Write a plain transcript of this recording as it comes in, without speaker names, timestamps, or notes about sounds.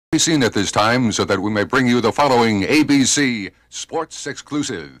Be seen at this time so that we may bring you the following ABC Sports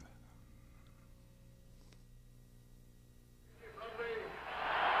exclusive.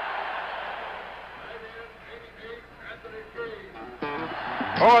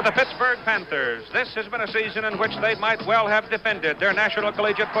 For the Pittsburgh Panthers, this has been a season in which they might well have defended their National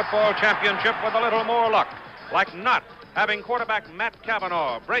Collegiate Football Championship with a little more luck, like not having quarterback Matt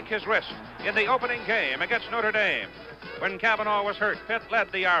Cavanaugh break his wrist in the opening game against Notre Dame. When Cavanaugh was hurt, Pitt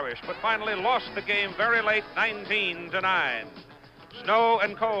led the Irish, but finally lost the game very late, 19-9. Snow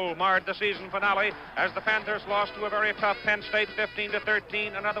and cold marred the season finale as the Panthers lost to a very tough Penn State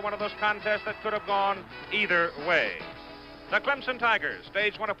 15-13, another one of those contests that could have gone either way. The Clemson Tigers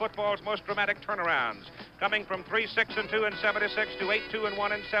staged one of football's most dramatic turnarounds, coming from 3-6-2 in 76 to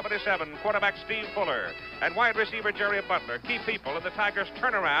 8-2-1 in 77. Quarterback Steve Fuller and wide receiver Jerry Butler, key people in the Tigers'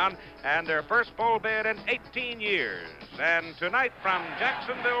 turnaround and their first bowl bid in 18 years. And tonight from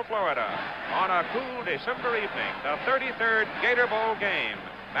Jacksonville, Florida, on a cool December evening, the 33rd Gator Bowl game,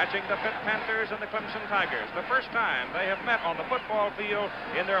 matching the Pitt Panthers and the Clemson Tigers, the first time they have met on the football field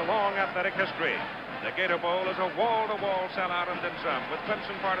in their long athletic history. The Gator Bowl is a wall-to-wall sellout and then some, with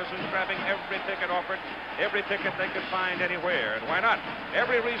Clemson partisans grabbing every ticket offered, every ticket they could find anywhere. And why not?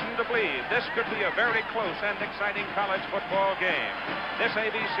 Every reason to believe this could be a very close and exciting college football game. This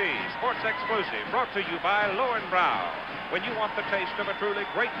ABC Sports Exclusive brought to you by Lowenbrau. When you want the taste of a truly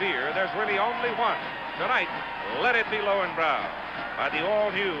great beer, there's really only one. Tonight, let it be Lowenbrau. By the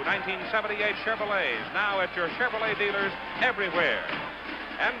all-new 1978 Chevrolets, now at your Chevrolet dealers everywhere.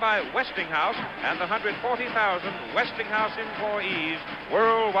 And by Westinghouse and the 140,000 Westinghouse employees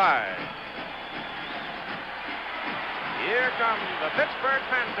worldwide. Here come the Pittsburgh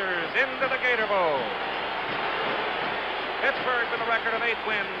Panthers into the Gator Bowl. Pittsburgh with a record of 8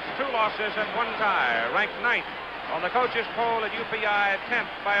 wins, 2 losses, and 1 tie, ranked 9th on the coaches' poll at UPI,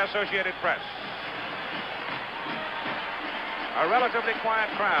 10th by Associated Press. A relatively quiet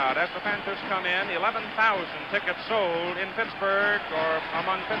crowd as the Panthers come in. 11,000 tickets sold in Pittsburgh or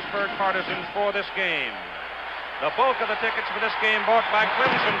among Pittsburgh partisans for this game. The bulk of the tickets for this game bought by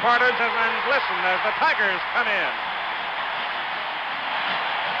Clemson partisans, and listen as the Tigers come in.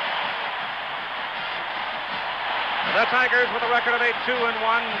 The Tigers with a record of 8-2-1,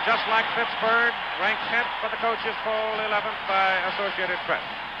 just like Pittsburgh, ranked 10th for the coaches' poll, 11th by Associated Press.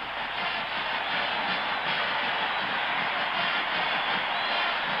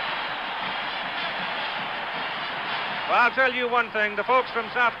 Well, I'll tell you one thing. The folks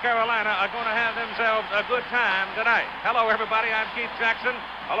from South Carolina are going to have themselves a good time tonight. Hello, everybody. I'm Keith Jackson,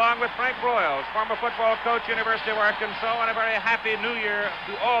 along with Frank Broyles, former football coach, University of Arkansas, and a very happy New Year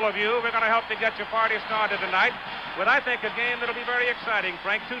to all of you. We're going to help to get your party started tonight with, I think, a game that'll be very exciting,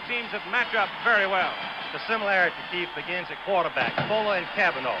 Frank. 2 teams that match up very well. The similarity, Keith, begins at quarterback. Fuller and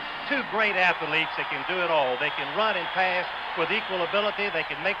Cavanaugh, 2 great athletes that can do it all. They can run and pass with equal ability. They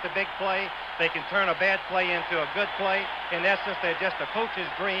can make the big play. They can turn a bad play into a good play. In essence, they're just a coach's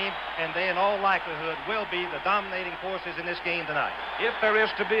dream, and they, in all likelihood, will be the dominating forces in this game tonight. If there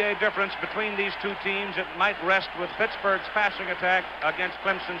is to be a difference between these 2 teams, it might rest with Pittsburgh's passing attack against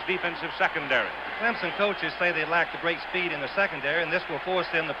Clemson's defensive secondary. Clemson coaches say they lack the great speed in the secondary, and this will force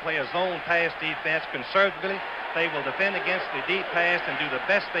them to play a zone pass defense conservatively. They will defend against the deep pass and do the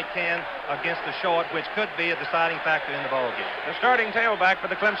best they can against the short, which could be a deciding factor in the ballgame. The starting tailback for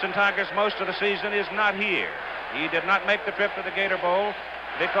the Clemson Tigers most of the season is not here. He did not make the trip to the Gator Bowl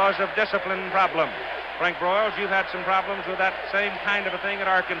because of discipline problems. Frank Broyles, you've had some problems with that same kind of a thing at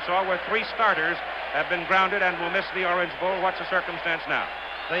Arkansas, where 3 starters have been grounded and will miss the Orange Bowl. What's the circumstance now?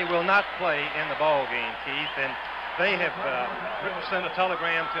 They will not play in the ball game, Keith, and they have sent a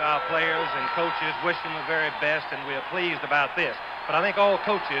telegram to our players and coaches wishing them the very best, and we are pleased about this. But I think all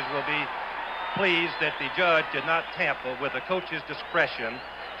coaches will be pleased that the judge did not tamper with the coach's discretion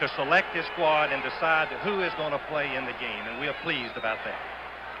to select his squad and decide who is going to play in the game, and we are pleased about that.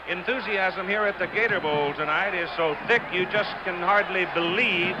 Enthusiasm here at the Gator Bowl tonight is so thick you just can hardly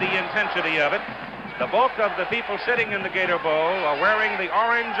believe the intensity of it. The bulk of the people sitting in the Gator Bowl are wearing the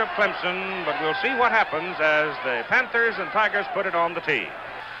orange of Clemson, but we'll see what happens as the Panthers and Tigers put it on the tee.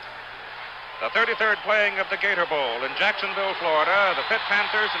 The 33rd playing of the Gator Bowl in Jacksonville, Florida, the Pitt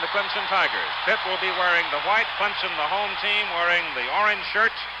Panthers and the Clemson Tigers. Pitt will be wearing the white, Clemson, the home team, wearing the orange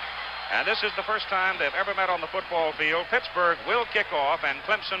shirts. And this is the first time they've ever met on the football field. Pittsburgh will kick off, and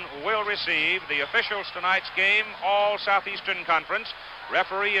Clemson will receive. The officials tonight's game, all Southeastern Conference.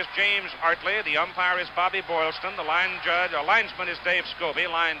 Referee is James Hartley. The umpire is Bobby Boylston. The linesman is Dave Scobie.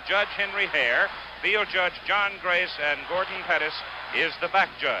 Line judge Henry Hare. Field judge John Grace and Gordon Pettis. is the back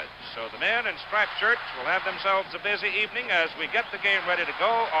judge. So the men in striped shirts will have themselves a busy evening as we get the game ready to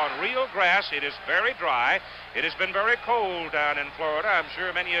go on real grass. It is very dry. It has been very cold down in Florida. I'm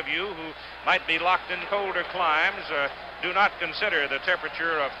sure many of you who might be locked in colder climes do not consider the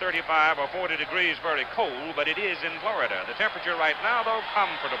temperature of 35 or 40 degrees very cold, but it is in Florida. The temperature right now, though,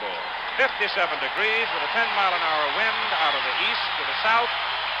 comfortable. 57 degrees with a 10-mile-an-hour wind out of the east to the south,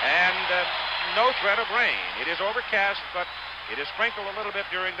 and no threat of rain. It is overcast, but it is sprinkled a little bit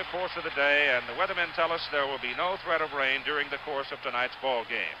during the course of the day, and the weathermen tell us there will be no threat of rain during the course of tonight's ball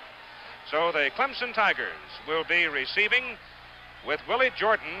game. So the Clemson Tigers will be receiving with Willie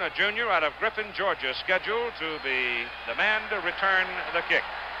Jordan, a junior out of Griffin, Georgia, scheduled to be the man to return the kick.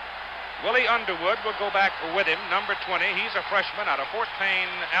 Willie Underwood will go back with him, number 20. He's a freshman out of Fort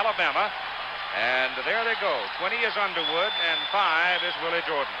Payne, Alabama. And there they go. 20 is Underwood, and 5 is Willie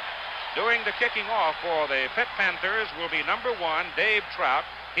Jordan. Doing the kicking off for the Pitt Panthers will be number 1, Dave Trout.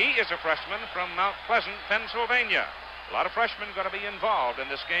 He is a freshman from Mount Pleasant, Pennsylvania. A lot of freshmen going to be involved in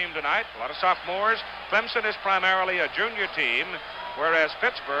this game tonight. A lot of sophomores. Clemson is primarily a junior team, whereas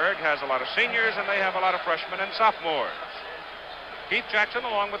Pittsburgh has a lot of seniors, and they have a lot of freshmen and sophomores. Keith Jackson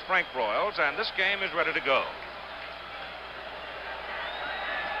along with Frank Broyles, and this game is ready to go.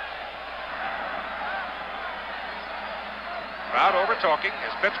 Crowd over talking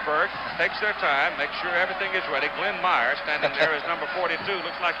as Pittsburgh takes their time, makes sure everything is ready. Glenn Meyer standing there as number 42.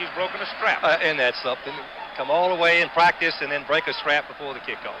 Looks like he's broken a strap. And that's something. Come all the way in practice and then break a strap before the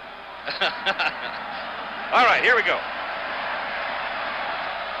kickoff. All right, here we go.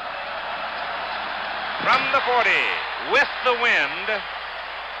 From the 40, with the wind,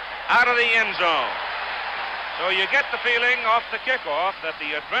 out of the end zone. So you get the feeling off the kickoff that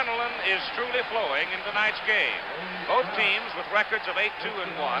the adrenaline is truly flowing in tonight's game. Both teams with records of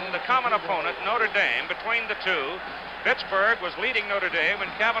 8-2-1. The common opponent, Notre Dame, between the two. Pittsburgh was leading Notre Dame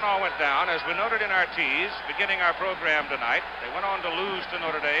when Kavanaugh went down, as we noted in our tease, beginning our program tonight. They went on to lose to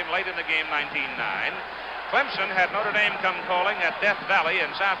Notre Dame late in the game, 19-9. Clemson had Notre Dame come calling at Death Valley in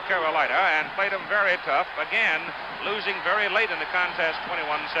South Carolina and played them very tough, again losing very late in the contest,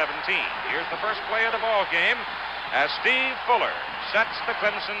 21-17. Here's the first play of the ball game as Steve Fuller sets the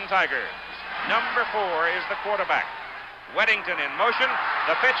Clemson Tigers. Number 4 is the quarterback. Weddington in motion.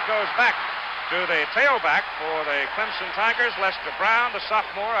 The pitch goes back to the tailback for the Clemson Tigers. Lester Brown, the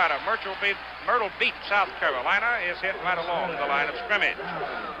sophomore out of Myrtle Beach, South Carolina, is hit right along the line of scrimmage.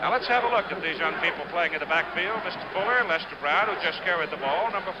 Now let's have a look at these young people playing in the backfield. Mr. Fuller, Lester Brown, who just carried the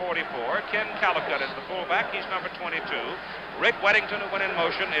ball, number 44. Ken Calicut is the fullback. He's number 22. Rick Weddington, who went in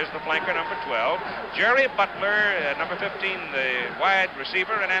motion, is the flanker, number 12. Jerry Butler, number 15, the wide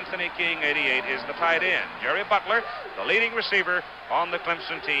receiver, and Anthony King, 88, is the tight end. Jerry Butler, the leading receiver on the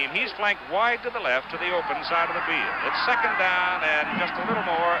Clemson team. He's flanked wide to the left to the open side of the field. It's second down and just a little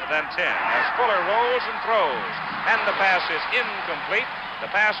more than 10 as Fuller rolls and throws, and the pass is incomplete.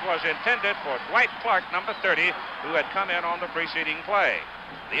 The pass was intended for Dwight Clark, number 30, who had come in on the preceding play.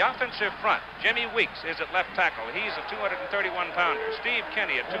 The offensive front, Jimmy Weeks is at left tackle. He's a 231-pounder. Steve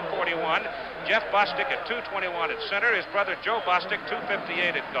Kenny at 241. Jeff Bostic at 221 at center. His brother Joe Bostic,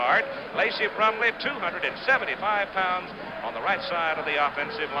 258 at guard. Lacey Brumley, 275 pounds on the right side of the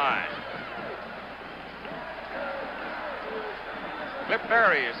offensive line. Cliff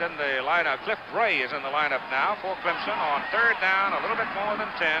Berry is in the lineup. Cliff Bray is in the lineup now for Clemson on third down, a little bit more than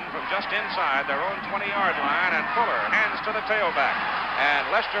 10 from just inside their own 20-yard line, and Fuller hands to the tailback.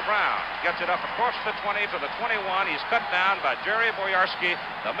 And Lester Brown gets it up across the 20 to the 21. He's cut down by Jerry Boyarsky,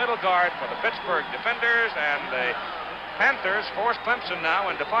 the middle guard for the Pittsburgh defenders, and the Panthers force Clemson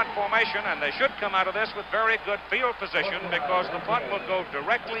now into punt formation, and they should come out of this with very good field position because the punt will go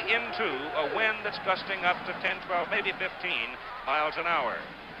directly into a wind that's gusting up to 10, 12, maybe 15 miles an hour.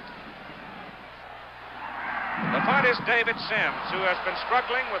 The punt is David Sims, who has been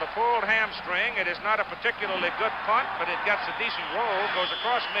struggling with a pulled hamstring. It is not a particularly good punt, but it gets a decent roll, goes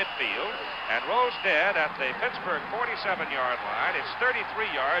across midfield, and rolls dead at the Pittsburgh 47-yard line. It's 33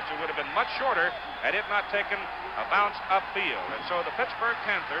 yards. It would have been much shorter had it not taken a bounce upfield. And so the Pittsburgh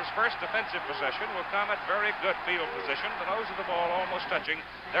Panthers' first defensive possession will come at very good field position, the nose of the ball almost touching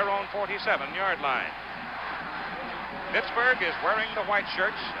their own 47-yard line. Pittsburgh is wearing the white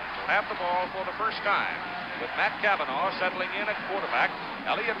shirts and will have the ball for the first time, with Matt Cavanaugh settling in at quarterback.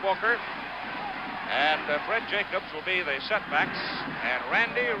 Elliott Walker and Fred Jacobs will be the setbacks, and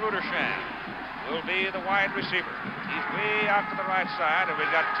Randy Rudersham will be the wide receiver. He's way out to the right side, and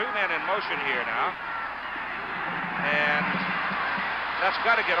we've got two men in motion here now. And that's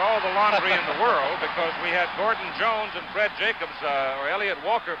got to get all the laundry in the world, because we had Gordon Jones and Fred Jacobs or Elliott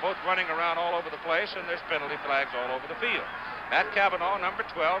Walker both running around all over the place, and there's penalty flags all over the field. Matt Cavanaugh, number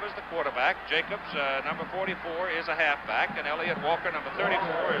 12, is the quarterback. Jacobs, number 44, is a halfback. And Elliott Walker, number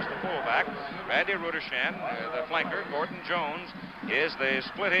 34, is the fullback. Randy Rudershan, the flanker. Gordon Jones is the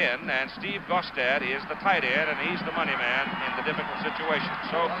split end. And Steve Gostad is the tight end, and he's the money man in the difficult situation.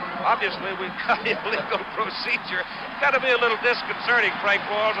 So, obviously, we've got illegal procedure. Got to be a little disconcerting, Frank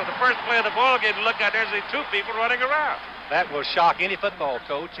Walls. On the first play of the ball game, look out, there's these two people running around. That will shock any football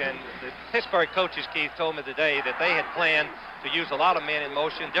coach, and the Pittsburgh coaches, Keith, told me today that they had planned to use a lot of men in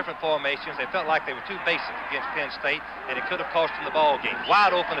motion, different formations. They felt like they were too basic against Penn State, and it could have cost them the ball game.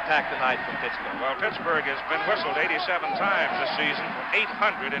 Wide open attack tonight from Pittsburgh. Well, Pittsburgh has been whistled 87 times this season for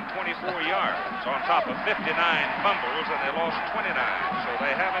 824 yards on top of 59 fumbles, and they lost 29. So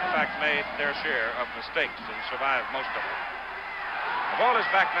they have, in fact, made their share of mistakes and survived most of them. The ball is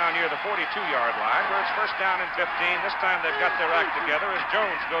back now near the 42-yard line, where it's first down and 15. This time they've got their act together as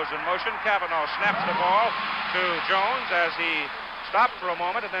Jones goes in motion. Cavanaugh snaps the ball to Jones as he stopped for a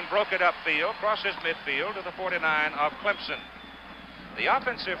moment and then broke it upfield, crosses midfield to the 49 of Clemson. The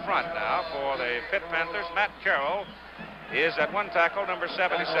offensive front now for the Pitt Panthers, Matt Carroll is at one tackle, number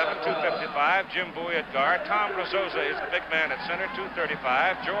 77, 255. Jim Bowie at guard. Tom Razosa is the big man at center, 235.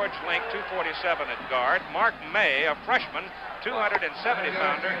 George Link, 247 at guard. Mark May, a freshman,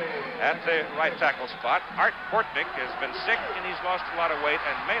 270-pounder at the right tackle spot. Art Bortnick has been sick, and he's lost a lot of weight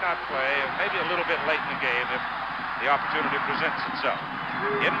and may not play, maybe a little bit late in the game if the opportunity presents itself.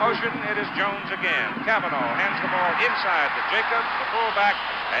 In motion, it is Jones again. Cavanaugh hands the ball inside to Jacobs, the fullback,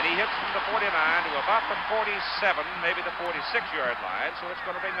 and he hits from the 49 to about the 47, maybe the 46-yard line, so it's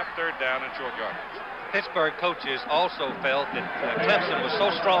going to bring up third down and short yardage. Pittsburgh coaches also felt that Clemson was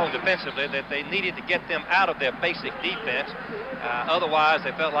so strong defensively that they needed to get them out of their basic defense. Otherwise,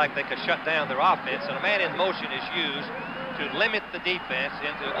 they felt like they could shut down their offense, and a man in motion is used to limit the defense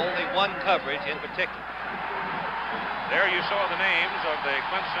into only one coverage in particular. There you saw the names of the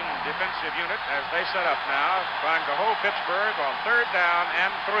Clemson defensive unit as they set up now, trying to hold Pittsburgh on third down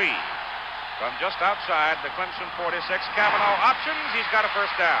and 3. From just outside the Clemson 46, Cavanaugh options, he's got a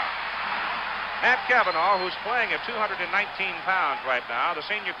first down. Matt Cavanaugh, who's playing at 219 pounds right now, the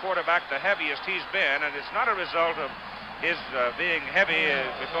senior quarterback, the heaviest he's been, and it's not a result of his being heavy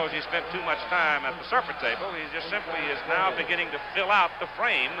because he spent too much time at the supper table. He just simply is now beginning to fill out the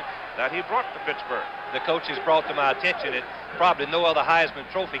frame that he brought to Pittsburgh. The coaches brought to my attention that probably no other Heisman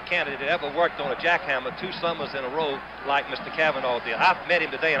Trophy candidate ever worked on a jackhammer 2 summers in a row like Mr. Cavanaugh did. I met him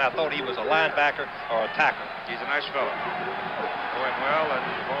today, and I thought he was a linebacker or a tackle. He's a nice fellow. Going well, and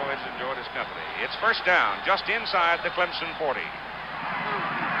we've always enjoyed his company. It's first down, just inside the Clemson 40.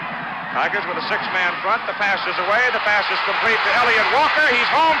 Tigers with a 6-man front. The pass is away. The pass is complete to Elliott Walker. He's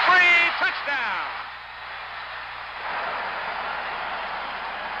home free. Touchdown.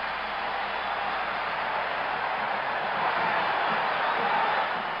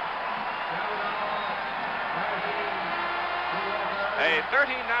 A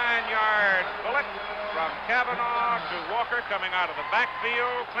 39-yard bullet from Cavanaugh to Walker coming out of the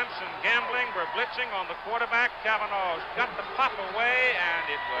backfield. Clemson gambling. We're blitzing on the quarterback. Cavanaugh's got the pop away, and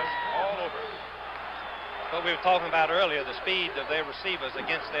it was all over. What we were talking about earlier, the speed of their receivers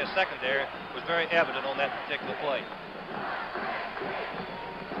against their secondary was very evident on that particular play.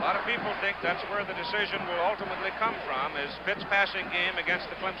 A lot of people think that's where the decision will ultimately come from, is Pitt's passing game against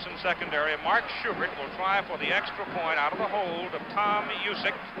the Clemson secondary. Mark Schubert will try for the extra point out of the hold of Tom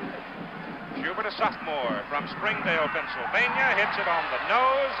Usick. Schubert, a sophomore from Springdale, Pennsylvania, hits it on the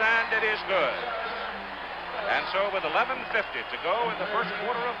nose, and it is good. And so with 11:50 to go in the first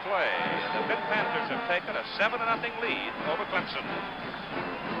quarter of play, the Pitt Panthers have taken a 7-0 lead over Clemson.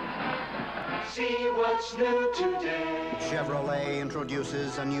 See what's new today. Chevrolet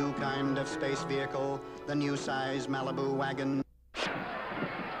introduces a new kind of space vehicle, the new size Malibu wagon.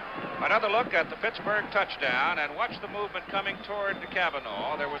 Another look at the Pittsburgh touchdown, and watch the movement coming toward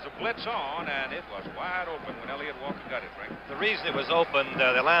Cavanaugh. There was a blitz on, and it was wide open when Elliott Walker got it, Frank. The reason it was open,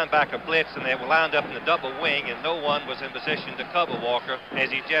 the linebacker blitzed, and they were lined up in the double wing, and no one was in position to cover Walker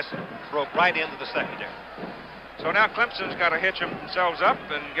as he just broke right into the secondary. So now Clemson's got to hitch themselves up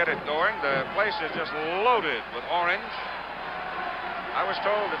and get it going. The place is just loaded with orange. I was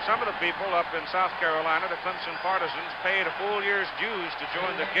told that some of the people up in South Carolina, the Clemson partisans, paid a full year's dues to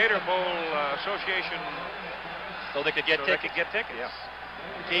join the Gator Bowl Association. So they could get tickets? Yeah.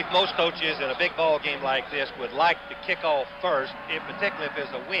 Chief, most coaches in a big ball game like this would like to kick off first, particularly if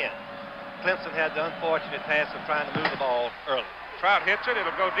there's a win. Clemson had the unfortunate task of trying to move the ball early. Trout hits it.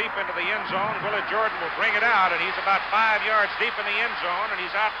 It'll go deep into the end zone. Willard Jordan will bring it out, and he's about 5 yards deep in the end zone, and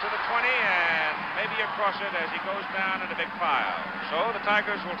he's out to the 20 and maybe across it as he goes down in a big pile. So the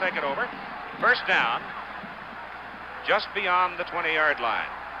Tigers will take it over. First down. just beyond the 20-yard line.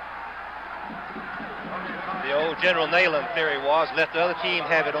 The old General Neyland theory was let the other team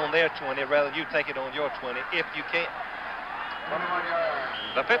have it on their 20 rather than you take it on your 20 if you can.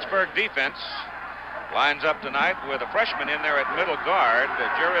 The Pittsburgh defense lines up tonight with a freshman in there at middle guard,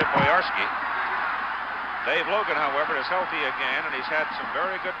 Jerry Boyarsky. Dave Logan, however, is healthy again, and he's had some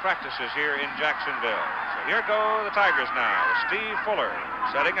very good practices here in Jacksonville. So here go the Tigers now. Steve Fuller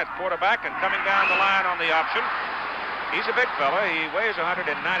setting at quarterback and coming down the line on the option. He's a big fella. He weighs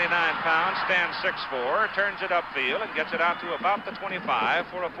 199 pounds, stands 6'4", turns it upfield and gets it out to about the 25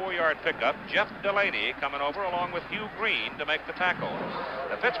 for a 4-yard pickup. Jeff Delaney coming over along with Hugh Green to make the tackle.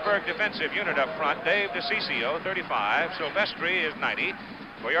 The Pittsburgh defensive unit up front, Dave DeCiccio, 35, Silvestri is 90,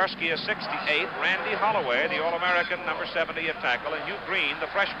 Boyarsky is 68, Randy Holloway, the All-American, number 70 at tackle, and Hugh Green, the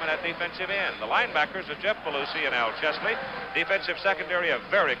freshman at defensive end. The linebackers are Jeff Belusi and Al Chesley. Defensive secondary, a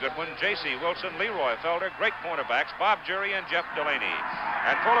very good one, J.C. Wilson, Leroy Felder, great cornerbacks, Bob Jury and Jeff Delaney.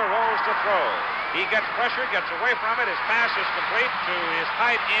 And Fuller rolls to throw. He gets pressure, gets away from it. His pass is complete to his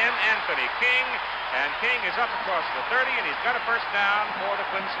tight end, Anthony King. And King is up across the 30, and he's got a first down for the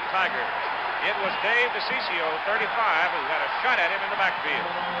Clemson Tigers. It was Dave DeCiccio, 35, who had a shot at him in the backfield.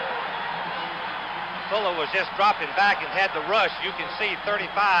 Fuller was just dropping back and had the rush. You can see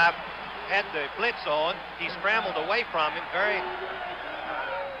 35 had the blitz on. He scrambled away from him, very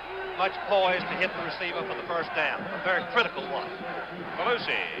much poised to hit the receiver for the first down. A very critical one.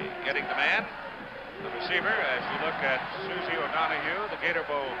 Belusi getting the man. The receiver, as you look at Susie O'Donoghue, the Gator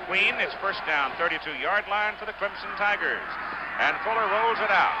Bowl queen, it's first down, 32-yard line for the Clemson Tigers. And Fuller rolls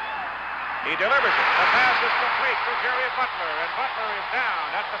it out. He delivers it. The pass is complete to Jerry Butler, and Butler is down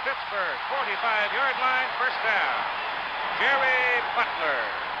at the Pittsburgh 45-yard line, first down. Jerry Butler.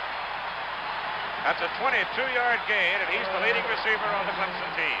 That's a 22-yard gain, and he's the leading receiver on the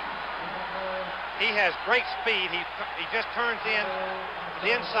Clemson team. He has great speed. He just turns in to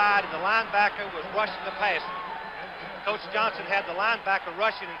the inside, and the linebacker was rushing the pass. Coach Johnson had the linebacker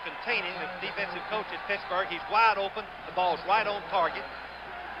rushing and containing the defensive coach at Pittsburgh. He's wide open. The ball's right on target.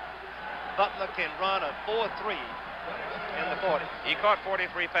 Butler can run a 4-3 in the 40. He caught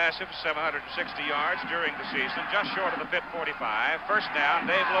 43 passes, 760 yards during the season, just short of the Pitt 45. First down,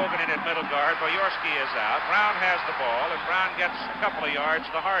 Dave Logan in at middle guard. Boyarsky is out. Brown has the ball, and Brown gets a couple of yards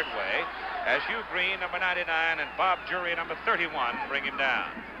the hard way as Hugh Green, number 99, and Bob Jury, number 31, bring him down.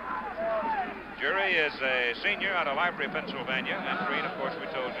 Jury is a senior out of Library, Pennsylvania, and Green, of course,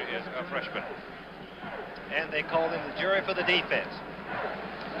 we told you, is a freshman. And they called him the Jury for the defense.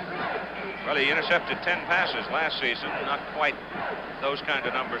 Well, he intercepted 10 passes last season, not quite those kind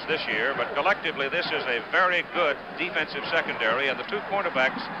of numbers this year, but collectively this is a very good defensive secondary, and the two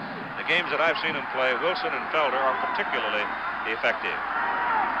cornerbacks, the games that I've seen them play, Wilson and Felder, are particularly effective.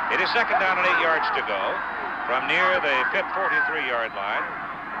 It is second down and 8 yards to go from near the Pitt 43-yard line.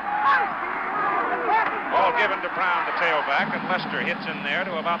 Ball given to Brown, the tailback, and Lester hits in there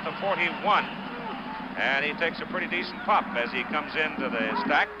to about the 41. And he takes a pretty decent pop as he comes into the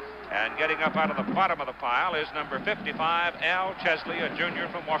stack. And getting up out of the bottom of the pile is number 55, Al Chesley, a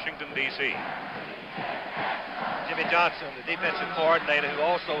junior from Washington, D.C. Jimmy Johnson, the defensive coordinator, who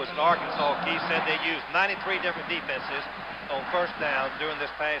also is an Arkansas key, said they used 93 different defenses on first down during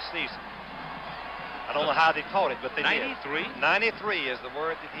this past season. I don't know how they taught it, but they 93? did. 93 is the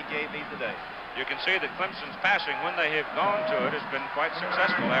word that he gave me today. You can see that Clemson's passing, when they have gone to it, has been quite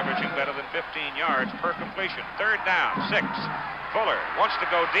successful, averaging better than 15 yards per completion. Third down, 6. Fuller wants to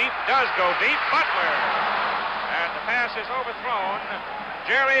go deep, does go deep. Butler. And the pass is overthrown.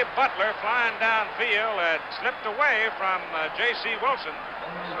 Jerry Butler flying downfield and slipped away from J.C. Wilson,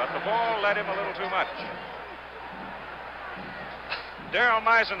 but the ball led him a little too much. Daryl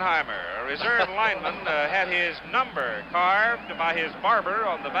Meisenheimer, a reserve lineman, had his number carved by his barber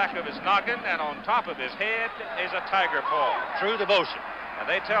on the back of his noggin, and on top of his head is a tiger paw. True devotion. And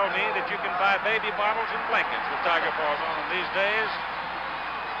they tell me that you can buy baby bottles and blankets with tiger paws on them these days,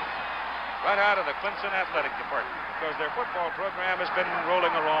 right out of the Clemson Athletic Department, because their football program has been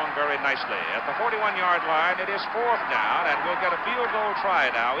rolling along very nicely. At the 41-yard line, it is fourth down, and we'll get a field goal try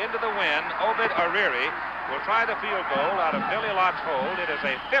now into the wind. Obed Ariri will try the field goal out of Billy Lott's hold. It is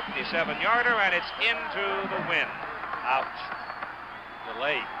a 57-yarder, and it's into the wind. Ouch.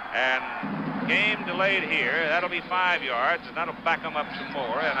 Delayed. And game delayed here. That'll be 5 yards, and that'll back them up some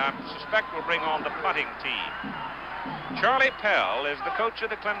more, and I suspect we'll bring on the punting team. Charlie Pell is the coach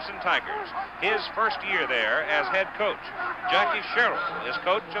of the Clemson Tigers. His first year there as head coach. Jackie Sherrill is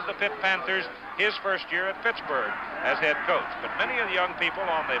coach of the Pitt Panthers, his first year at Pittsburgh as head coach. But many of the young people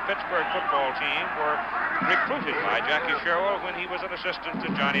on the Pittsburgh football team were recruited by Jackie Sherrill when he was an assistant to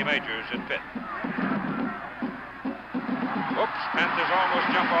Johnny Majors at Pitt. Oops, Panthers almost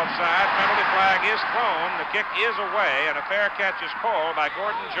jump offside. Penalty flag is thrown. The kick is away, and a fair catch is called by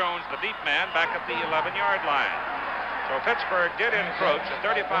Gordon Jones, the deep man, back at the 11-yard line. So Pittsburgh did encroach a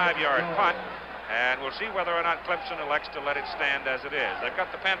 35-yard punt, and we'll see whether or not Clemson elects to let it stand as it is. They've got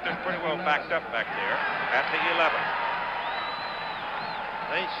the Panthers pretty well backed up back there at the 11.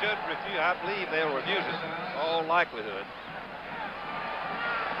 They should refuse. I believe they'll refuse it. All likelihood.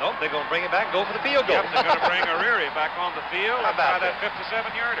 Nope, they're going to bring it back and go for the field goal. Yep, they're going to bring O'Reary back on the field and try that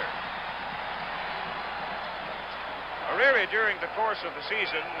 57-yarder. O'Reary, during the course of the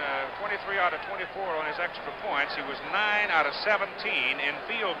season, 23 out of 24 on his extra points. He was 9 out of 17 in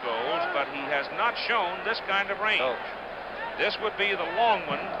field goals, but he has not shown this kind of range. No. This would be the long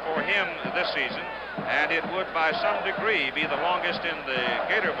one for him this season, and it would, by some degree, be the longest in the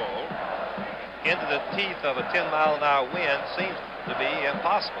Gator Bowl. Into the teeth of a 10-mile-an-hour wind seems to be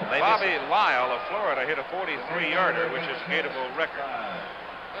impossible. Maybe Bobby Lyle of Florida hit a 43-yarder, which is Gator Bowl record.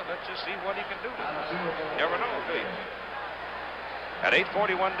 Well, let's just see what he can do. Never know, do you? At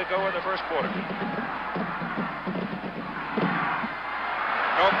 8:41 to go in the first quarter. Nope,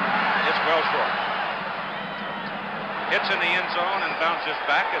 it's well short. Hits in the end zone and bounces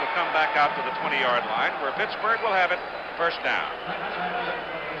back. It'll come back out to the 20-yard line, where Pittsburgh will have it first down.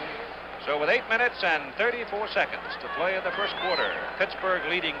 So with 8 minutes and 34 seconds to play in the first quarter, Pittsburgh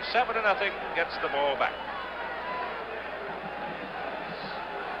leading 7-0 gets the ball back.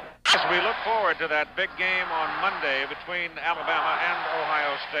 As we look forward to that big game on Monday between Alabama and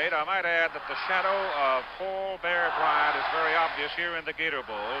Ohio State, I might add that the shadow of Paul Bear Bryant is very obvious here in the Gator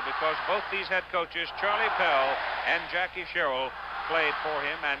Bowl, because both these head coaches, Charlie Pell and Jackie Sherrill, played for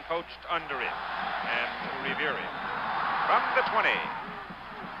him and coached under him and revere him. From the 20.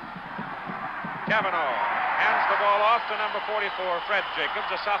 Kavanaugh hands the ball off to number 44, Fred Jacobs,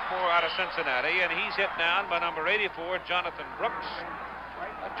 a sophomore out of Cincinnati, and he's hit down by number 84, Jonathan Brooks,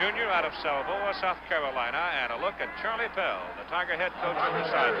 a junior out of Salvoa, South Carolina. And a look at Charlie Pell, the Tiger head coach on the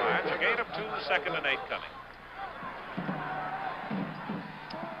sidelines. A gain of 2, 2nd and 8 coming.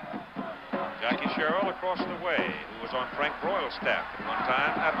 Jackie Sherrill across the way, who was on Frank Broyle's staff at one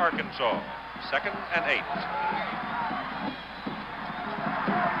time at Arkansas. 2nd and 8.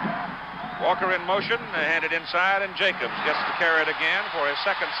 Walker in motion, handed inside, and Jacobs gets to carry it again for his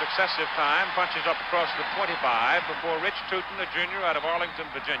second successive time. Punches up across the 25 before Rich Tootin, a junior out of Arlington,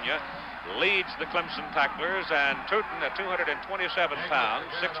 Virginia, leads the Clemson tacklers. And Tootin, at 227 pounds,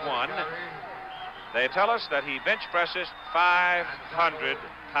 6'1", they tell us that he bench presses 500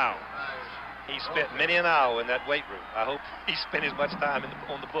 pounds. He spent many an hour in that weight room. I hope he spent as much time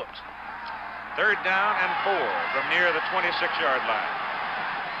on the books. 3rd down and 4 from near the 26-yard line.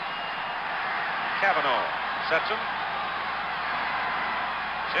 Kavanaugh sets him.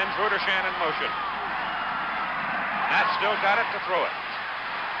 Sends Rudershan in motion. Matt still got it to throw it.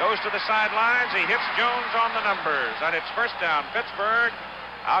 Goes to the sidelines. He hits Jones on the numbers. And it's first down, Pittsburgh,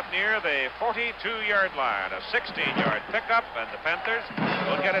 out near the 42-yard line. A 16-yard pickup, and the Panthers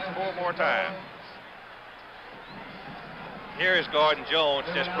will get it 4 more times. Here is Gordon Jones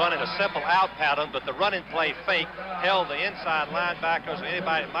just running a simple out pattern, but the running play fake held the inside linebackers or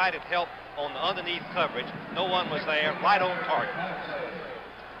anybody that might have helped on the underneath coverage. No one was there, right on target.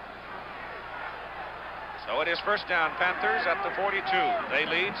 So it is first down, Panthers at the 42. They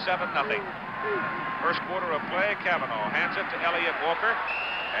lead 7-0. First quarter of play, Kavanaugh hands it to Elliott Walker.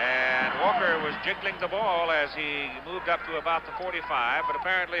 And Walker was jiggling the ball as he moved up to about the 45, but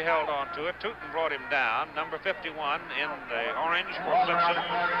apparently held on to it. Tootin brought him down, number 51 in the orange for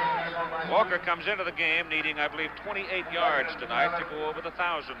Clemson. Walker comes into the game needing, I believe, 28 yards tonight to go over the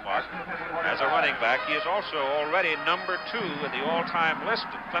 1,000 mark as a running back. He is also already number 2 in the all-time list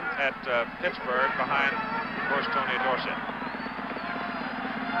at Pittsburgh, behind, of course, Tony Dorsett.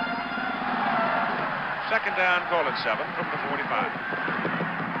 Second down, call it 7 from the 45.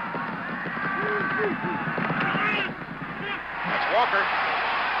 That's Walker.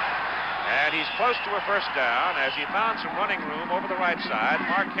 And he's close to a first down as he found some running room over the right side.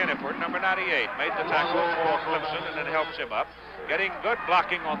 Mark Hennepert, number 98, made the tackle for Clemson, and it helps him up. Getting good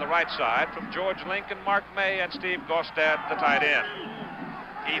blocking on the right side from George Lincoln, Mark May, and Steve Gostad, the tight end.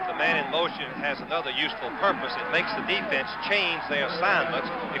 Keith, the man in motion has another useful purpose. It makes the defense change their assignments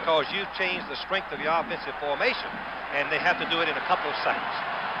because you change the strength of your offensive formation, and they have to do it in a couple of seconds.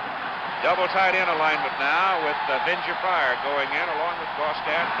 Double tight end alignment now with Benji Pryor going in along with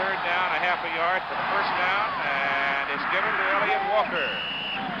Gostad. 3rd down, a half a yard for the first down, and it's given to Elliott Walker.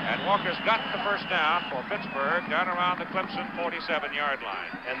 And Walker's got the first down for Pittsburgh down around the Clemson 47-yard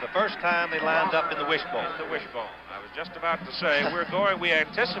line. And the first time they lined up in the wishbone. In the wishbone. I was just about to say, we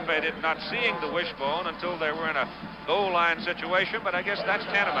anticipated not seeing the wishbone until they were in a goal line situation, but I guess that's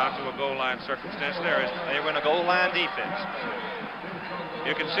tantamount to a goal line circumstance there, isn't it? They were in a goal line defense.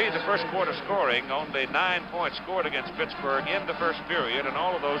 You can see the first quarter scoring, only 9 points scored against Pittsburgh in the first period, and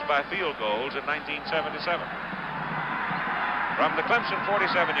all of those by field goals in 1977. From the Clemson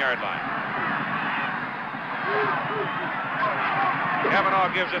 47-yard line.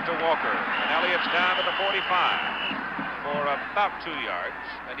 Cavanaugh gives it to Walker, and Elliott's down to the 45 for about 2 yards,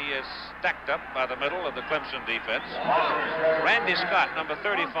 and he is stacked up by the middle of the Clemson defense. Randy Scott, number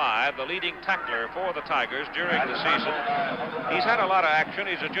 35, the leading tackler for the Tigers during the season. He's had a lot of action.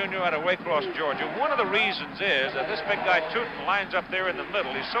 He's a junior out of Waycross, Georgia. One of the reasons is that this big guy Tootin lines up there in the middle.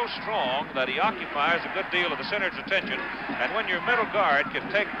 He's so strong that he occupies a good deal of the center's attention, and when your middle guard can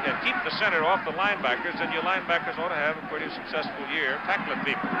take and keep the center off the linebackers, then your linebackers ought to have a pretty successful year tackling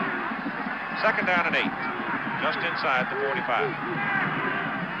people. Second down and 8. Just inside the 45.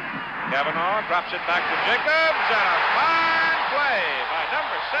 Cavanaugh drops it back to Jacobs, and a fine play by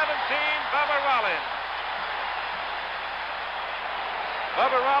number 17, Bubba Rollins.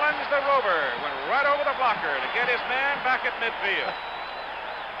 Bubba Rollins, the rover, went right over the blocker to get his man back at midfield.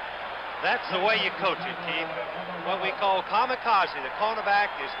 That's the way you coach it, Keith. What we call kamikaze. The cornerback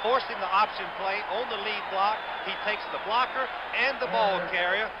is forcing the option play on the lead block. He takes the blocker and the ball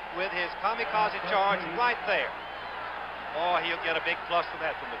carrier with his kamikaze charge right there. Oh, he'll get a big plus for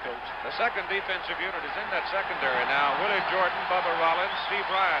that from the coach. The second defensive unit is in that secondary now. Willie Jordan, Bubba Rollins, Steve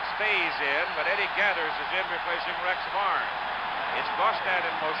Bryant stays in, but Eddie Gathers is in replacing Rex Barnes. It's Gostad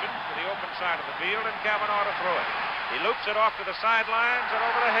in motion to the open side of the field, and Cavanaugh to throw it. He loops it off to the sidelines and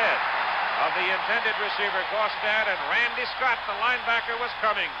over the head of the intended receiver, Gostad, and Randy Scott, the linebacker, was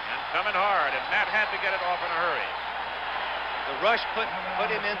coming, and coming hard, and Matt had to get it off in a hurry. The rush put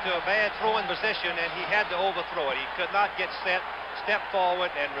him into a bad throwing position, and he had to overthrow it. He could not get set, step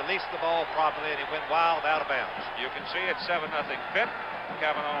forward, and release the ball properly, and it went wild out of bounds. You can see it's 7-0 Pitt.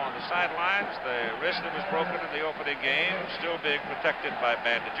 Cavanaugh on the sidelines. The wrist that was broken in the opening game still being protected by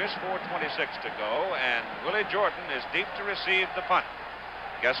bandages. 4:26 to go, and Willie Jordan is deep to receive the punt.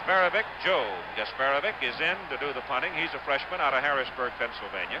 Gasparovic, Joe Gasparovic, is in to do the punting. He's a freshman out of Harrisburg,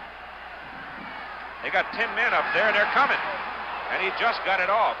 Pennsylvania. They got 10 men up there, and they're coming. And he just got it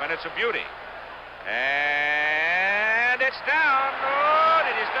off, and it's a beauty. And it's down. Oh,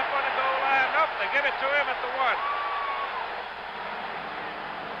 did he step on the goal line? Nope, they give it to him at the 1.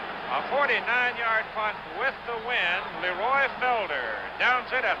 A 49-yard punt with the win. Leroy Felder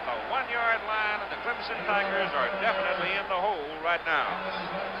downs it at the 1-yard line, and the Clemson Tigers are definitely in the hole right now.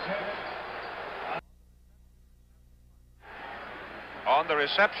 On the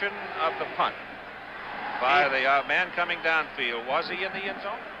reception of the punt by the man coming downfield, was he in the end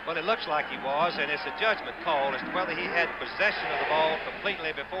zone? Well, it looks like he was, and it's a judgment call as to whether he had possession of the ball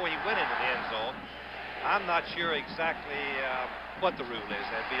completely before he went into the end zone. I'm not sure exactly what the rule is,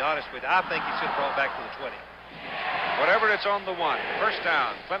 and to be honest with you, I think he should have brought back to the 20. Whatever, it's on the 1. First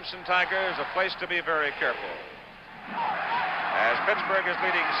down. Clemson Tigers, a place to be very careful. As Pittsburgh is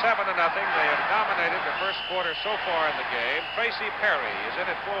leading 7-0, they have dominated the first quarter so far in the game. Tracy Perry is in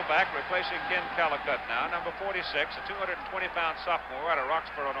at fullback, replacing Ken Callicutt now, number 46, a 220-pound sophomore out of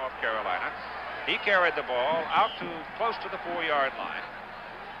Roxborough, North Carolina. He carried the ball out to close to the 4-yard line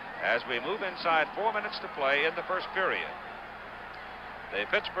as we move inside 4 minutes to play in the first period. The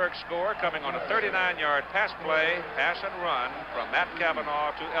Pittsburgh score coming on a 39-yard pass play, pass and run from Matt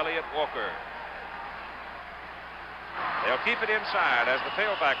Cavanaugh to Elliott Walker. They'll keep it inside as the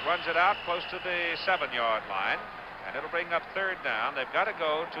tailback runs it out close to the 7-yard line, and it'll bring up third down. They've got to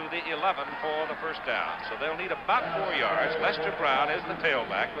go to the 11 for the first down, so they'll need about 4 yards. Lester Brown is the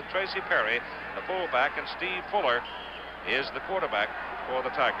tailback with Tracy Perry, the fullback, and Steve Fuller is the quarterback for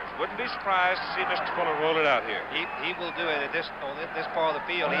the Tigers. Wouldn't be surprised to see Mr. Fuller roll it out here. He will do it on this part of the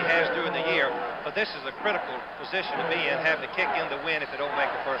field. He has during the year, but this is a critical position to be in, having to kick in the win if they don't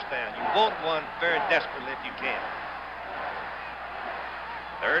make the first down. You want one very desperately if you can.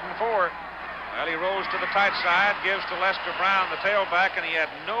 3rd and 4. Well, he rolls to the tight side, gives to Lester Brown, the tailback, and he had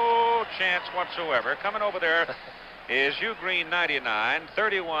no chance whatsoever. Coming over there is Hugh Green, 99,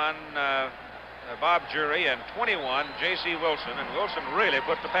 31, Bob Jury, and 21, J.C. Wilson, and Wilson really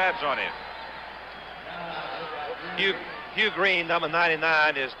put the pads on him. Hugh Green, number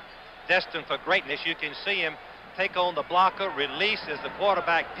 99, is destined for greatness. You can see him take on the blocker, release as the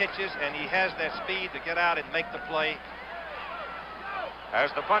quarterback pitches, and he has that speed to get out and make the play.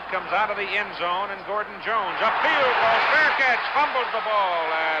 as the punt comes out of the end zone, and Gordon Jones upfield, ball, fair catch, fumbles the ball,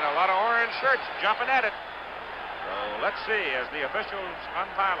 and a lot of orange shirts jumping at it. So let's see as the officials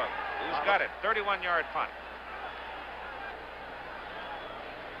unpile them. Who's got it? 31-yard punt.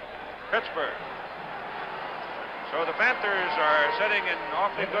 Pittsburgh. So the Panthers are sitting in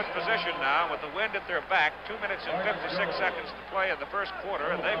awfully good position now with the wind at their back. 2 minutes and 56 seconds to play in the first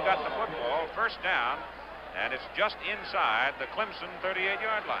quarter, and they've got the football first down, and it's just inside the Clemson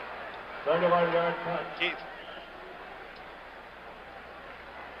 38-yard line. 31-yard punt. Keith,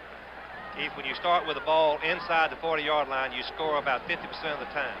 when you start with the ball inside the 40-yard line, you score about 50% of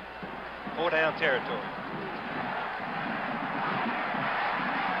the time. 4-down territory.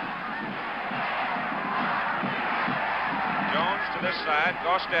 Jones to this side.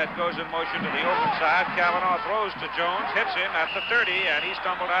 Gostad goes in motion to the open side. Cavanaugh throws to Jones, hits him at the 30, and he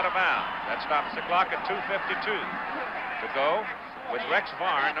stumbled out of bounds. That stops the clock at 2:52 to go, with Rex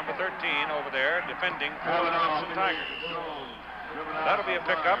Varn, number 13, over there defending for the Clemson Tigers. That'll be a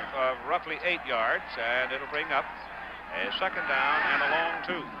pickup of roughly 8 yards, and it'll bring up a second down and a long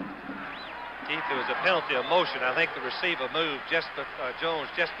 2. Keith, there was a penalty of motion. I think the receiver moved Jones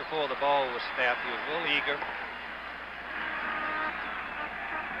just before the ball was snapped. He was a little eager.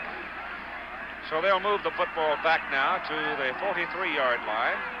 So they'll move the football back now to the 43-yard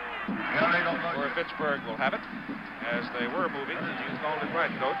line, where Pittsburgh will have it, as they were moving. You called it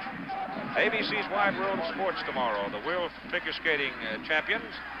right, Coach. ABC's Wide World of Sports tomorrow. The World Figure Skating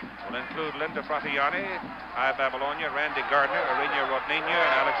champions will include Linda Fratiani, I. Babylonia, Randy Gardner, Arinya Rodnina,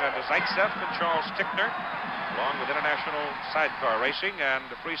 and Alexander Zaitsev, and Charles Tickner, along with international sidecar racing and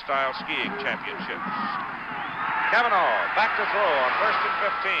the freestyle skiing championships. Cavanaugh back to throw on 1st and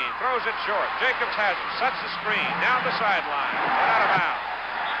 15. Throws it short. Jacobs has it. Sets the screen. Down the sideline. Out of bounds.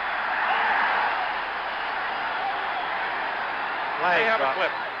 They have a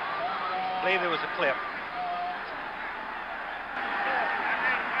clip. I believe there was a clip.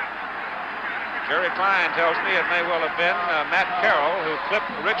 Jerry Klein tells me it may well have been Matt Carroll who clipped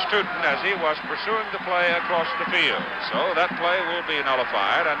Rich Tootin as he was pursuing the play across the field. So that play will be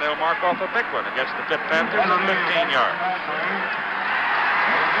nullified, and they'll mark off a big one against the Pitt Panthers at 15 yards.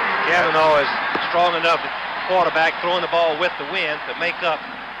 Cavanaugh is strong enough, the quarterback throwing the ball with the wind to make up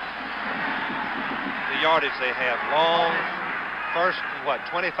the yardage they have. Long, first,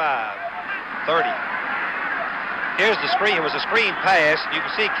 25, 30. Here's the screen. It was a screen pass. You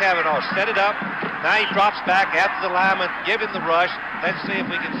can see Cavanaugh set it up. Now he drops back after the lineman, give him the rush. Let's see if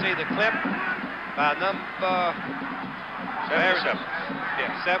we can see the clip by number 77.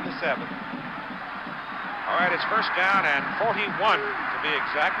 Yeah, 77. All right, it's first down and 41 to be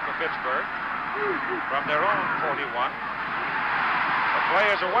exact for Pittsburgh from their own 41. The play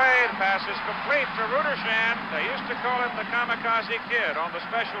is away. The pass is complete to Rudershand. They used to call him the kamikaze kid on the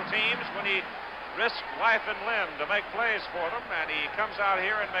special teams when he risked life and limb to make plays for them, and he comes out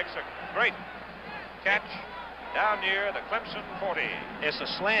here and makes a great catch down near the Clemson 40. It's a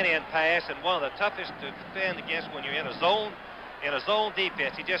slant end pass and one of the toughest to defend against when you're in a zone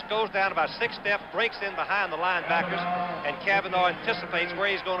defense. He just goes down about 6 steps, breaks in behind the linebackers, and Cavanaugh anticipates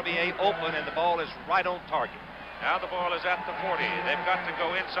where he's going to be open, and the ball is right on target. Now the ball is at the 40. They've got to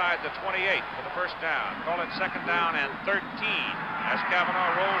go inside the 28 for the first down. Call it second down and 13 as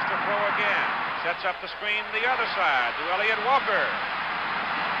Cavanaugh rolls to throw again. Sets up the screen the other side to Elliott Walker.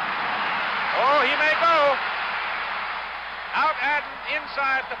 Oh, he may go. Out and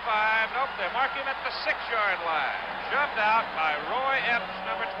inside the 5. Nope, they mark him at the 6-yard line. Shoved out by Roy Epps,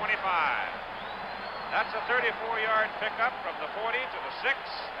 number 25. That's a 34-yard pickup from the 40 to the 6,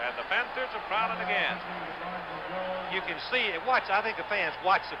 and the Panthers are prowling again. You can see it. I think the fans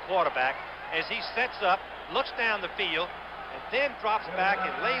watch the quarterback as he sets up, looks down the field, and then drops back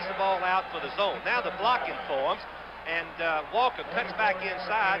and lays the ball out for the zone. Now the blocking forms, and Walker cuts back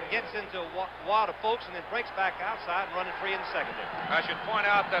inside, gets into a wad of folks, and then breaks back outside and running free in the secondary. I should point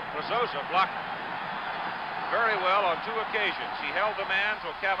out that Brazosa blocked very well on 2 occasions. He held the man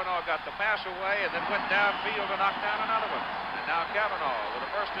till Cavanaugh got the pass away and then went downfield to knock down another one. And now Cavanaugh with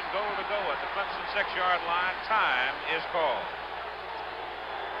a first and goal to go at the Clemson 6-yard line. Time is called.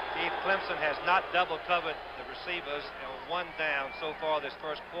 Keith, Clemson has not double covered the receivers on 1 down so far this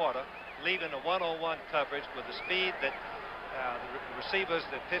first quarter, leaving a one-on-one coverage with the speed that the receivers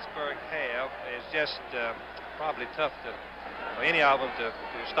that Pittsburgh have is just probably tough for any of them to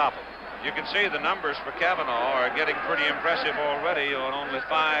stop them. You can see the numbers for Cavanaugh are getting pretty impressive already on only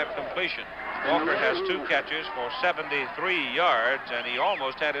 5 completions. Walker has 2 catches for 73 yards, and he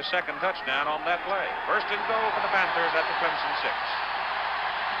almost had his second touchdown on that play. First and goal for the Panthers at the Clemson 6.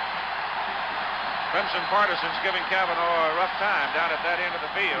 Clemson partisans giving Kavanaugh a rough time down at that end of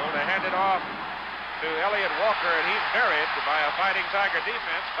the field. They hand it off to Elliott Walker, and he's buried by a Fighting Tiger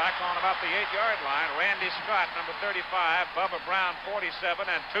defense back on about the 8-yard line. Randy Scott, number 35, Bubba Brown, 47,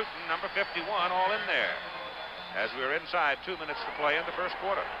 and Tootin, number 51, all in there. As we're inside 2 minutes to play in the first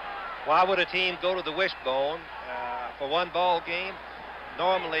quarter. Why would a team go to the wishbone for one ball game?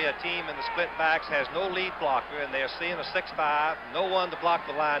 Normally a team in the split backs has no lead blocker, and they're seeing a 6'5", no one to block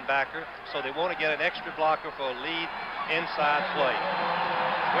the linebacker, so they want to get an extra blocker for a lead inside play.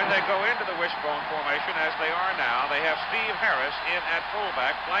 When they go into the wishbone formation, as they are now, they have Steve Harris in at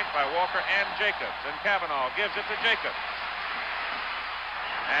fullback, flanked by Walker and Jacobs, and Kavanaugh gives it to Jacobs.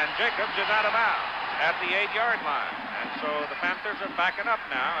 And Jacobs is out of bounds at the 8-yard line. And so the Panthers are backing up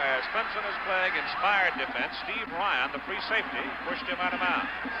now as Clemson is playing inspired defense. Steve Ryan, the free safety, pushed him out of bounds.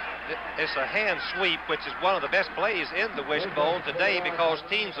 It's a hand sweep, which is one of the best plays in the wishbone today because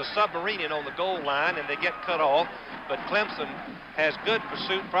teams are submarining on the goal line and they get cut off. But Clemson has good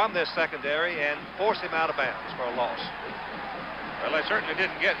pursuit from this secondary and force him out of bounds for a loss. Well, they certainly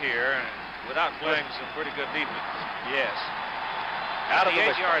didn't get here without playing some pretty good defense. Yes. Out of the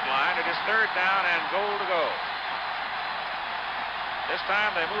 8-yard line, it is 3rd down and goal to go. This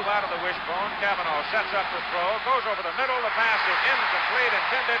time they move out of the wishbone. Kavanaugh sets up the throw, goes over the middle. The pass is incomplete,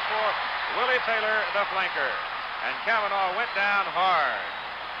 intended for Willie Taylor, the flanker. And Kavanaugh went down hard.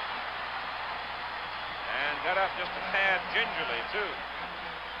 And got up just a tad gingerly, too.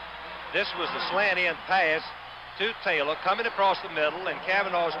 This was the slant end pass to Taylor coming across the middle, and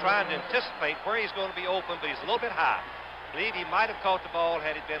Kavanaugh's trying to anticipate where he's going to be open, but he's a little bit high. I believe he might have caught the ball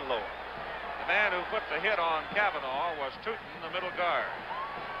had it been lower. The man who put the hit on Kavanaugh was Tootin, the middle guard.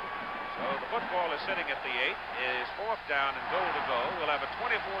 So the football is sitting at the 8. It is 4th down and goal to go. We'll have a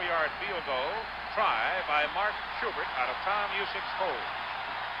 24-yard field goal try by Mark Schubert out of Tom Usick's hold.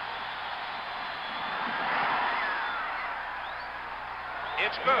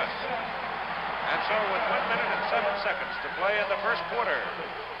 It's good. And so with 1 minute and 7 seconds to play in the first quarter,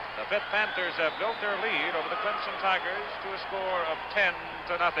 the Pitt Panthers have built their lead over the Clemson Tigers to a score of 10-0.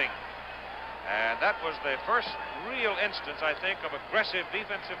 And that was the first real instance, I think, of aggressive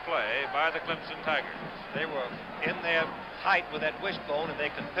defensive play by the Clemson Tigers. They were in their height with that wishbone, and they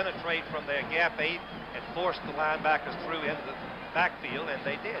could penetrate from their gap 8 and force the linebackers through into the backfield, and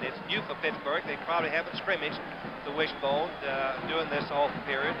they did. It's new for Pittsburgh. They probably haven't scrimmaged the wishbone doing this off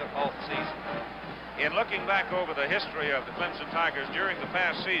season. In looking back over the history of the Clemson Tigers during the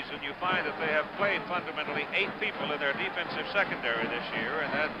past season, you find that they have played fundamentally 8 people in their defensive secondary this year, and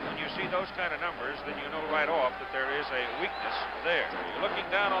that when you see those kind of numbers, then you know right off that there is a weakness there. You're looking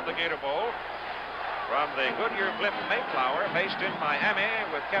down on the Gator Bowl from the Goodyear Blimp Mayflower, based in Miami,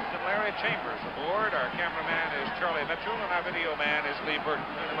 with Captain Larry Chambers aboard. Our cameraman is Charlie Mitchell, and our video man is Lee Burton.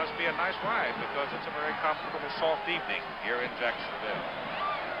 And it must be a nice ride because it's a very comfortable, soft evening here in Jacksonville.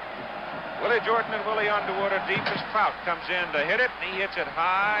 Willie Jordan and Willie Underwood are deep as Trout comes in to hit it, and he hits it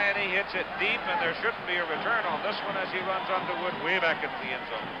high, and he hits it deep, and there shouldn't be a return on this one as he runs Underwood way back into the end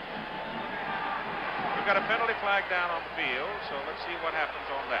zone. We've got a penalty flag down on the field, so let's see what happens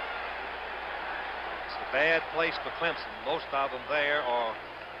on that. It's a bad place for Clemson. Most of them there are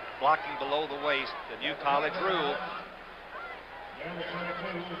blocking below the waist, the new college rule.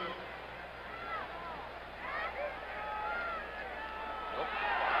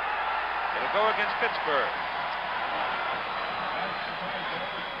 It'll go against Pittsburgh.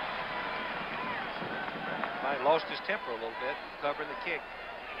 Might lost his temper a little bit, covering the kick.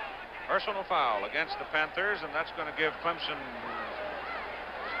 Personal foul against the Panthers, and that's going to give Clemson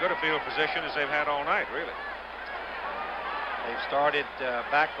as good a field position as they've had all night, really. They've started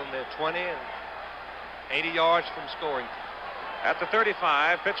back from their 20 and 80 yards from scoring. At the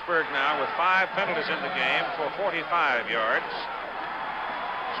 35, Pittsburgh now with 5 penalties in the game for 45 yards.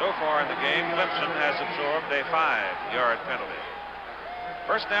 So far in the game, Clemson has absorbed a 5-yard penalty.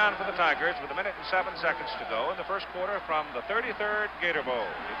 First down for the Tigers with 1 minute and 7 seconds to go in the first quarter from the 33rd Gator Bowl.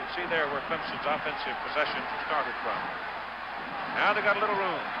 You can see there where Clemson's offensive possession started from. Now they got a little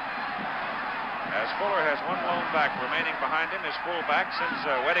room. As Fuller has one lone back remaining behind him, his fullback sends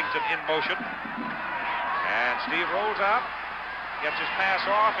Weddington in motion. And Steve rolls out, gets his pass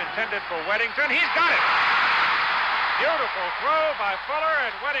off, intended for Weddington. He's got it! Beautiful throw by Fuller,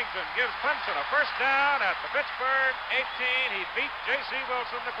 and Weddington gives Clemson a first down at the Pittsburgh 18. He beat J.C.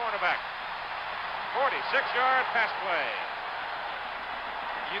 Wilson, the cornerback. 46-yard pass play.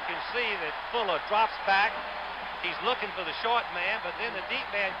 You can see that Fuller drops back. He's looking for the short man, but then the deep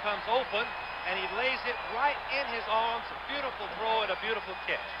man comes open, and he lays it right in his arms. A beautiful throw and a beautiful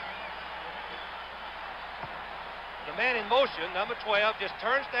catch. the man in motion, number 12, just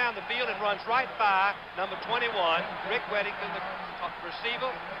turns down the field and runs right by number 21, Rick Weddington, the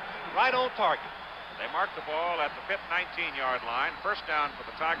receiver, right on target. They mark the ball at the Pitt 19-yard line. First down for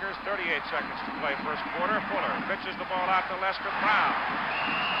the Tigers. 38 seconds to play first quarter. Fuller pitches the ball out to Lester Brown.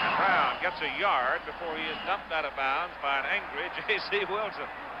 And Brown gets a yard before he is dumped out of bounds by an angry J.C. Wilson.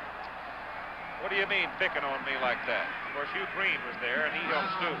 What do you mean picking on me like that? Of course, Hugh Green was there, and he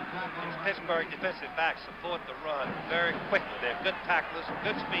helps too. These Pittsburgh defensive backs support the run very quickly. They're good tacklers,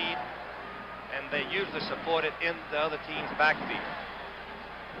 good speed, and they usually support it in the other team's backfield.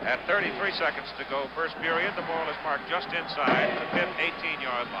 At 33 seconds to go, first period, the ball is marked just inside the Pitt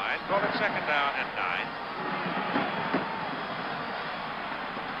 18-yard line. Call it second down and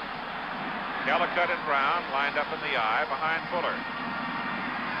 9. Kellicott and Brown lined up in the eye behind Fuller.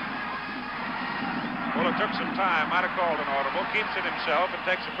 Fuller took some time, might have called an audible, keeps it himself, and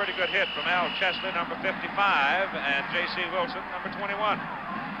takes a pretty good hit from Al Chesley, number 55, and J.C. Wilson, number 21.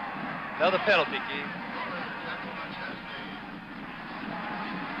 Another penalty, Keith.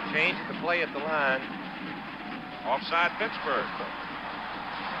 Changing the play at the line. Offside Pittsburgh.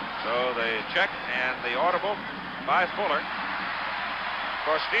 So they check, and the audible by Fuller. Of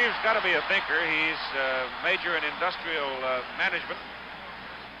course, Steve's got to be a thinker. He's major in industrial management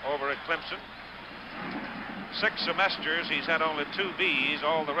over at Clemson. 6 semesters, he's had only 2 B's.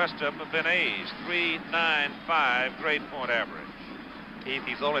 All the rest of them have been A's. 3.95 grade point average. Keith,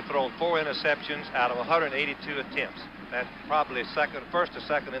 he's only thrown 4 interceptions out of 182 attempts. That's probably first or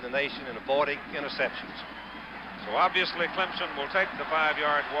second in the nation in avoiding interceptions. So obviously Clemson will take the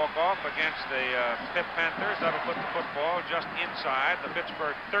 5-yard walk-off against the Pitt Panthers. That'll put the football just inside the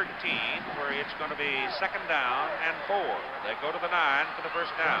Pittsburgh 13, where it's going to be second down and 4. They go to the 9 for the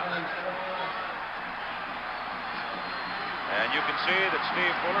first down. And you can see that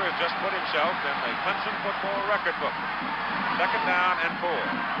Steve Fuller has just put himself in the Clemson football record book. Second down and 4.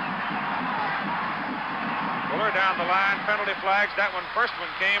 Fuller down the line, penalty flags. That first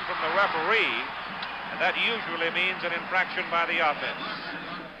one came from the referee, and that usually means an infraction by the offense.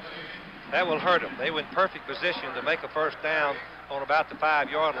 That will hurt them. They were in perfect position to make a first down on about the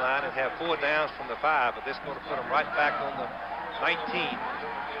 5-yard line and have 4 downs from the 5, but this is going to put them right back on the 19.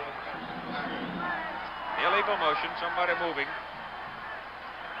 Illegal motion, somebody moving,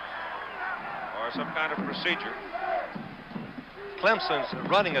 or some kind of procedure. Clemson's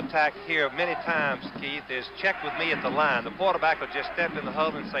running attack here many times, Keith, is check with me at the line. The quarterback will just step in the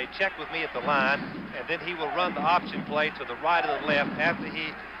huddle and say, check with me at the line, and then he will run the option play to the right or the left after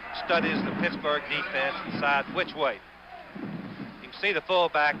he studies the Pittsburgh defense and decides which way. You can see the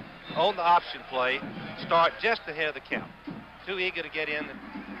fullback on the option play start just ahead of the count. Too eager to get in.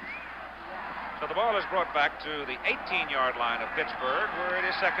 So the ball is brought back to the 18-yard line of Pittsburgh, where it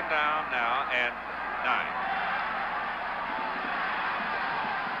is second down now and 9.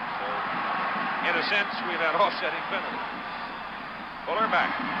 In a sense, we've had offsetting penalties. Fuller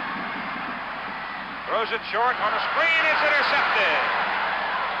back. Throws it short on a screen. It's intercepted.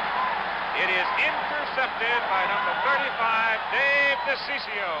 It is intercepted by number 35, Dave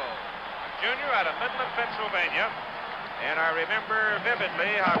DeCiccio, a junior out of Midland, Pennsylvania. And I remember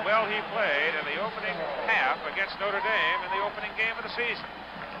vividly how well he played in the opening half against Notre Dame in the opening game of the season.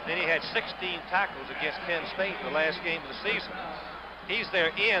 Then he had 16 tackles against Penn State in the last game of the season. He's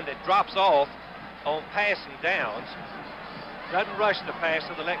their end that drops off on passing downs. Doesn't rush the pass,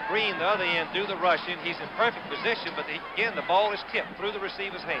 so they let Green, the other end, do the rushing. He's in perfect position, but again, the ball is tipped through the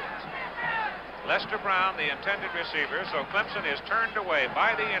receiver's hands. Lester Brown, the intended receiver, so Clemson is turned away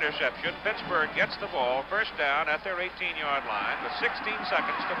by the interception. Pittsburgh gets the ball, first down at their 18-yard line with 16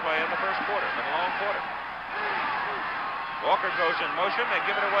 seconds to play in the first quarter, in the long quarter. Walker goes in motion. They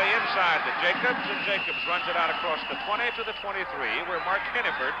give it away inside to Jacobs, and Jacobs runs it out across the 20 to the 23, where Mark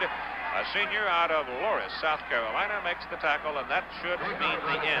Henneford, a senior out of Loris, South Carolina, makes the tackle, and that should mean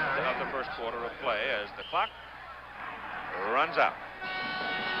the end of the first quarter of play as the clock runs out.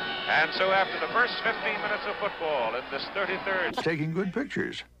 And so after the first 15 minutes of football in this 33rd... Taking good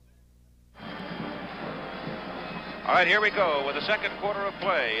pictures. All right, here we go with the second quarter of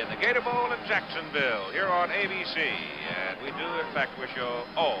play in the Gator Bowl in Jacksonville here on ABC. And we do, in fact, wish you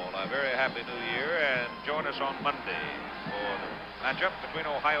all a very happy New Year, and join us on Monday for the matchup between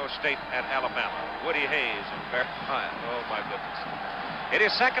Ohio State and Alabama. Woody Hayes and Barry Bryant. Oh, my goodness. It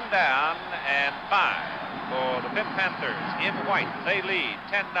is second down and 5 for the Pitt Panthers. In white, they lead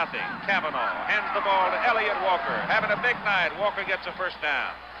 10-0. Kavanaugh hands the ball to Elliott Walker. Having a big night, Walker gets a first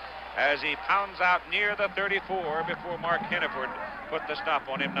down as he pounds out near the 34 before Mark Henneford put the stop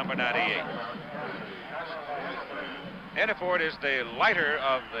on him, number 98. Henneford is the lighter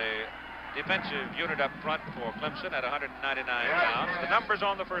of the defensive unit up front for Clemson at 199 pounds. The numbers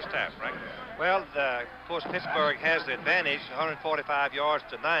on the first half, right? Well, of course, Pittsburgh has the advantage, 145 yards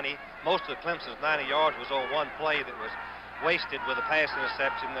to 90. Most of Clemson's 90 yards was on one play that was wasted with a pass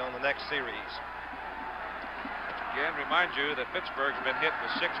interception on the next series. Again, remind you that Pittsburgh's been hit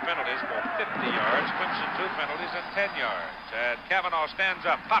with 6 penalties for 50 yards. Clemson 2 penalties and 10 yards. And Cavanaugh stands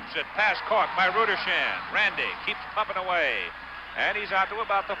up, pops it, pass caught by Rudershan. Randy keeps pumping away. And he's out to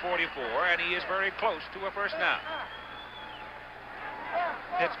about the 44, and he is very close to a first down.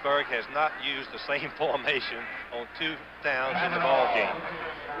 Pittsburgh has not used the same formation on 2 downs in the ball game.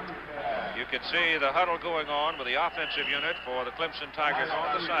 You can see the huddle going on with the offensive unit for the Clemson Tigers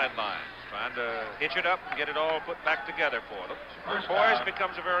on the sidelines, trying to hitch it up and get it all put back together for them. Poise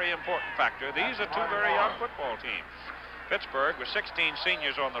becomes a very important factor. These are 2 very young football teams. Pittsburgh with 16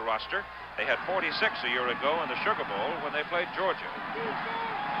 seniors on the roster. They had 46 a year ago in the Sugar Bowl when they played Georgia. There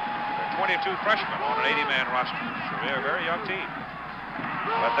are 22 freshmen on an 80-man roster, so they're a very young team.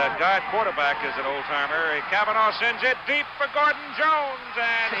 But that guy at quarterback is an old-timer. Cavanaugh sends it deep for Gordon Jones,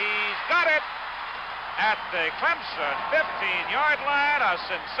 and he's got it at the Clemson 15-yard line. A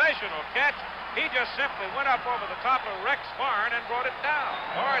sensational catch. He just simply went up over the top of Rex Barn and brought it down.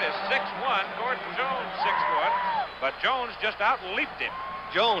 Bard is 6'1", Gordon Jones 6'1", but Jones just out-leaped him.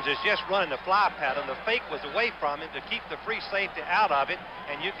 Jones is just running the fly pattern. The fake was away from him to keep the free safety out of it,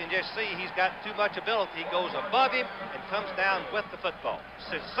 and you can just see he's got too much ability. He goes above him and comes down with the football.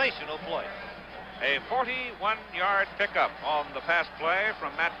 Sensational play. A 41-yard pickup on the pass play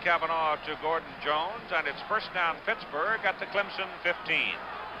from Matt Cavanaugh to Gordon Jones, and it's first down Pittsburgh at the Clemson 15.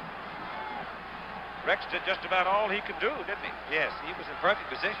 Rex did just about all he could do, didn't he? Yes, he was in perfect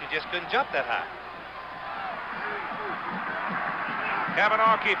position. He just couldn't jump that high.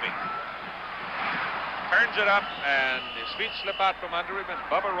 Cavanaugh keeping. Turns it up, and his feet slip out from under him, and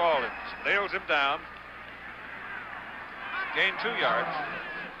Bubba Rawlins nails him down. Gained 2 yards.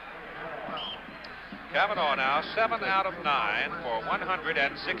 Cavanaugh now 7 out of 9 for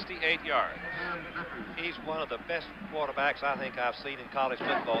 168 yards. He's one of the best quarterbacks I think I've seen in college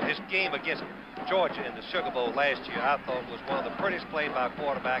football. His game against Georgia in the Sugar Bowl last year, I thought was one of the prettiest played by a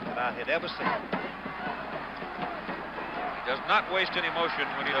quarterback that I had ever seen. He does not waste any motion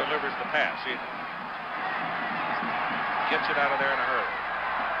when he delivers the pass either. Gets it out of there in a hurry.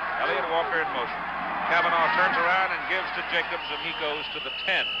 Elliott Walker in motion. Cavanaugh turns around and gives to Jacobs, and he goes to the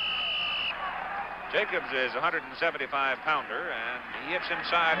 10. Jacobs is a 175-pounder, and he hits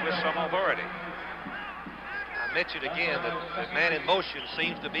inside with some authority. I mentioned again that the man in motion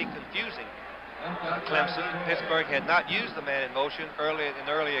seems to be confusing Clemson. Pittsburgh had not used the man in motion in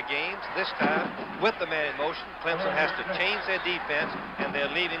earlier games. This time, with the man in motion, Clemson has to change their defense, and they're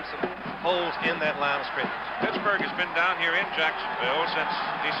leaving some holes in that line of scrimmage. Pittsburgh has been down here in Jacksonville since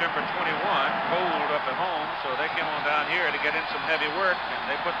December 21, cold up at home, so they came on down here to get in some heavy work, and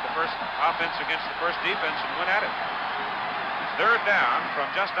they put the first offense against the first defense and went at it. Third down from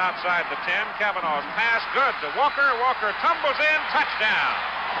just outside the 10. Cavanaugh's pass good to Walker. Walker tumbles in, touchdown.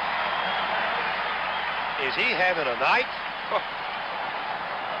 Is he having a night?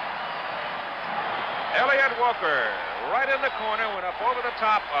 Elliott Walker, right in the corner, went up over the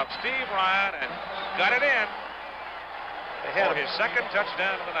top of Steve Ryan and got it in for his second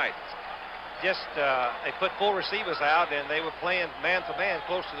touchdown of the night. Just, they put 4 receivers out, and they were playing man-to-man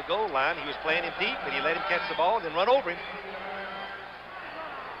close to the goal line. He was playing him deep, but he let him catch the ball and then run over him.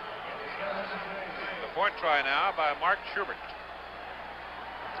 The point try now by Mark Schubert.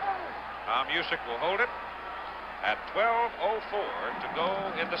 Tom Musick will hold it at 12:04 to go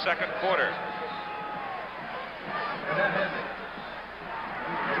in the second quarter.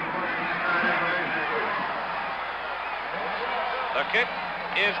 The kick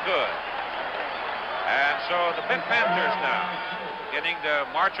is good. And so the Pitt Panthers now beginning to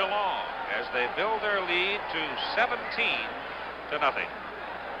march along as they build their lead to 17-0.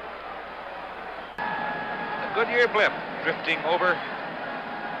 The Goodyear blimp drifting over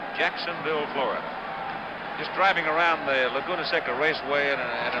Jacksonville, Florida. Just driving around the Laguna Seca Raceway in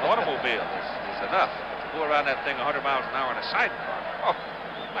an automobile is enough. To go around that thing 100 miles an hour in a sidecar. Oh,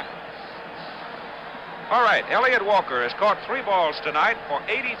 my. All right, Elliott Walker has caught 3 balls tonight for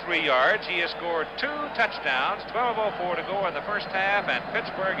 83 yards. He has scored 2 touchdowns, 12:04 to go in the first half, and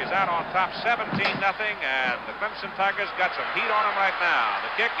Pittsburgh is out on top 17-0, and the Clemson Tigers got some heat on them right now.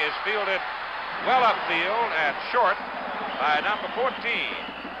 The kick is fielded well upfield and short by number 14,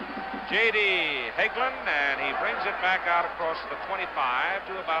 J.D. Hagelin, and he brings it back out across the 25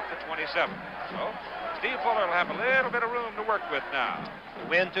 to about the 27. So Steve Fuller will have a little bit of room to work with now. The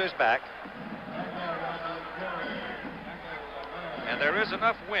wind to his back. And there is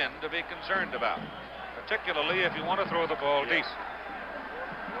enough wind to be concerned about, particularly if you want to throw the ball deep.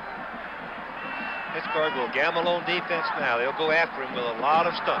 Pittsburgh will gamble on defense now. They'll go after him with a lot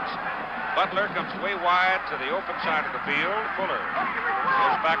of stunts. Butler comes way wide to the open side of the field. Fuller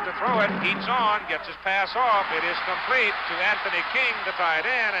goes back to throw it. Heats on, gets his pass off. It is complete to Anthony King, the tight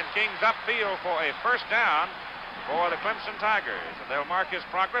end, and King's upfield for a first down for the Clemson Tigers. And they'll mark his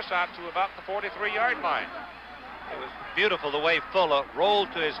progress out to about the 43-yard line. It was beautiful the way Fuller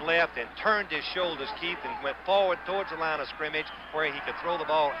rolled to his left and turned his shoulders, Keith, and went forward towards the line of scrimmage where he could throw the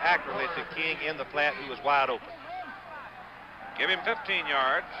ball accurately to King in the flat, who was wide open. Give him 15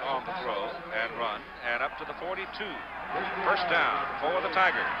 yards on the throw and run, and up to the 42. First down for the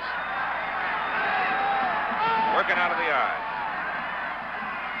Tigers. Working out of the eye.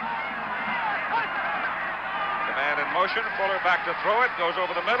 The man in motion, Fuller back to throw it, goes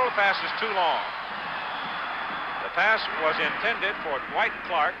over the middle, pass is too long. The pass was intended for Dwight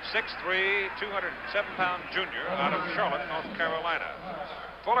Clark, 6'3", 207-pound junior out of Charlotte, North Carolina.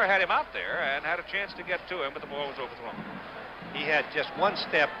 Fuller had him out there and had a chance to get to him, but the ball was overthrown. He had just one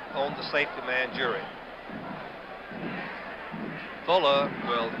step on the safety man jury. Fuller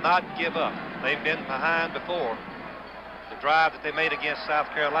will not give up. They've been behind before. The drive that they made against South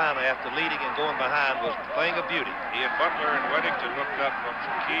Carolina after leading and going behind was a thing of beauty. He and Butler and Weddington hooked up on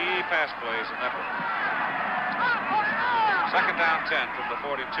some key pass plays in that one. Second down 10 from the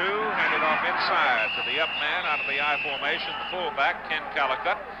 42, handed off inside to the up man out of the I formation, the fullback, Ken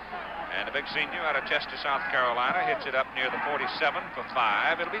Calicut. And a big senior out of Chester, South Carolina, hits it up near the 47 for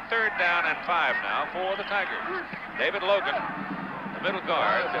 5. It'll be third down and 5 now for the Tigers. David Logan, the middle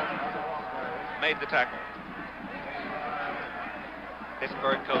guard, made the tackle.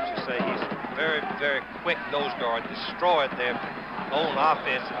 Pittsburgh coaches say he's a very, very quick nose guard, destroyed their own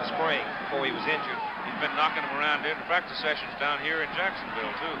offense in the spring before he was injured. He's been knocking them around in practice sessions down here in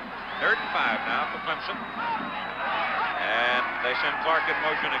Jacksonville, too. Third and 5 now for Clemson. And they send Clark in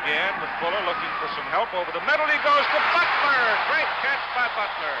motion again with Fuller looking for some help over the middle. He goes to Butler. Great catch by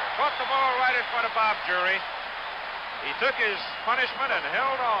Butler. Caught the ball right in front of Bob Jury. He took his punishment and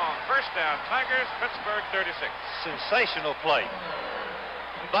held on. First down, Tigers, Pittsburgh 36. Sensational play.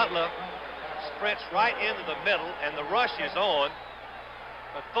 Butler sprints right into the middle, and the rush is on.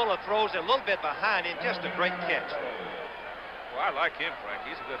 But Fuller throws it a little bit behind him. Just a great catch. Well, I like him, Frank.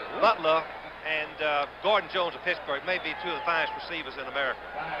 He's a good one. Butler and Gordon Jones of Pittsburgh may be two of the finest receivers in America.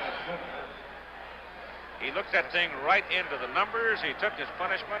 He looked that thing right into the numbers. He took his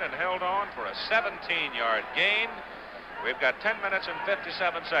punishment and held on for a 17-yard gain. We've got 10 minutes and 57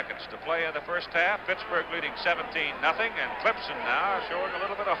 seconds to play in the first half. Pittsburgh leading 17-0, and Clemson now showing a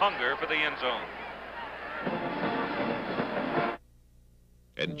little bit of hunger for the end zone.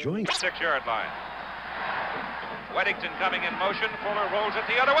 Enjoying 6-yard line. Weddington coming in motion. Fuller rolls it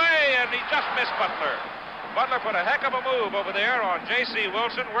the other way, and he just missed Butler. Butler put a heck of a move over there on J.C.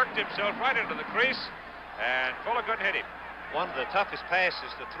 Wilson, worked himself right into the crease, and Fuller couldn't hit him. One of the toughest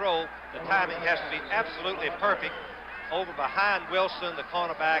passes to throw. The timing has to be absolutely perfect. Over behind Wilson, the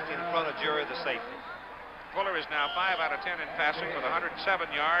cornerback, in front of Jury, the safety. Fuller is now 5 out of 10 in passing with 107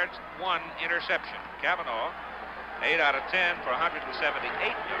 yards, 1 interception. Cavanaugh, 8 out of 10 for 178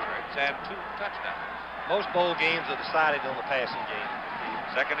 yards and 2 touchdowns. Most bowl games are decided on the passing game.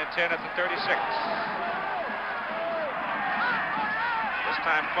 Second and 10 at the 36. This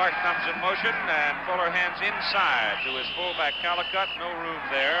time Clark comes in motion, and Fuller hands inside to his fullback Calicut. No room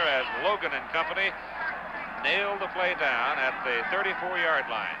there as Logan and company nailed the play down at the 34-yard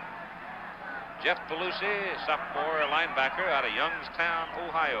line. Jeff Pelusi, sophomore linebacker out of Youngstown,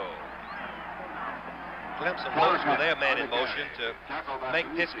 Ohio. Clemson goes with their man in motion to make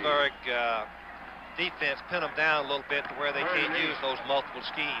Pittsburgh defense pin them down a little bit to where they can't use those multiple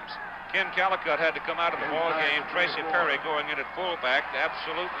schemes. Ken Calicut had to come out of the ball game. Tracy Perry going in at fullback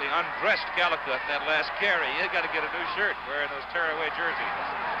absolutely undressed Calicut that last carry. He's got to get a new shirt wearing those tearaway jerseys.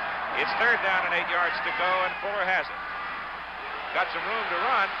 It's third down and 8 yards to go, and Fuller has it. Got some room to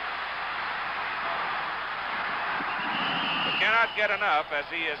run. But cannot get enough as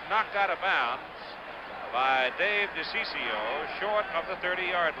he is knocked out of bounds by Dave DeCiccio short of the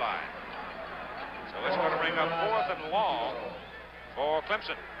 30-yard line. So it's going to bring up 4th and long for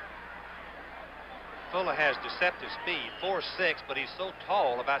Clemson. Fuller has deceptive speed, 4'6", but he's so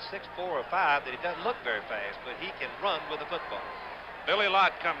tall, about 6'4" or 5", that he doesn't look very fast, but he can run with the football. Billy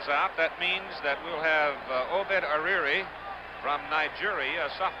Lott comes out. That means that we'll have Obed Ariri from Nigeria,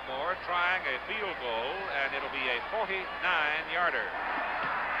 a sophomore, trying a field goal, and it'll be a 49-yarder.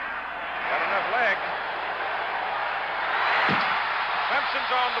 Got enough leg.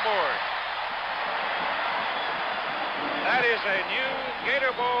 Clemson's on the board. That is a new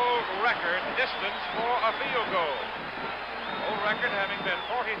Gator Bowl record distance for a field goal. Old record having been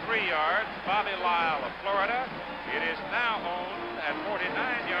 43 yards, Bobby Lyle of Florida. It is now owned at 49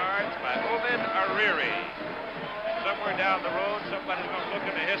 yards by Obed Ariri. Somewhere down the road, somebody's going to look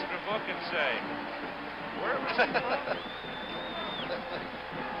in the history book and say, where was he from?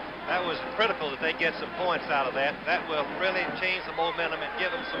 That was critical that they get some points out of that. That will really change the momentum and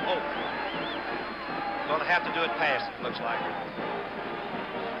give them some hope. Going to have to do it passing, looks like.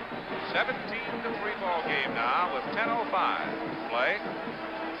 17-3 ball game now with 10:05 to play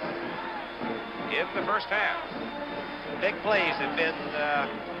in the first half. Big plays have been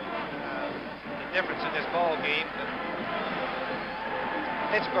the difference in this ball game.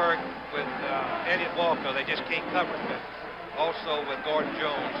 Pittsburgh with Elliott Walker, they just can't cover it. But also with Gordon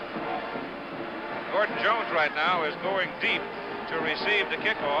Jones. Gordon Jones right now is going deep to receive the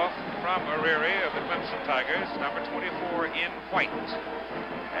kickoff from Ariri of the Clemson Tigers, number 24 in white.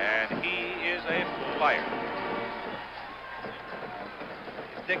 And he is a flyer.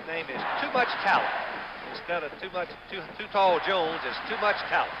 His nickname is Too Much Talent. Instead of too tall Jones, it's Too Much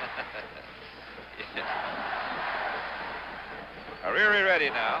Talent. Ariri ready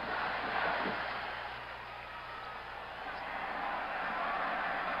now.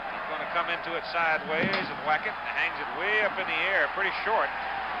 He's going to come into it sideways and whack it. Hangs it way up in the air, pretty short.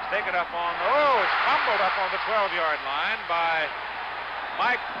 It's taken up on, it's fumbled up on the 12-yard line by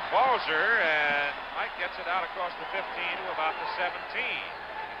Mike Balzer, and Mike gets it out across the 15 to about the 17.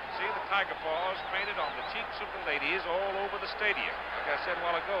 See the tiger paws painted on the cheeks of the ladies all over the stadium. Like I said a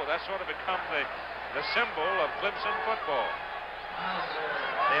while ago, that's sort of become the symbol of Clemson football.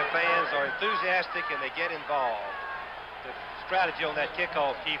 Their fans are enthusiastic and they get involved. The strategy on that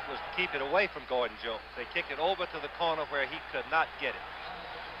kickoff, Keith, was to keep it away from Gordon Jones. They kicked it over to the corner where he could not get it.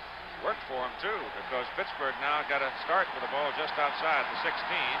 Worked for him, too, because Pittsburgh now got to start with the ball just outside the 16,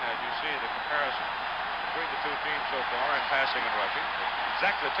 as you see the comparison between the two teams so far in passing and rushing.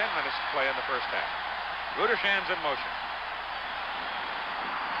 Exactly 10 minutes to play in the first half. Rudershan's in motion.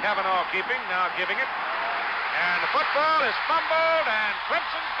 Kavanaugh keeping, now giving it. And the football is fumbled, and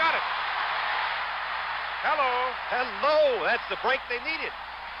Clemson's got it. Hello, that's the break they needed.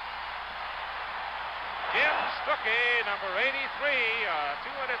 Jim Stuckey, number 83,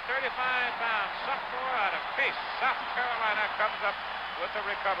 235-pound sophomore out of Case, South Carolina, comes up with the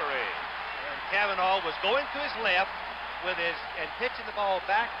recovery. And Kavanaugh was going to his left and pitching the ball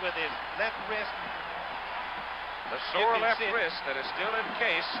back with his left wrist. The sore left wrist that is still in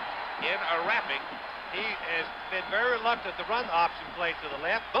Case in a wrapping. He has been very reluctant to run the option play to the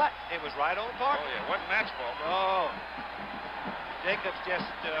left, but it was right on target. Oh, yeah, wasn't match ball. Oh. Jacobs just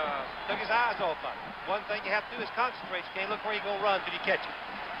took his eyes off of it. One thing you have to do is concentrate. You can't look where you're going to run till you catch it.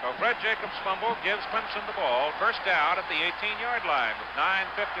 So Fred Jacobs' fumble gives Clemson the ball. First down at the 18-yard line with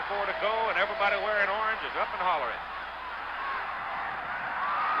 9:54 to go, and everybody wearing orange is up and hollering.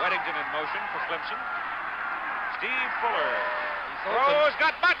 Weddington in motion for Clemson. Steve Fuller throws,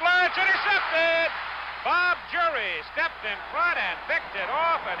 got Butler, it's intercepted. Bob Jury stepped in front and picked it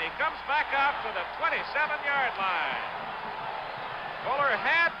off, and he comes back out to the 27-yard line. Fuller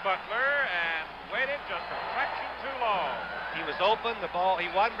had Butler and waited just a fraction too long. He was open, the ball, he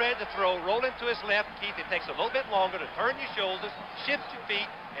wasn't ready to throw, roll into his left. Keith, it takes a little bit longer to turn your shoulders, shift your feet,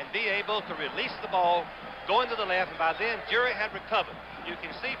 and be able to release the ball, going to the left, and by then, Jury had recovered. You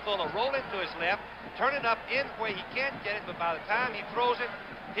can see Fuller roll into his left, turn it up in where he can't get it, but by the time he throws it,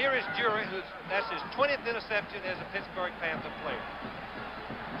 here is Jury, that's his 20th interception as a Pittsburgh Panther player.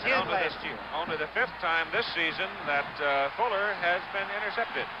 10 last year. Only the 5th time this season that Fuller has been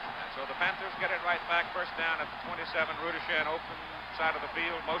intercepted. So the Panthers get it right back. First down at the 27. Rudershan open side of the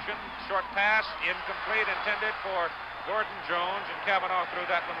field. Motion. Short pass. Incomplete. Intended for Gordon Jones. And Kavanaugh threw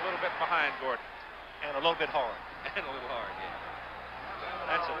that one a little bit behind Gordon. And a little bit hard. And a little hard, yeah.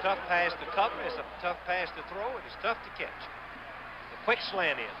 That's a tough pass to cover. It's a tough pass to throw. And it's tough to catch. A quick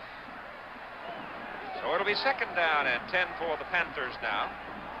slant in. So it'll be second down and 10 for the Panthers now,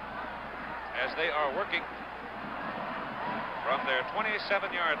 as they are working from their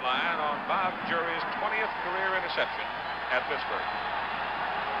 27-yard line on Bob Jury's 20th career interception at Pittsburgh.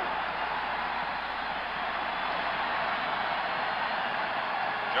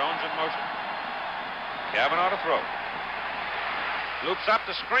 Jones in motion. Kavanaugh to throw. Loops up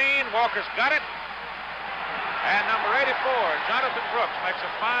the screen. Walker's got it. And number 84, Jonathan Brooks, makes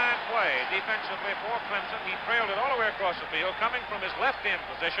a fine play defensively for Clemson. He trailed it all the way across the field, coming from his left-end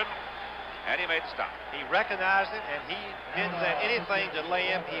position, and he made the stop. He recognized it, and he didn't let anything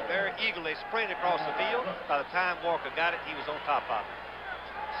delay him. He very eagerly sprinted across the field. By the time Walker got it, he was on top of it.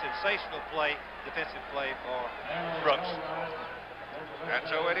 sensational play, defensive play for Brooks. And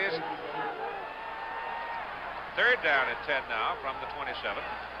so it is third down at 10 now from the 27.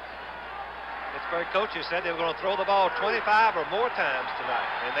 Pittsburgh coaches said they were going to throw the ball 25 or more times tonight,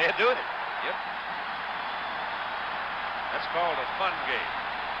 and they're doing it. Yep. That's called a fun game.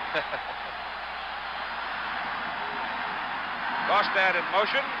 Bostad in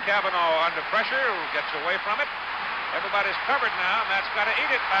motion. Cavanaugh under pressure, who gets away from it. Everybody's covered now. Matt's got to eat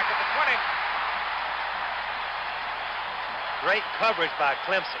it back at the 20. Great coverage by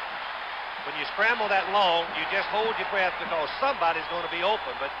Clemson. When you scramble that long, you just hold your breath because somebody's going to be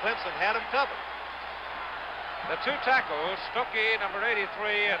open, but Clemson had them covered. The two tackles, Stuckey, number 83,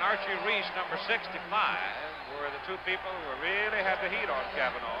 and Archie Reese, number 65, were the two people who really had the heat on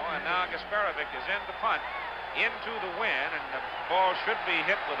Cavanaugh, and now Gasparovic is in to punt into the wind, and the ball should be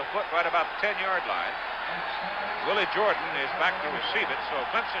hit with a foot right about the 10-yard line. Willie Jordan is back to receive it, so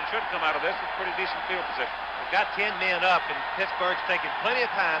Clemson should come out of this with pretty decent field position. They've got 10 men up, and Pittsburgh's taking plenty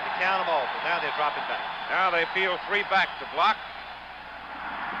of time to count them off, but now they're dropping back. Now they peel 3 back to block.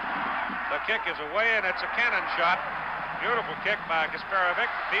 The kick is away, and it's a cannon shot. Beautiful kick by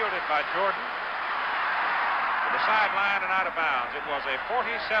Gasparovic, fielded by Jordan. To the sideline and out of bounds. It was a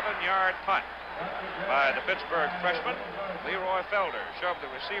 47-yard punt by the Pittsburgh freshman. Leroy Felder shoved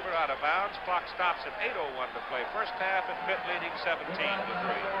the receiver out of bounds. Clock stops at 8:01 to play first half, and Pitt leading 17-3.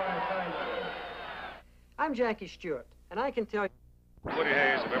 I'm Jackie Stewart, and I can tell you... Woody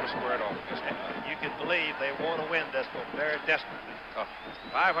Hayes have ever squared off this game. You can believe they want to win this one very desperately.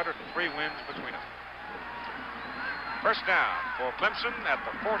 503 wins between them. First down for Clemson at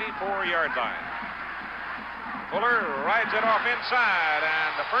the 44-yard line. Fuller rides it off inside,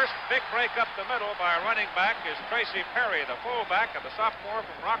 and the first big break up the middle by a running back is Tracy Perry, the fullback of the sophomore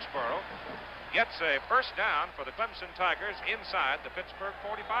from Roxborough. Gets a first down for the Clemson Tigers inside the Pittsburgh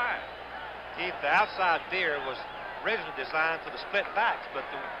 45. Keith, the outside veer was originally designed for the split backs, but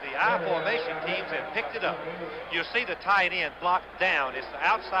the I formation teams have picked it up. You'll see the tight end blocked down. It's the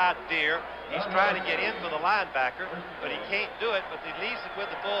outside veer. He's trying to get in for the linebacker, but he can't do it, but he leaves it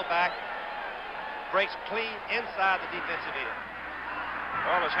with the fullback. Breaks clean inside the defensive end.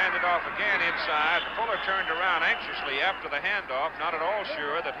 Ball is handed off again inside. Fuller turned around anxiously after the handoff, not at all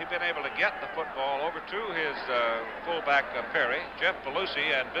sure that he'd been able to get the football over to his fullback Perry. Jeff Belusi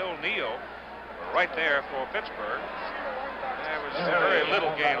and Bill Neal were right there for Pittsburgh. There was very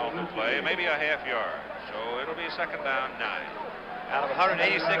little gain on the play, maybe a half yard. So it'll be second down 9. Out of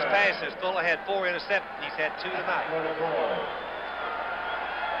 186 passes, Fuller had 4 interceptions. He's had 2 tonight.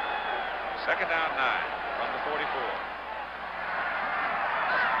 Second down 9 from the 44.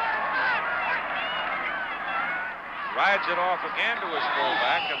 Rides it off again to his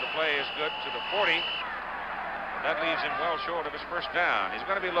fullback, and the play is good to the 40. That leaves him well short of his first down. He's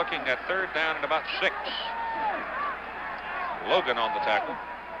going to be looking at third down and about 6. Logan on the tackle.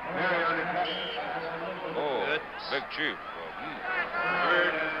 Oh, good. Big chief.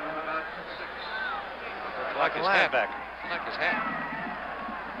 Third and about 6. Like his hat. Like his hat.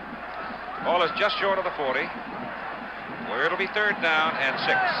 Ball is just short of the 40, where it'll be third down and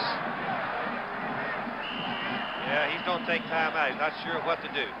 6. Yeah, he's going to take time out. He's not sure what to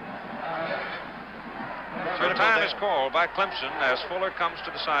do. So time is called by Clemson as Fuller comes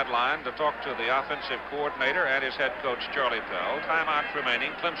to the sideline to talk to the offensive coordinator and his head coach, Charlie Pell. Timeout remaining.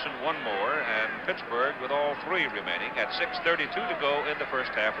 Clemson 1 more, and Pittsburgh with all 3 remaining at 6:32 to go in the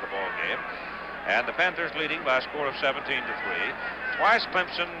first half of the ball game. And the Panthers leading by a score of 17-3. Twice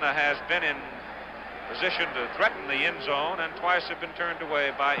Clemson has been in position to threaten the end zone, and twice have been turned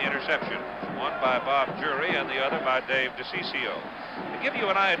away by interceptions. One by Bob Jury and the other by Dave DeCiccio. To give you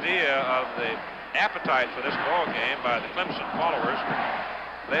an idea of the appetite for this ball game by the Clemson followers,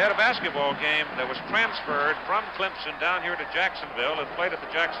 they had a basketball game that was transferred from Clemson down here to Jacksonville and played at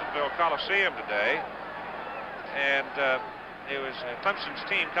the Jacksonville Coliseum today. And it was Clemson's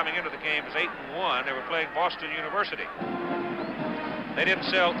team coming into the game was 8-1. They were playing Boston University. They didn't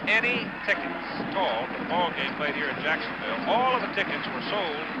sell any tickets at all for the ball game played here in Jacksonville. All of the tickets were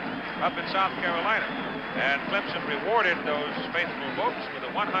sold up in South Carolina. And Clemson rewarded those faithful folks with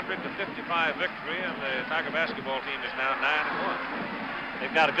a 100-55 victory, and the Tiger basketball team is now 9-1.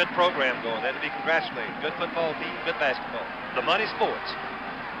 They've got a good program going. They're to be congratulated. Good football team, good basketball. The money sports.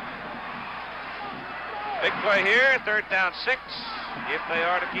 Big play here, third down 6, if they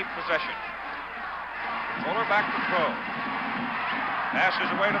are to keep possession. Fuller back to throw.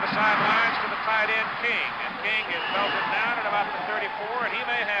 Passes away to the sidelines to the tight end, King. And King is belted down at about the 34, and he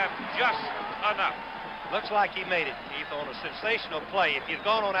may have just enough. Looks like he made it, Keith, on a sensational play. If he'd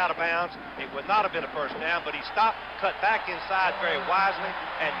gone on out of bounds, it would not have been a first down, but he stopped, cut back inside very wisely,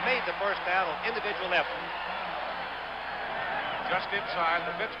 and made the first down on individual effort. Just inside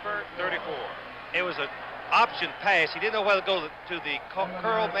the Pittsburgh 34. It was an option pass. He didn't know whether to go to the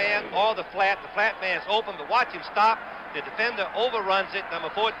curl man or the flat. The flat man's open, but watch him stop. The defender overruns it.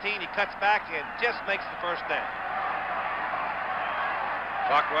 Number 14, he cuts back and just makes the first down.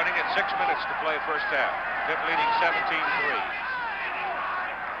 Clock running at 6 minutes to play first half. Pitt leading 17-3.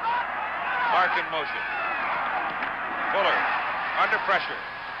 Clark in motion. Fuller under pressure.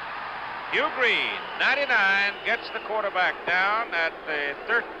 Hugh Green, 99, gets the quarterback down at the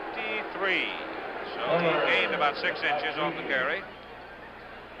 33. So he gained about 6 inches on the carry.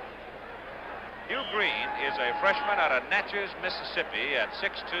 Hugh Green is a freshman out of Natchez, Mississippi at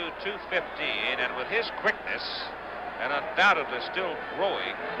 6'2", 215, and with his quickness, and undoubtedly still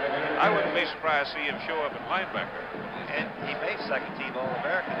growing, I wouldn't be surprised to see him show up at linebacker. And he made second team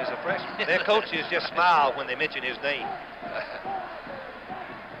All-American as a freshman. Their coaches just smile when they mention his name.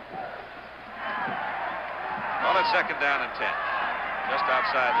 Well, it's second down and 10. Just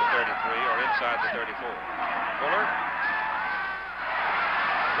outside the 33 or inside the 34. Fuller.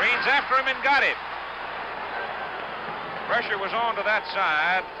 Green's after him and got him. Pressure was on to that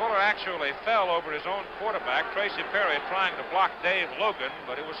side. Fuller actually fell over his own quarterback, Tracy Perry, trying to block Dave Logan,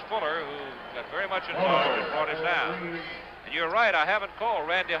 but it was Fuller who got very much involved and brought him down. And you're right, I haven't called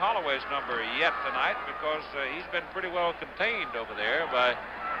Randy Holloway's number yet tonight because he's been pretty well contained over there by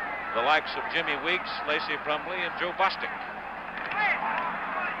the likes of Jimmy Weeks, Lacey Brumley, and Joe Bostic.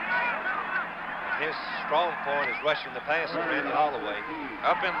 His strong point is rushing the passer, Randy Holloway.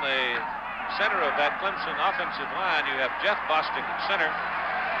 Up in the center of that Clemson offensive line, you have Jeff Bostic at center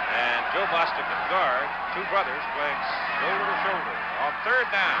and Joe Bostic at guard. Two brothers playing shoulder to shoulder. On third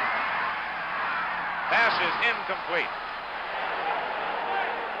down, pass is incomplete.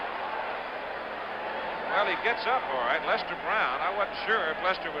 Well, he gets up all right. Lester Brown. I wasn't sure if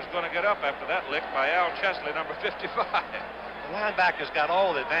Lester was going to get up after that lick by Al Chesley, number 55. The linebackers got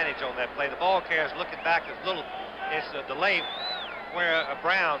all the advantage on that play. The ball carrier's looking back. It's a delay where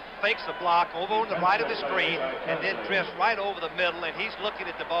Brown fakes a block over on the right of the screen and then drifts right over the middle, and he's looking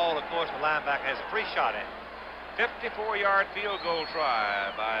at the ball. Of course, the linebacker has a free shot at it. 54-yard field goal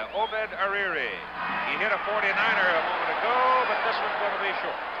try by Obed Ariri. He hit a 49er a moment ago, but this one's going to be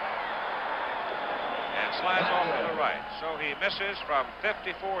short. And slides off to the right. So he misses from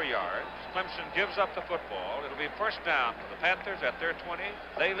 54 yards. Clemson gives up the football. It'll be first down for the Panthers at their 20.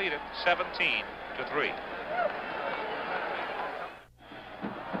 They lead it 17-3.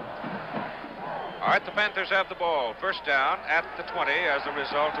 All right, the Panthers have the ball. First down at the 20 as a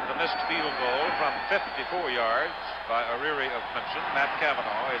result of the missed field goal from 54 yards by Ariri of Clemson. Matt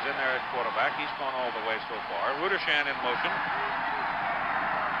Cavanaugh is in there at quarterback. He's gone all the way so far. Rudershan in motion.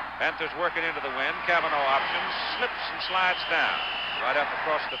 Panthers working into the wind. Cavanaugh options, slips and slides down. Right up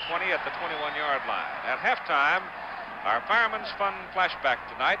across the 20 at the 21-yard line. At halftime, our Fireman's Fun flashback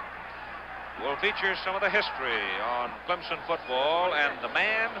tonight will feature some of the history on Clemson football and the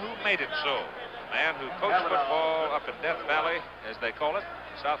man who made it so. The man who coached football up in Death Valley, as they call it,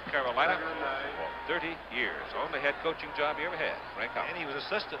 South Carolina, for 30 years. Only head coaching job he ever had, Frank Howard. And he was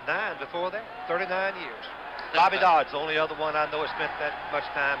assistant 9 before that, 39 years. Bobby Dodd's the only other one I know has spent that much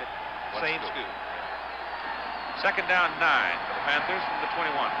time at the same school. Second down 9 for the Panthers from the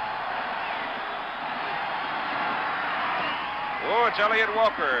 21. Oh, it's Elliott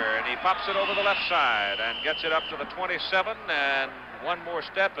Walker, and he pops it over the left side and gets it up to the 27, and one more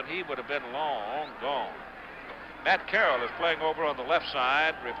step, and he would have been long gone. Matt Carroll is playing over on the left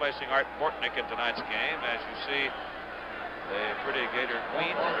side, replacing Art Bortnick in tonight's game. As you see, the pretty Gator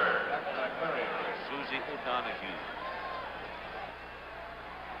queen, Susie O'Donoghue.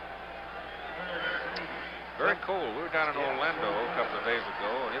 Very cold. We were down in Orlando a couple of days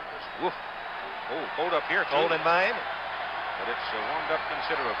ago, and it was woof. Oh, cold up here, too. Cold in Miami. But it's warmed up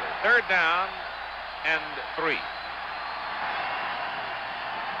considerably. Third down and 3.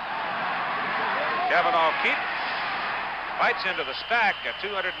 Cavanaugh keeps, fights into the stack at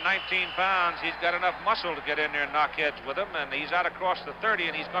 219 pounds. He's got enough muscle to get in there and knock heads with him, and he's out across the 30,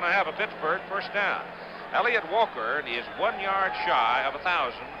 and he's going to have a Pittsburgh first down. Elliott Walker is 1 yard shy of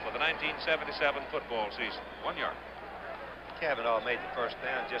 1,000 for the 1977 football season. 1 yard. Cavanaugh made the first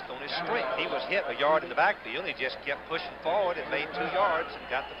down just on his strength. He was hit a yard in the backfield. He just kept pushing forward and made 2 yards and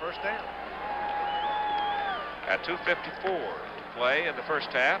got the first down. At 2:54 to play in the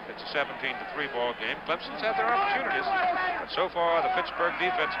first half, it's a 17-3 ball game. Clemson's had their opportunities, but so far the Pittsburgh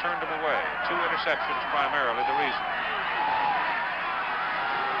defense turned them away. 2 interceptions primarily the reason.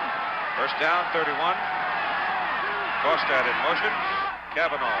 First down, 31. Kostad in motion.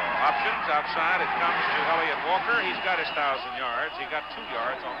 Kavanaugh options outside. It comes to Elliott Walker. He's got his 1,000 yards. He got 2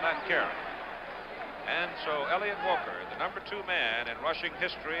 yards on that carry. And so Elliott Walker, the number 2 man in rushing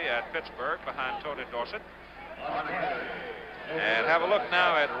history at Pittsburgh behind Tony Dorsett. And have a look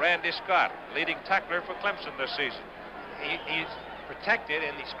now at Randy Scott, leading tackler for Clemson this season. He's protected,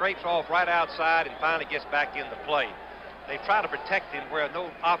 and he scrapes off right outside and finally gets back in the play. They try to protect him where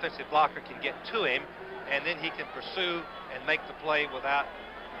no offensive blocker can get to him, and then he can pursue and make the play without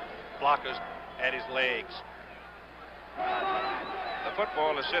blockers at his legs. The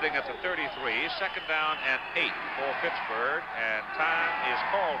football is sitting at the 33, second down and 8 for Pittsburgh, and time is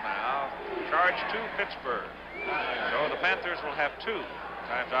called now. Charge to Pittsburgh. So the Panthers will have 2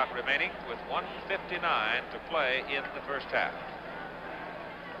 times out remaining with 1:59 to play in the first half.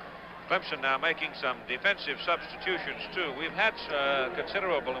 Clemson now making some defensive substitutions too. We've had a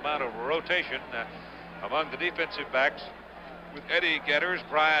considerable amount of rotation among the defensive backs with Eddie Getters,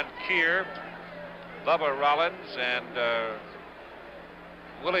 Brian Keir, Bubba Rollins, and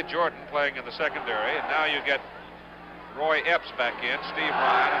Willie Jordan playing in the secondary. And now you get Roy Epps back in, Steve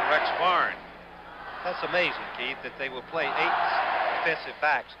Ryan, and Rex Barnes. That's amazing, Keith, that they will play 8 defensive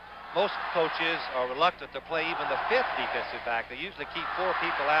backs. Most coaches are reluctant to play even the 5th defensive back. They usually keep 4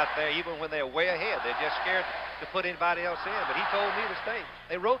 people out there even when they're way ahead. They're just scared to put anybody else in. But he told me to stay.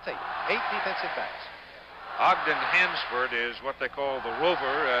 They rotate 8 defensive backs. Ogden Hansford is what they call the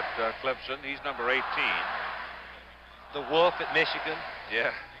rover at Clemson. He's number 18. The Wolf at Michigan.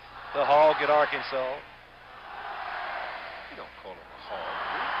 Yeah. The Hog at Arkansas. You don't call him a hog.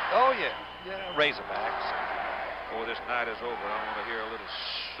 Oh, yeah. Yeah, Razorbacks. Oh, this night is over. I want to hear a little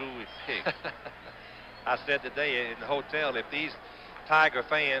suey pig. I said today in the hotel, if these Tiger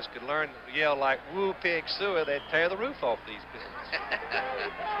fans could learn to yell like "Woo Pig Suey," they'd tear the roof off these pigs.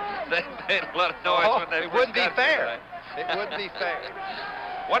 They made a lot of noise when they it wouldn't be got fair. here. It wouldn't be fair.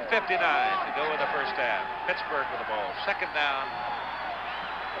 1:59 to go in the first half. Pittsburgh with the ball. Second down.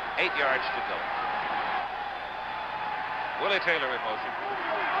 8 yards to go. Willie Taylor in motion.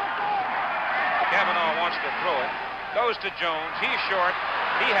 Kavanaugh wants to throw it. Goes to Jones. He's short.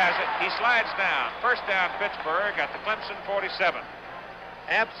 He has it. He slides down. First down, Pittsburgh at the Clemson 47.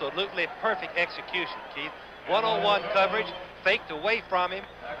 Absolutely perfect execution, Keith. One-on-one coverage, faked away from him.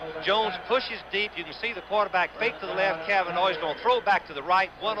 Jones pushes deep. You can see the quarterback fake to the left. Kavanaugh is going to throw back to the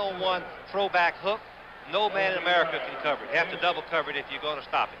right. One-on-one throwback hook. No man in America can cover it. You have to double cover it if you're going to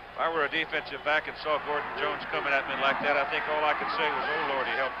stop it. If I were a defensive back and saw Gordon Jones coming at me like that, I think all I could say was, "Oh,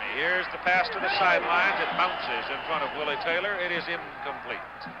 Lordy, help me." Here's the pass to the sidelines. It bounces in front of Willie Taylor. It is incomplete.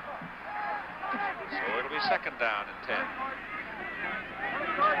 So it'll be second down and 10.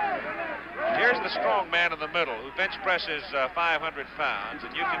 Here's the strong man in the middle who bench presses 500 pounds,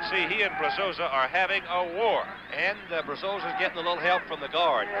 and you can see he and Brazoza are having a war. And Brazoza's getting a little help from the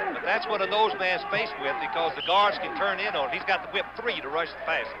guard. But that's what a nose man's faced with, because the guards can turn in on him. He's got to whip 3 to rush the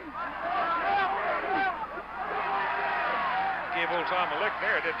passer. Gave old Tom a lick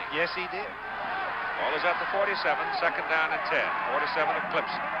there, didn't he? Yes, he did. Ball is at the 47, second down and 10. 47 of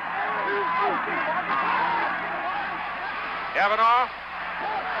Clemson. Kavanaugh.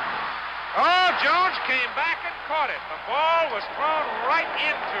 Oh, Jones came back and caught it. The ball was thrown right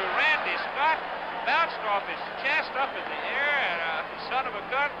into Randy Scott, bounced off his chest up in the air, and son of a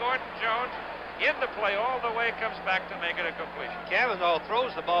gun, Gordon Jones, in the play all the way, comes back to make it a completion. Kavanaugh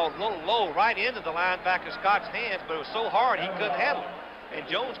throws the ball a little low right into the linebacker Scott's hands, but it was so hard he couldn't handle it. And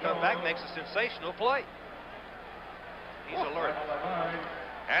Jones comes back and makes a sensational play. He's alert.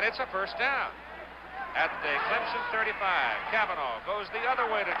 And it's a first down. At the Clemson 35, Kavanaugh goes the other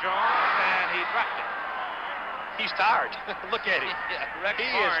way to Jones, and he dropped it. He's tired. Look at him. Yeah, Rex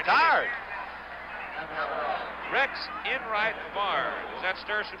he Barnes is tired. Rex Enright Barnes. Does that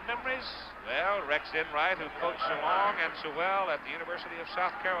stir some memories? Well, Rex Enright, who coached so long and so well at the University of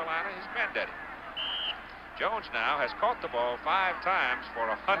South Carolina, his granddaddy. Jones now has caught the ball 5 times for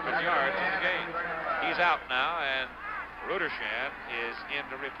 100 yards in the game. He's out now, and Rudershan is in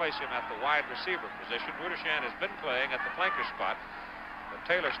to replace him at the wide receiver position. Rudershan has been playing at the flanker spot, but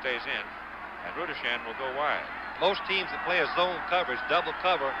Taylor stays in, and Rudershan will go wide. Most teams that play a zone coverage double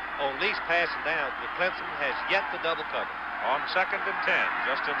cover on least passing down. The Clemson has yet to double cover. On second and 10,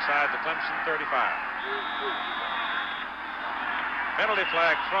 just inside the Clemson 35. Penalty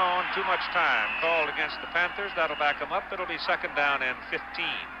flag thrown, too much time called against the Panthers. That'll back them up. It'll be second down and 15.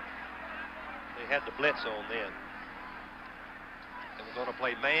 They had the blitz on then. And we're going to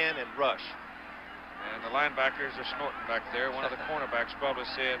play man and rush. And the linebackers are snorting back there. One of the cornerbacks probably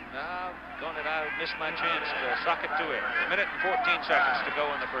said, "No, darn it, I missed my chance to sock it to him." 1 minute and 14 seconds to go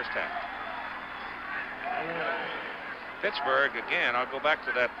in the first half. Pittsburgh, again, I'll go back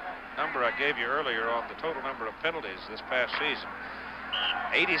to that number I gave you earlier on the total number of penalties this past season.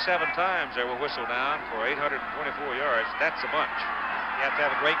 87 times they were whistled down for 824 yards. That's a bunch. You have to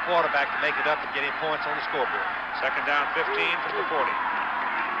have a great quarterback to make it up and get him points on the scoreboard. Second down, 15 from the 40.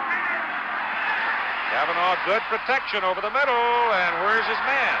 Kavanaugh, good protection over the middle, and where's his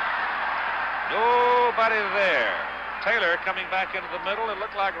man? Nobody there. Taylor coming back into the middle. It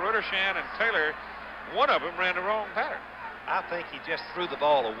looked like Rudershan and Taylor, one of them ran the wrong pattern. I think he just threw the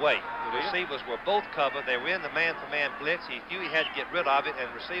ball away. The receivers were both covered. They were in the man-for-man blitz. He knew he had to get rid of it, and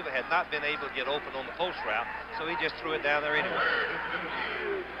the receiver had not been able to get open on the post route, so he just threw it down there anyway.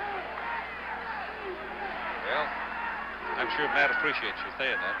 Well, I'm sure Matt appreciates you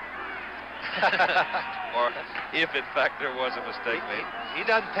saying that. Or if, in fact, there was a mistake made. He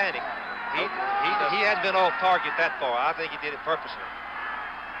doesn't panic. He hadn't been off target that far. I think he did it purposely.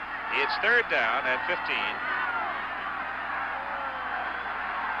 It's third down and 15.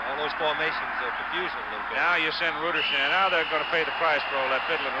 All those formations are confusing a little bit. Now you send Rudershan. Now they're going to pay the price for all that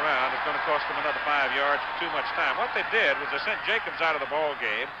fiddling around. It's going to cost them another 5 yards for too much time. What they did was they sent Jacobs out of the ball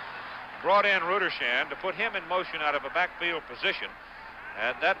game, brought in Rudershan to put him in motion out of a backfield position,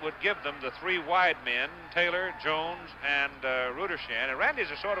 and that would give them the three wide men, Taylor, Jones, and Rudershan. And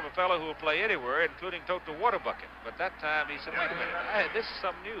Randy's a sort of a fellow who will play anywhere, including tote the water bucket. But that time he said, wait a minute, this is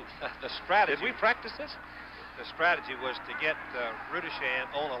something new. The strategy. Did we practice this? The strategy was to get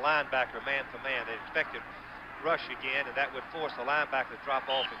Rudershan on a linebacker man-for-man. They expected rush again, and that would force the linebacker to drop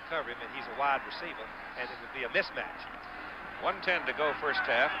off and cover him, and he's a wide receiver, and it would be a mismatch. 1:10 to go first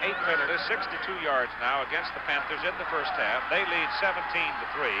half. 8 penalties, 62 yards now against the Panthers in the first half. They lead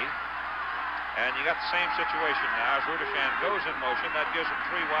 17-3. And you got the same situation now as Rudershan goes in motion. That gives him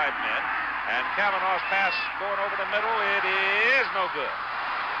three wide men. And Kavanaugh's pass going over the middle. It is no good.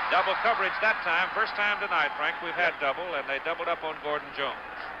 Double coverage that time. First time tonight, Frank, we've had double, and they doubled up on Gordon Jones.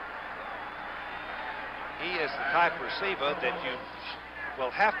 He is the type of receiver that you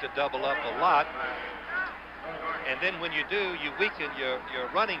will have to double up a lot. And then when you do, you weaken your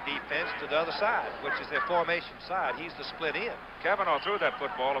running defense to the other side, which is their formation side. He's the split end. Kavanaugh threw that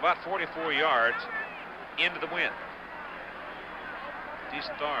football about 44 yards into the wind.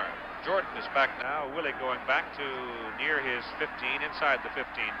 Decent arm. Jordan is back now. Willie going back to near his 15, inside the 15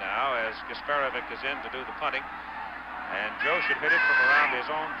 now, as Gasparovic is in to do the punting. And Joe should hit it from around his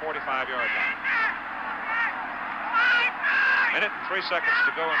own 45-yard line. Minute and 3 seconds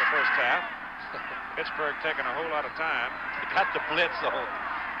to go in the first half. Pittsburgh taking a whole lot of time. They got the blitz on. Well,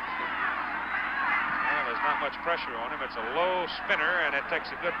 there's not much pressure on him. It's a low spinner, and it takes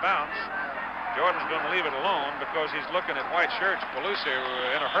a good bounce. Jordan's going to leave it alone because he's looking at white shirts. Pelusi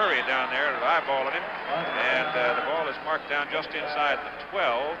in a hurry down there, eyeballing him. And the ball is marked down just inside the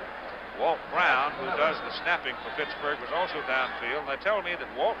 12. Walt Brown, who does the snapping for Pittsburgh, was also downfield. And they tell me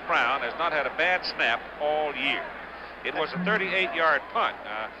that Walt Brown has not had a bad snap all year. It was a 38-yard punt.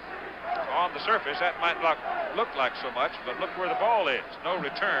 On the surface, that might look like so much, but look where the ball is. No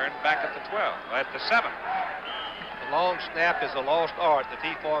return back at the 12, at the 7. The long snap is a lost art, the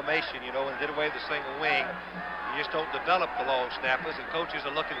T formation, you know, and did away with the single wing. You just don't develop the long snappers, and coaches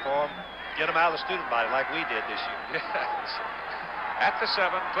are looking for them, get them out of the student body like we did this year. Yes. At the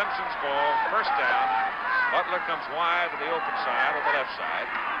 7, Clemson's ball, first down. Butler comes wide to the open side or the left side.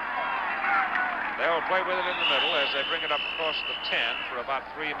 They'll play with it in the middle as they bring it up across the 10 for about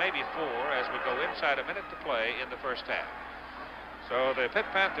 3, maybe 4, as we go inside a minute to play in the first half. So the Pitt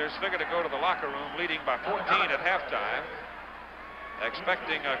Panthers figure to go to the locker room leading by 14 at halftime,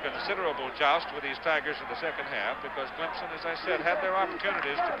 expecting a considerable joust with these Tigers in the second half because Clemson, as I said, had their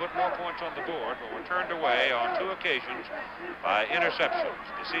opportunities to put more points on the board, but were turned away on 2 occasions by interceptions,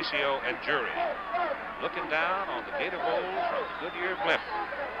 DeCiccio and Jury. Looking down on the Gator Bowl from the Goodyear blimp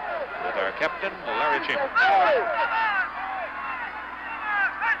with our captain, Larry Chambers.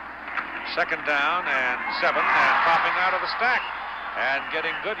 Second down and 7, and popping out of the stack. And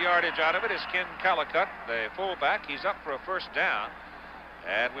getting good yardage out of it is Ken Calicut, the fullback. He's up for a first down.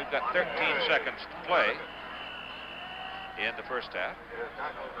 And we've got 13 seconds to play in the first half.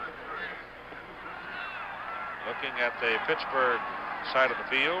 Looking at the Pittsburgh side of the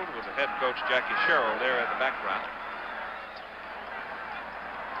field with the head coach Jackie Sherrill there in the background.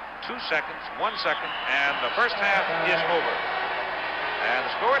 2 seconds, 1 second, and the first half is over. And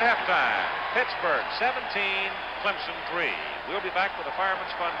the score at halftime, Pittsburgh 17, Clemson 3. We'll be back with a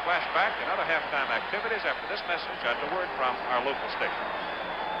Fireman's Fund flashback and other halftime activities after this message and a word from our local station.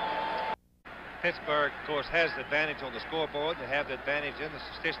 Pittsburgh, of course, has the advantage on the scoreboard. They have the advantage in the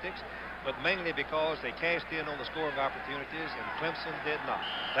statistics, but mainly because they cashed in on the scoring opportunities and Clemson did not.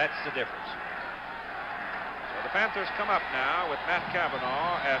 That's the difference. So the The Panthers come up now with Matt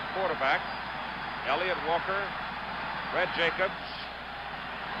Cavanaugh at quarterback, Elliott Walker, Fred Jacobs.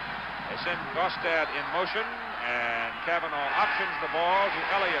 They send Gostad in motion, and Cavanaugh options the ball to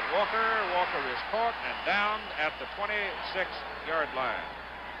Elliott Walker. Walker is caught and down at the 26-yard line.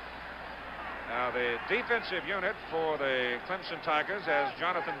 Now the defensive unit for the Clemson Tigers has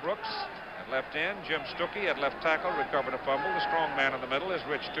Jonathan Brooks at left end, Jim Stuckey at left tackle, recovered a fumble. The strong man in the middle is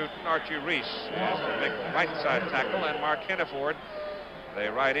Rich Tootin. Archie Reese is the big right side tackle, and Mark Henneford, they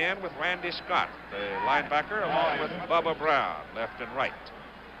right in with Randy Scott, the linebacker, along with Bubba Brown, left and right.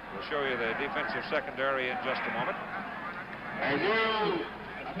 We'll show you the defensive secondary in just a moment.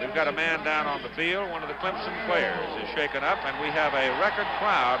 We've got a man down on the field. One of the Clemson players is shaken up, and we have a record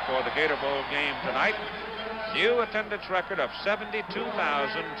crowd for the Gator Bowl game tonight. New attendance record of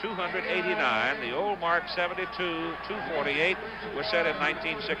 72,289. The old mark 72,248 was set in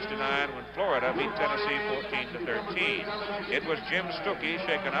 1969 when Florida beat Tennessee 14-13. It was Jim Stuckey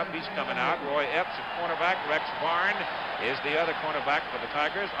shaken up. He's coming out. Roy Epps at cornerback. Rex Barn is the other cornerback for the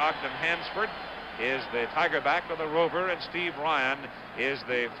Tigers. Ogden Hansford is the Tiger back of the Rover, and Steve Ryan is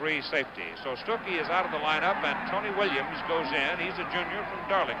the free safety. So Stuckey is out of the lineup, and Tony Williams goes in. He's a junior from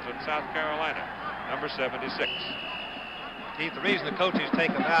Darlington, South Carolina, number 76. Keith, the reason the coaches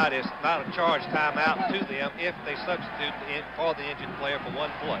take them out is not a charge timeout to them if they substitute for the injured player for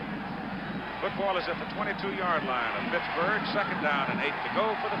one play. Football is at the 22-yard line of Pittsburgh. Second down and 8 to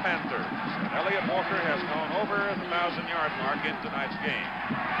go for the Panthers. And Elliott Walker has gone over the 1,000-yard mark in tonight's game.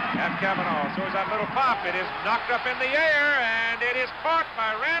 And Cavanaugh throws that little pop. It is knocked up in the air, and it is caught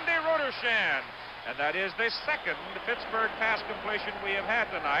by Randy Rodershan. And that is the second Pittsburgh pass completion we have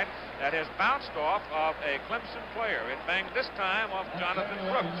had tonight that has bounced off of a Clemson player. It banged this time off Jonathan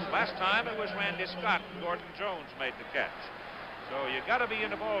Brooks. Last time it was Randy Scott, and Gordon Jones made the catch. So you got to be in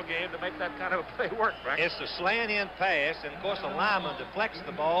the ball game to make that kind of a play work, Frank. It's the slant end pass, and of course the lineman deflects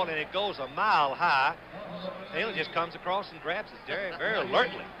the ball, and it goes a mile high. Taylor just comes across and grabs it very, very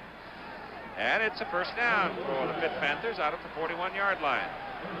alertly. And it's a first down for the Pitt Panthers out of the 41-yard line.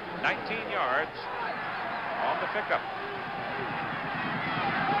 19 yards on the pickup.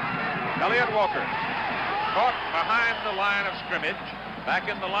 Elliott Walker caught behind the line of scrimmage. Back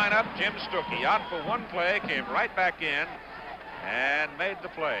in the lineup, Jim Stuckey out for one play, came right back in and made the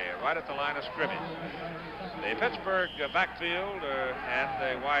play right at the line of scrimmage. The Pittsburgh backfield and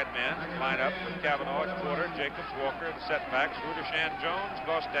the wide men line up with Cavanaugh at quarter, Jacobs, Walker, the setbacks, Rodershan, Jones,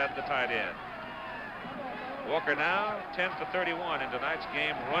 Gostad, the tight end. Walker now 10 for 31 in tonight's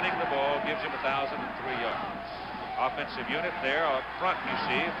game, running the ball, gives him 1,003 yards. Offensive unit there up front, you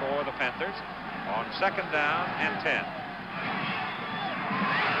see, for the Panthers on second down and 10.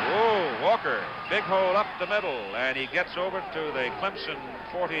 Oh, Walker, big hole up the middle, and he gets over to the Clemson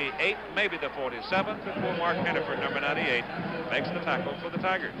 48, maybe the 47, before Mark Henneford, number 98, makes the tackle for the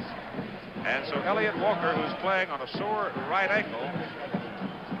Tigers. And so Elliott Walker, who's playing on a sore right ankle,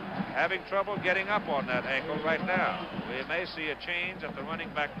 having trouble getting up on that ankle right now. We may see a change at the running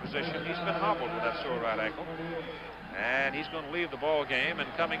back position. He's been hobbled with that sore right ankle. And he's going to leave the ball game, and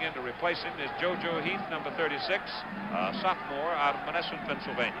coming in to replace him is JoJo Heath, number 36, a sophomore out of Monessen,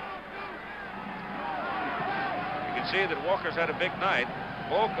 Pennsylvania. You can see that Walker's had a big night.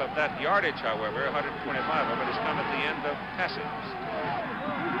 Bulk of that yardage, however, 125 of it, has come at the end of passes. 4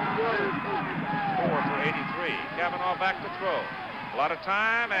 for 83. Cavanaugh back to throw. A lot of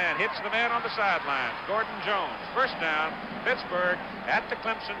time, and hits the man on the sidelines. Gordon Jones, first down, Pittsburgh at the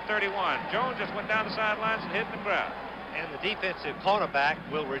Clemson 31. Jones just went down the sidelines and hit the crowd. And the defensive cornerback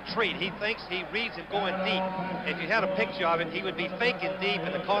will retreat. He thinks he reads him going deep. If you had a picture of it, he would be faking deep,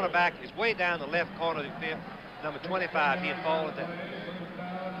 and the cornerback is way down the left corner of the field. Number 25, he had fallen down.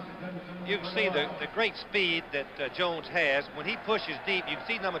 You can see the great speed that Jones has. When he pushes deep, you can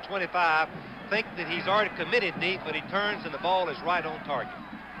see number 25 think that he's already committed deep, but he turns and the ball is right on target.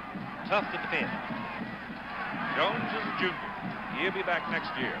 Tough to defend. Jones is a junior. He'll be back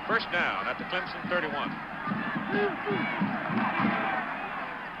next year. First down at the Clemson 31.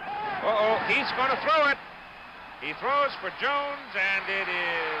 Uh-oh, he's going to throw it. He throws for Jones, and it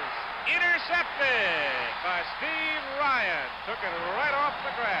is intercepted by Steve Ryan. Took it right off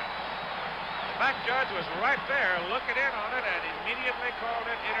the grass. The back judge was right there looking in on it and immediately called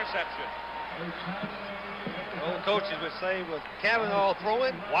it interception. Old coaches would say, was Cavanaugh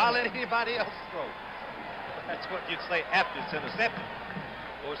throwing? Why let anybody else throw? That's what you'd say after it's intercepted.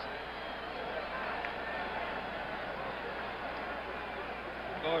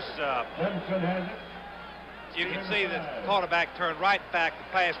 Of course, you can see that the quarterback turned right back. The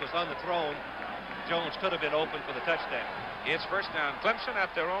pass was underthrown. Jones could have been open for the touchdown. It's first down. Clemson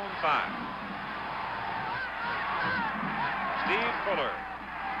at their own 5. Steve Fuller.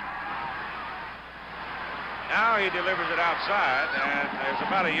 Now he delivers it outside, and there's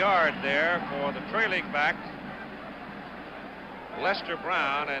about a yard there for the trailing back, Lester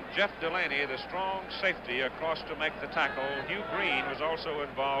Brown, and Jeff Delaney, the strong safety, across to make the tackle. Hugh Green was also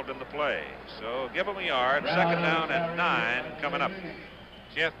involved in the play. So give him a yard. Second down and 9 coming up.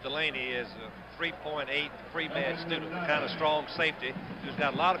 Jeff Delaney is a 3.8 pre-med student, the kind of strong safety who's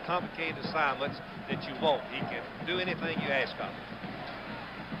got a lot of complicated assignments that you won't. He can do anything you ask of him.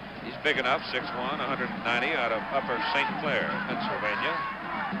 He's big enough, 6'1", 190, out of Upper St. Clair, Pennsylvania.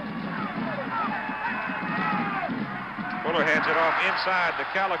 Fuller hands it off inside to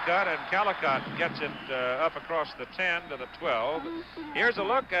Callicott, and Callicott gets it up across the 10 to the 12. Here's a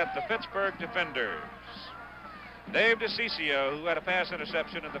look at the Pittsburgh defenders. Dave DeCiccio, who had a pass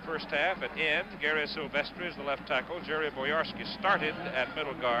interception in the first half at end. Gary Silvestri is the left tackle. Jerry Boyarsky started at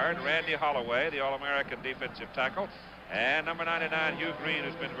middle guard. Randy Holloway, the All-American defensive tackle. And number 99, Hugh Green,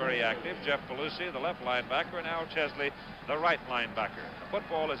 who's been very active. Jeff Belusi, the left linebacker, and Al Chesley, the right linebacker. The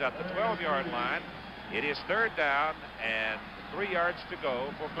football is at the 12-yard line. It is third down and 3 yards to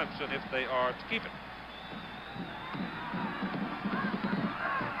go for Clemson if they are to keep it.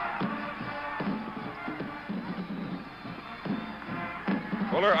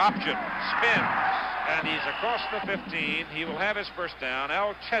 Fuller option, spins, and he's across the 15. He will have his first down.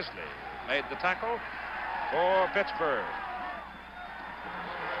 Al Chesley made the tackle for Pittsburgh.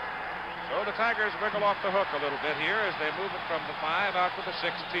 So the Tigers wriggle off the hook a little bit here as they move it from the 5 out to the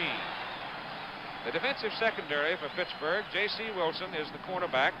 16. The defensive secondary for Pittsburgh, J.C. Wilson is the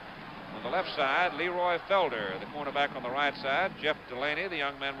cornerback. On the left side, Leroy Felder, the cornerback on the right side. Jeff Delaney, the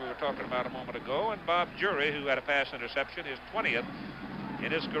young man we were talking about a moment ago. And Bob Jury, who had a pass interception, his 20th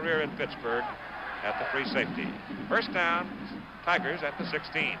in his career in Pittsburgh at the free safety. First down, Tigers at the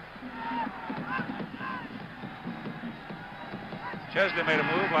 16. Chesley made a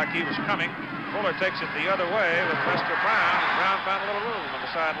move like he was coming. Fuller takes it the other way with Lester Brown, and Brown found a little room on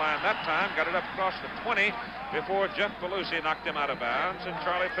the sideline that time. Got it up across the 20 before Jeff Belusi knocked him out of bounds, and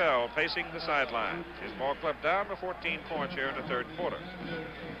Charlie Pell pacing the sideline. His ball club down to 14 points here in the third quarter.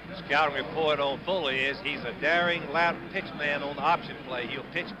 Scouting report on Fuller is he's a daring, loud pitch man on the option play. He'll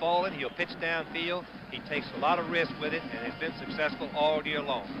pitch falling, he'll pitch downfield. He takes a lot of risk with it and has been successful all year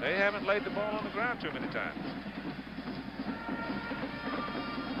long. They haven't laid the ball on the ground too many times.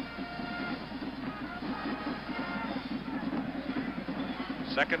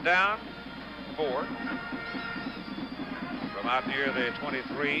 Second down, 4. From out near the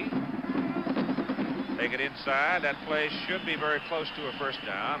 23. Take it inside. That play should be very close to a first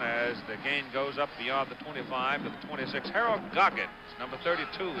down as the gain goes up beyond the 25 to the 26. Harold Goggins, number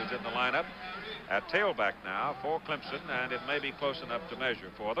 32, is in the lineup at tailback now for Clemson, and it may be close enough to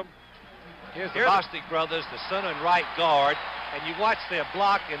measure for them. Here's the Bostic brothers, the center and right guard, and you watch their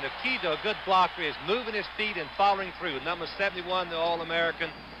block, and the key to a good blocker is moving his feet and following through. Number 71, the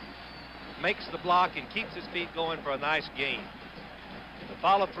All-American, makes the block and keeps his feet going for a nice gain. The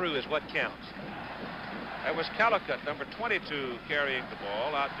follow-through is what counts. That was Callicott, number 22, carrying the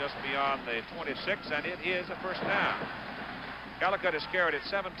ball out just beyond the 26, and it is a first down. Callicott has carried it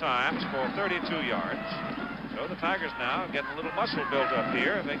 7 times for 32 yards. So the Tigers now getting a little muscle built up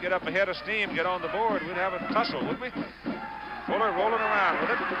here. If they get up ahead of steam, get on the board, we'd have a tussle, wouldn't we? Fuller rolling around with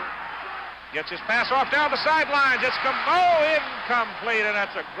it. Gets his pass off down the sidelines. It's incomplete, and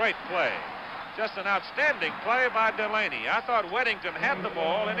that's a great play. Just an outstanding play by Delaney. I thought Weddington had the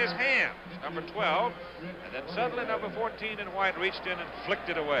ball in his hands, number 12, and then suddenly number 14 in white reached in and flicked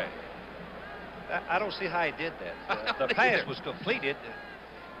it away. I don't see how he did that. The pass was completed,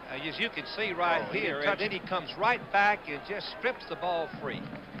 as you can see right here, and then he comes right back and just strips the ball free.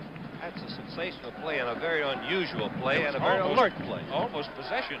 That's a sensational play and a very unusual play and a very alert play. Almost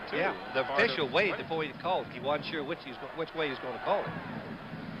possession, too. Yeah, the official waited before he called. He wasn't sure which way he's going to call it.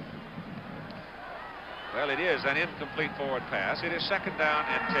 Well, it is an incomplete forward pass. It is second down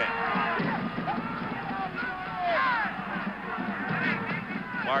and 10.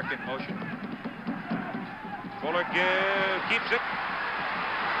 Clark in motion. Fuller keeps it.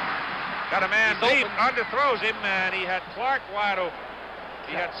 Got a man deep, underthrows him, and he had Clark wide open.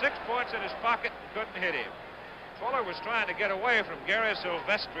 He had 6 points in his pocket and couldn't hit him. Fuller was trying to get away from Gary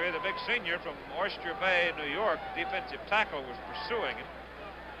Silvestri, the big senior from Oyster Bay, New York. Defensive tackle was pursuing him.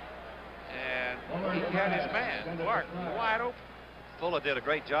 And he had his man, Clark, wide open. Fuller did a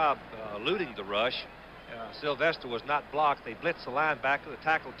great job eluding the rush. Sylvester was not blocked. They blitzed the linebacker. The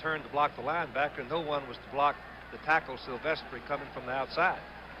tackle turned to block the linebacker, and no one was to block the tackle, Silvestri, coming from the outside.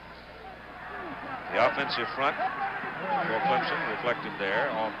 The offensive front for Clemson reflected there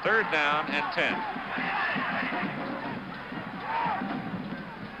on third down and 10.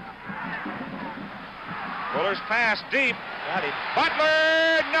 Fuller's pass deep. Got him.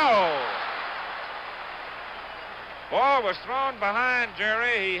 Butler, no. Ball was thrown behind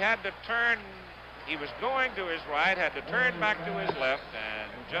Jerry. He had to turn. He was going to his right, had to turn back to his left,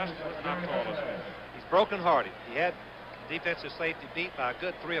 and just was not tall enough. He's broken-hearted. He had defensive safety beat by a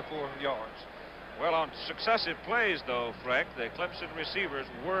good 3 or 4 yards. Well, on successive plays, though, Freck, the Clemson receivers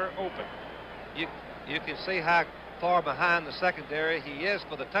were open. You can see how far behind the secondary he is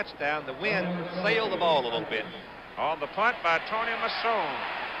for the touchdown. The wind sailed the ball a little bit. On the punt by Tony Masson.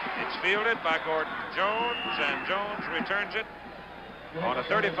 It's fielded by Gordon Jones, and Jones returns it on a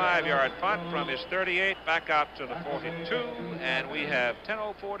 35-yard punt from his 38 back out to the 42, and we have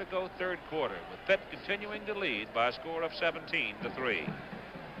 10:04 to go, third quarter, with Pitt continuing to lead by a score of 17-3.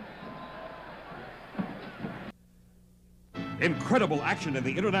 Incredible action in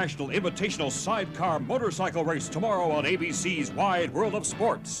the International Invitational Sidecar Motorcycle Race tomorrow on ABC's Wide World of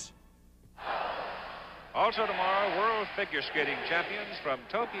Sports. Also tomorrow, World Figure Skating Champions from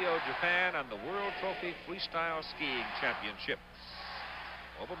Tokyo, Japan, and the World Trophy Freestyle Skiing Championships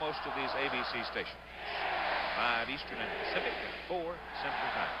over most of these ABC stations. 5 Eastern and Pacific and 4 Central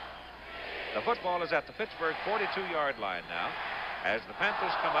Time. The football is at the Pittsburgh 42-yard line now as the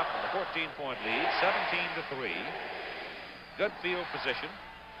Panthers come up with a 14-point lead, 17-3. Good field position.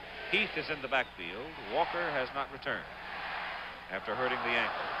 Heath is in the backfield. Walker has not returned after hurting the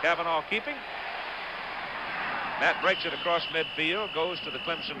ankle. Cavanaugh keeping. Matt breaks it across midfield, goes to the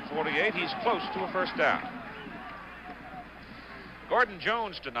Clemson 48. He's close to a first down. Gordon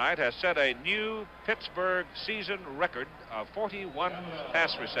Jones tonight has set a new Pittsburgh season record of 41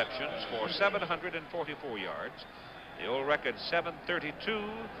 pass receptions for 744 yards. The old record 732,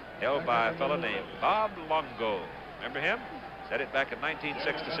 held by a fellow named Bob Longo. Remember him? Set it back in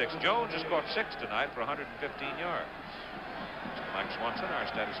 1966. Jones has caught 6 tonight for 115 yards. Mr. Mike Swanson, our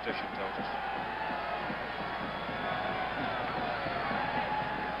statistician, tells us.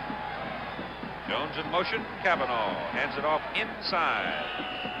 Jones in motion. Cavanaugh hands it off inside.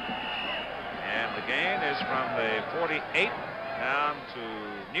 And the gain is from the 48 down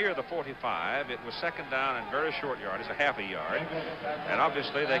to near the 45. It was second down and very short yardage, a half a yard. And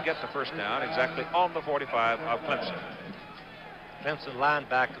obviously they get the first down exactly on the 45 of Clemson. Clemson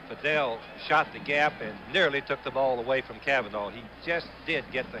linebacker Fidel shot the gap and nearly took the ball away from Cavanaugh. He just did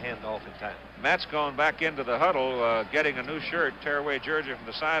get the handoff in time. Matt's gone back into the huddle, getting a new shirt, tearaway jersey from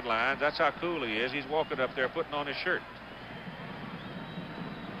the sidelines. That's how cool he is. He's walking up there putting on his shirt.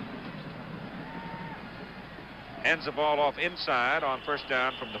 Hands the ball off inside on first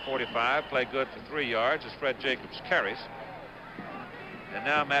down from the 45. Play good for 3 yards as Fred Jacobs carries. And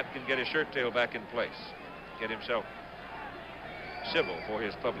now Matt can get his shirt tail back in place. Get himself civil for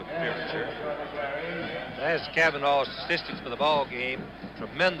his public appearance here. That's Cavanaugh's statistics for the ball game.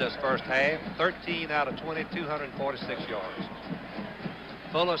 Tremendous first half. 13 out of 20, 246 yards.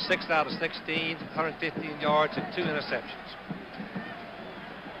 Fuller, 6 out of 16, 115 yards and 2 interceptions.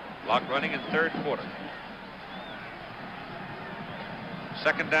 Clock running in third quarter.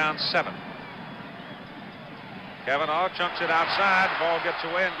 Second down, 7. Cavanaugh chunks it outside. The ball gets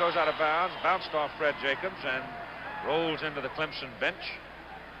away and goes out of bounds. Bounced off Fred Jacobs and rolls into the Clemson bench.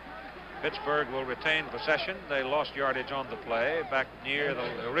 Pittsburgh will retain possession. They lost yardage on the play back near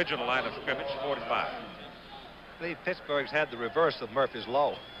the original line of scrimmage, 45. I believe Pittsburgh's had the reverse of Murphy's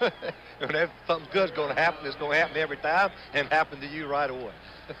Law. If something good's going to happen, it's going to happen every time and happen to you right away.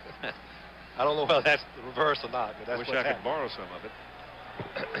 I don't know whether that's the reverse or not, but that's Wish what's I could happened. borrow some of it.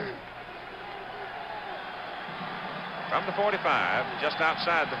 From the 45, just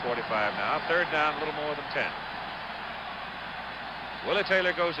outside the 45 now. Third down, a little more than 10. Willie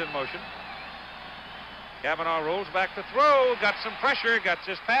Taylor goes in motion. Cavanaugh rolls back to throw. Got some pressure. Gets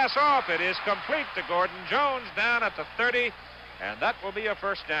his pass off. It is complete to Gordon Jones down at the 30. And that will be a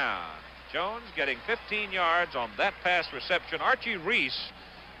first down. Jones getting 15 yards on that pass reception. Archie Reese,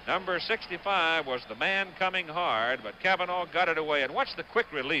 number 65, was the man coming hard, but Cavanaugh got it away. And watch the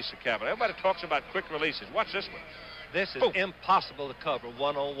quick release of Cavanaugh. Everybody talks about quick releases. Watch this one. This is Boom. impossible to cover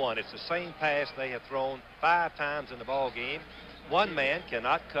one-on-one. It's the same pass they have thrown 5 times in the ball game. One man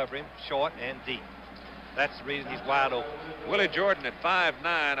cannot cover him short and deep. That's the reason he's wide open. Willie Jordan at 5'9",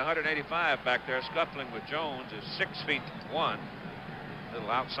 185 back there, scuffling with Jones, is 6'1". A little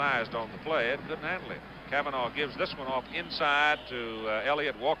outsized on the play and couldn't handle it. Cavanaugh gives this one off inside to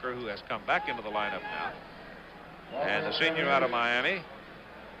Elliott Walker, who has come back into the lineup now. And the senior out of Miami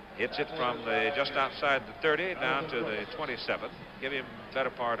hits it from the just outside the 30 down to the 27. Give him better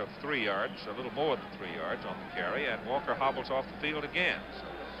part of 3 yards, a little more than 3 yards on the carry, and Walker hobbles off the field again.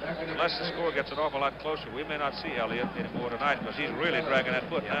 So unless the score gets an awful lot closer, we may not see Elliott anymore tonight because he's really dragging that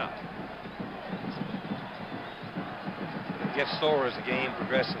foot now. get sore as the game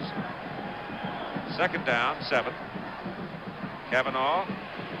progresses. Second down, 7. Kavanaugh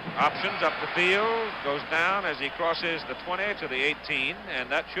options up the field, goes down as he crosses the 20 to the 18, and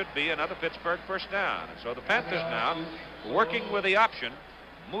that should be another Pittsburgh first down. And so the Panthers now working with the option,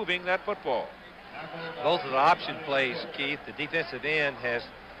 moving that football. Both of the option plays, Keith, the defensive end has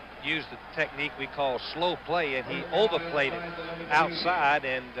used the technique we call slow play, and he overplayed it outside,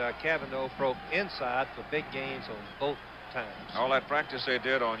 and Kavanaugh broke inside for big gains on both times. All that practice they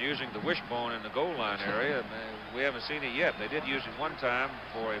did on using the wishbone in the goal line area, we haven't seen it yet. They did use it one time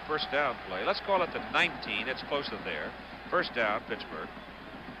for a first down play. Let's call it the 19. It's close to there. First down, Pittsburgh.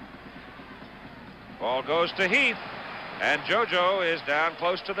 Ball goes to Heath, and JoJo is down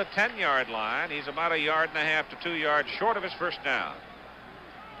close to the 10-yard line. He's about 1.5 yards to 2 yards short of his first down.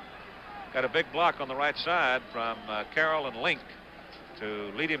 Got a big block on the right side from Carroll and Link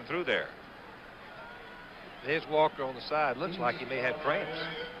to lead him through there. Here's Walker on the side. Looks like he may have cramps.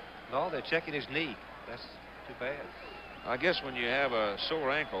 No, they're checking his knee. That's too bad. I guess when you have a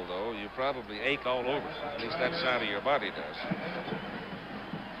sore ankle, though, you probably ache all over. At least that side of your body does.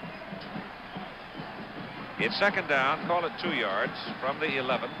 It's second down. Call it 2 yards from the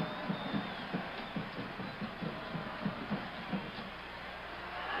 11.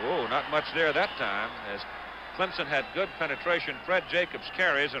 Oh, not much there that time, as Clemson had good penetration. Fred Jacobs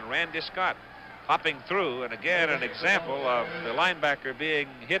carries, and Randy Scott hopping through, and again an example of the linebacker being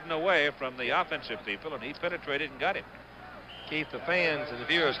hidden away from the offensive people, and he penetrated and got him. Keith, the fans and the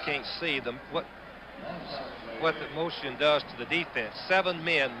viewers can't see them what the motion does to the defense. 7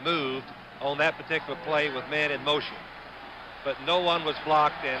 men moved on that particular play with men in motion, but no one was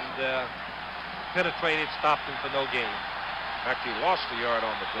blocked, and penetrated, stopped him for no gain. In fact, he lost a yard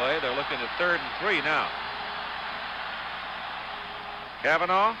on the play. They're looking at 3rd and 3 now.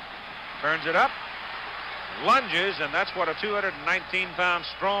 Kavanaugh turns it up, lunges, and that's what a 219-pound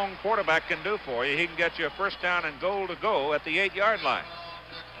strong quarterback can do for you. He can get you a first down and goal to go at the 8-yard line.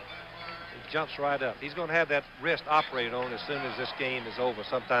 He jumps right up. He's going to have that wrist operated on as soon as this game is over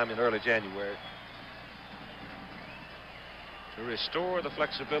sometime in early January. To restore the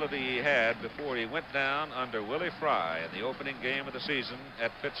flexibility he had before he went down under Willie Fry in the opening game of the season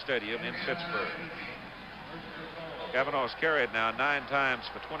at Pitt Stadium in Pittsburgh. Kavanaugh's carried now 9 times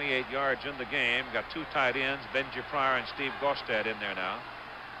for 28 yards in the game. Got 2 tight ends, Benji Pryor and Steve Gostad in there now.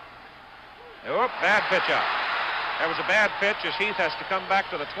 Oh, bad pitch out. That was a bad pitch as Heath has to come back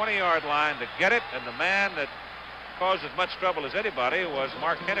to the 20-yard line to get it, and the man that caused as much trouble as anybody was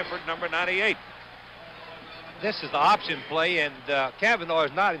Mark Henneford, number 98. This is the option play, and Kavanaugh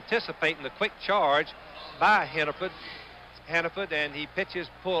is not anticipating the quick charge by Hannaford, and he pitches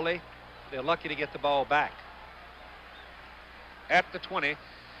poorly. They're lucky to get the ball back. At the 20,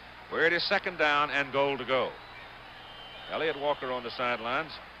 where it is second down and goal to go. Elliott Walker on the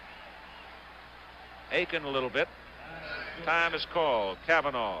sidelines, aching a little bit. Time is called.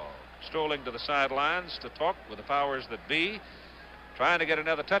 Kavanaugh strolling to the sidelines to talk with the powers that be, trying to get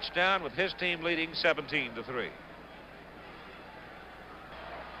another touchdown with his team leading 17-3.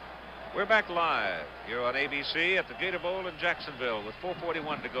 We're back live here on ABC at the Gator Bowl in Jacksonville with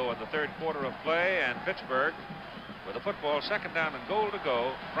 4:41 to go in the 3rd quarter of play, and Pittsburgh with a football second down and goal to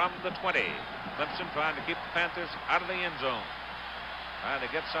go from the 20. Clemson trying to keep the Panthers out of the end zone, trying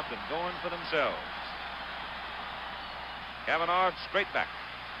to get something going for themselves. Kavanaugh straight back.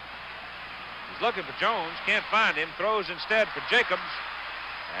 He's looking for Jones, can't find him, throws instead for Jacobs,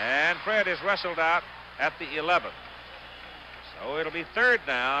 and Fred is wrestled out at the 11. So it'll be 3rd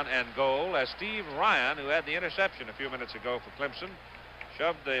down and goal as Steve Ryan, who had the interception a few minutes ago for Clemson,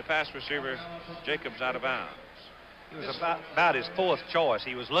 shoved the pass receiver Jacobs out of bounds. He was about his 4th choice.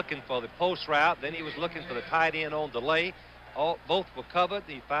 He was looking for the post route, then he was looking for the tight end on delay. Both were covered.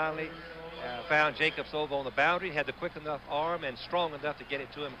 He finally found Jacobs over on the boundary, had the quick enough arm and strong enough to get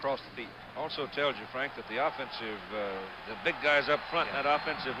it to him across the field. Also tells you, Frank, that the big guys up front in that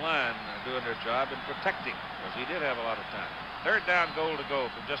offensive line are doing their job in protecting, because he did have a lot of time. 3rd down, goal to go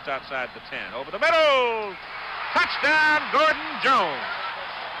from just outside the 10. Over the middle! Touchdown, Gordon Jones!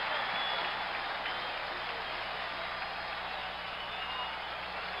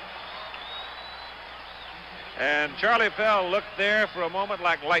 And Charlie Pell looked there for a moment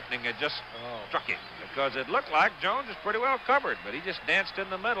like lightning had just struck him, because it looked like Jones is pretty well covered, but he just danced in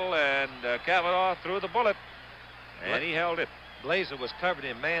the middle, and Kavanaugh threw the bullet, and he held it. Blazer was covered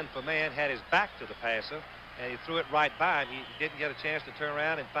in man for man, had his back to the passer, and he threw it right by him. He didn't get a chance to turn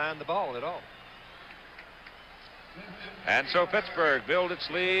around and find the ball at all. And so Pittsburgh build its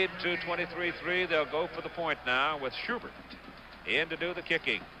lead to 23-3. They'll go for the point now with Schubert in to do the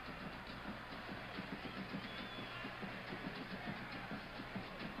kicking.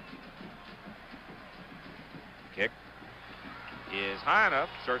 is high enough,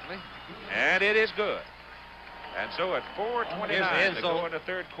 certainly, and it is good. And so at 4:29 to go in the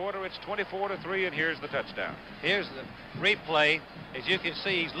third quarter, it's 24-3, and here's the touchdown. Here's the replay. As you can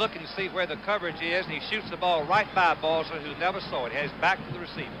see, he's looking to see where the coverage is, and he shoots the ball right by Balser, who never saw it. He has his back to the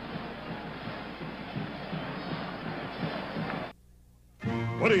receiver.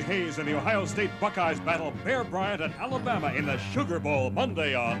 Woody Hayes and the Ohio State Buckeyes battle Bear Bryant and Alabama in the Sugar Bowl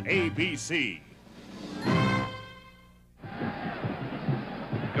Monday on ABC.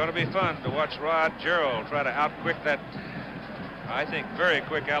 Going to be fun to watch Rod Gerald try to outquick that, I think, very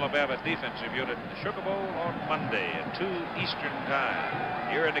quick Alabama defensive unit in the Sugar Bowl on Monday at 2 Eastern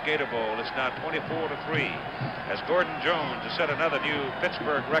Time. Here in the Gator Bowl, it's now 24-3 as Gordon Jones has set another new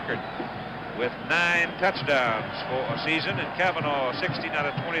Pittsburgh record with 9 touchdowns for a season, and Kavanaugh 16 out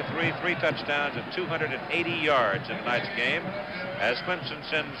of 23, 3 touchdowns and 280 yards in tonight's game as Clemson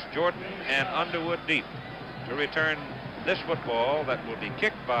sends Jordan and Underwood deep to return this football that will be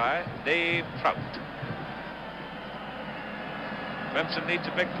kicked by Dave Trout. Clemson needs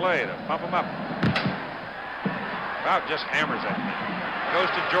a big play to pump him up. Trout just hammers it. Goes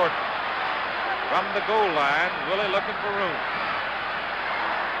to Jordan. From the goal line, Willie looking for room.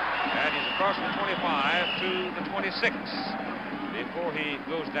 And he's across the 25 to the 26 before he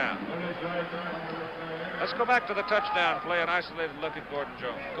goes down. Let's go back to the touchdown play, an isolated look at Gordon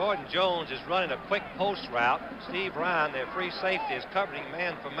Jones. Gordon Jones is running a quick post route. Steve Ryan, their free safety, is covering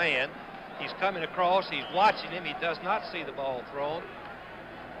man for man. He's coming across. He's watching him. He does not see the ball thrown.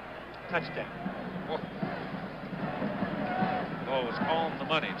 Touchdown. Ball was on the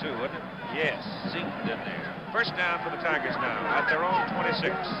money, too, wasn't it? Yes. Zinked in there. First down for the Tigers now at their own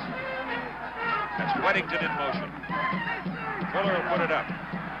 26. That's Weddington in motion. Fuller will put it up.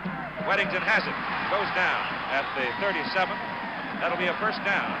 Weddington has it. Goes down at the 37. That'll be a first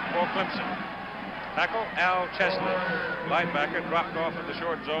down for Clemson. Tackle Al Chesley. Linebacker dropped off in the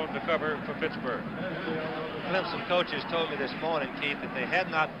short zone to cover for Pittsburgh. Clemson coaches told me this morning, Keith, that they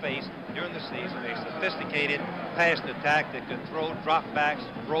had not faced during the season a sophisticated passing attack that could throw drop backs,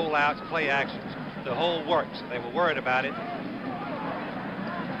 rollouts, play actions, the whole works. They were worried about it.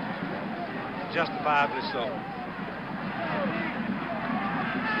 Justifiably so.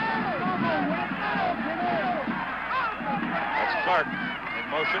 That's Clark in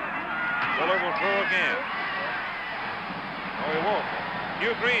motion. Fuller will throw again. No, he won't.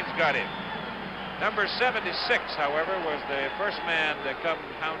 Hugh Green's got him. Number 76, however, was the first man to come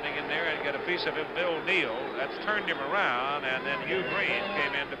pounding in there and get a piece of him, Bill Neal. That's turned him around, and then Hugh Green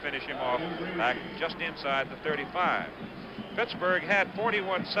came in to finish him off back just inside the 35. Pittsburgh had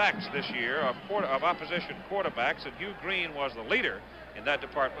 41 sacks this year of opposition quarterbacks, and Hugh Green was the leader in that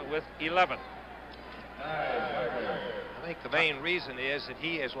department with 11. I think the main reason is that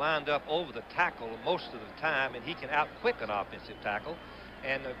he is lined up over the tackle most of the time, and he can outquick an offensive tackle.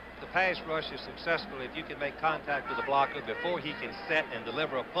 And the pass rush is successful if you can make contact with the blocker before he can set and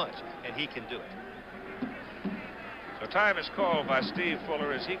deliver a punch, and he can do it. So time is called by Steve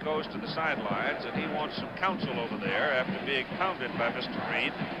Fuller as he goes to the sidelines, and he wants some counsel over there after being pounded by Mr.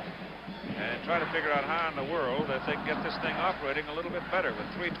 Green, and try to figure out how in the world that they can get this thing operating a little bit better with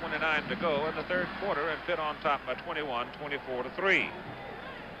 3:29 to go in the third quarter and Pitt on top by 21, 24-3.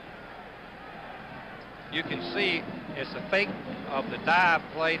 You can see it's a fake of the dive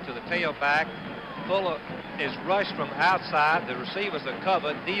play to the tailback. Fuller is rushed from outside. The receivers are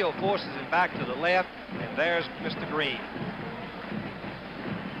covered. Dio forces him back to the left, and there's Mr. Green.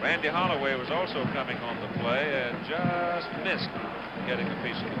 Randy Holloway was also coming on the play and just missed getting a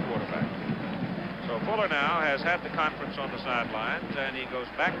piece of the quarterback. So Fuller now has had the conference on the sidelines, and he goes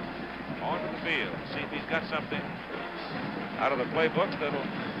back onto the field. See if he's got something out of the playbook that'll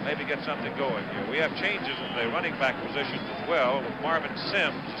maybe get something going here. We have changes in the running back positions as well, with Marvin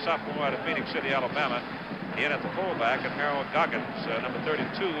Sims, a sophomore out of Phoenix City, Alabama, in at the fullback, and Harold Goggins, number 32,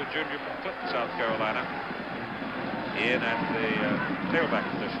 a junior from Clinton, South Carolina, in at the tailback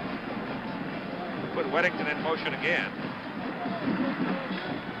position. Put Weddington in motion again.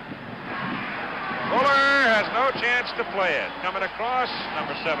 Fuller has no chance to play it. Coming across,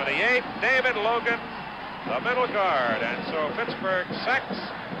 number 78, David Logan, the middle guard. And so Pittsburgh sacks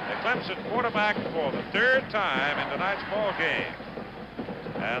the Clemson quarterback for the third time in tonight's ball game.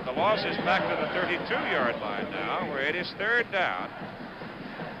 And the loss is back to the 32-yard line now, where it is third down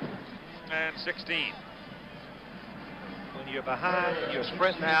and 16. When you're behind and you're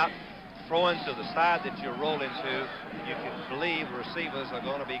sprinting out, throwing to the side that you're rolling to, you can believe receivers are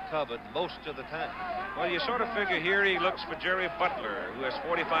going to be covered most of the time. Well, you sort of figure here he looks for Jerry Butler, who has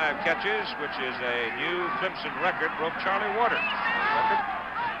 45 catches, which is a new Clemson record, broke Charlie Waters' record.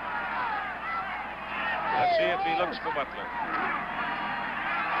 Let's Let's see if he looks for Butler.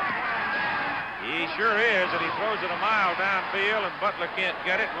 He sure is, and he throws it a mile downfield, and Butler can't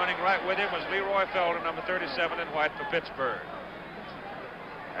get it. Running right with him was Leroy Felder, number 37 in white for Pittsburgh.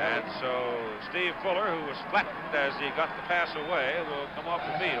 And so Steve Fuller, who was flattened as he got the pass away, will come off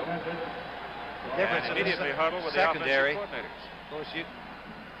the field. And immediately huddle with secondary. the offensive coordinators. Of course,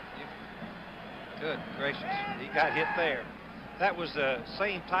 good gracious, he got hit there. That was the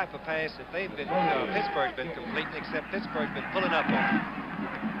same type of pass that they've been, Pittsburgh's been completing, except Pittsburgh's been pulling up on it.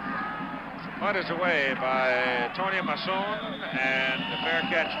 Punt is away by Tony Masson, and the fair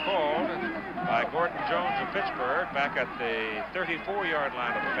catch called by Gordon Jones of Pittsburgh back at the 34-yard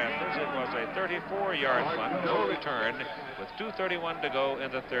line of the Panthers. It was a 34-yard punt, no return, with 2:31 to go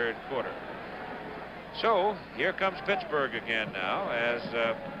in the third quarter. So here comes Pittsburgh again now, as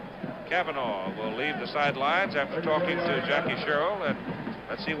Cavanaugh will leave the sidelines after talking to Jackie Sherrill, and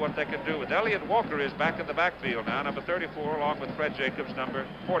let's see what they can do with Elliott Walker is back in the backfield now, number 34, along with Fred Jacobs, number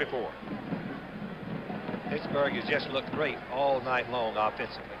 44. Pittsburgh has just looked great all night long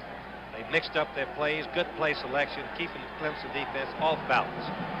offensively. They've mixed up their plays, good play selection, keeping the Clemson defense off balance.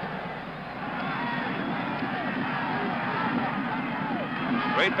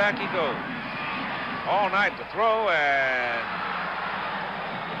 Straight back he goes. All night to throw, and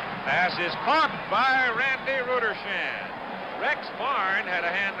pass is caught by Randy Rudershan. Rex Barn had a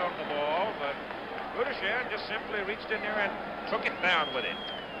hand on the ball, but Rudershan just simply reached in there and took it down with it.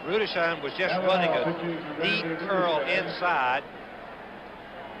 Rudershan was just running a deep curl inside.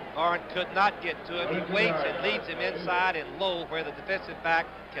 Barn could not get to him. He waits and leads him inside and low where the defensive back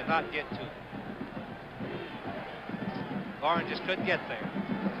cannot get to him. Barn just couldn't get there.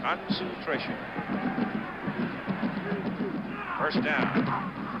 Concentration. First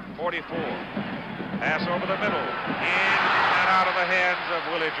down. 44. Pass over the middle. In and out of the hands of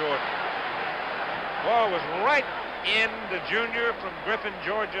Willie Jordan. Ball was right in the junior from Griffin,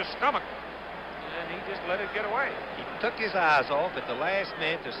 Georgia's stomach, and he just let it get away. He took his eyes off at the last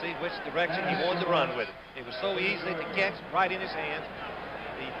minute to see which direction he wanted to run with it. It was so easy to catch right in his hands.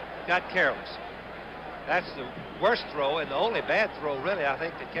 He got careless. That's the worst throw, and the only bad throw, really, I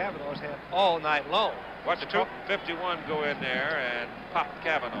think, that Cavanaugh's had all night long. Watch the 51 go in there and pop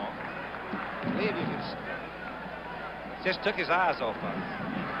Cavanaugh. I believe he just took his eyes off of it.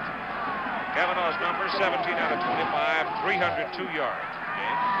 Cavanaugh's number 17 out of 25, 302 yards.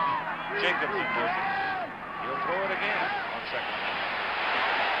 Okay. Jacobs in motion. He'll throw it again on second down.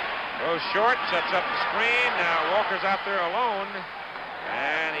 Throws short, sets up the screen. Now Walker's out there alone,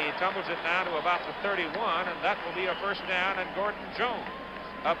 and he tumbles it down to about the 31, and that will be a first down. And Gordon Jones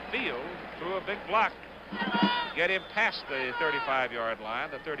upfield through a big block. Get him past the 35-yard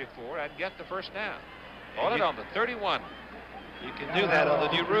line, the 34, and get the first down. Hold it on the 31. You can do that on the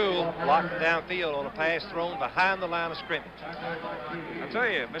new rule, block downfield on a pass thrown behind the line of scrimmage. I'll tell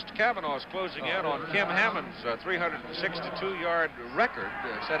you, Mr. Kavanaugh is closing in on Kim Hammond's 362-yard record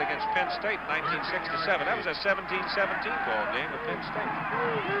set against Penn State in 1967. That was a 17-17 ball game with Penn State.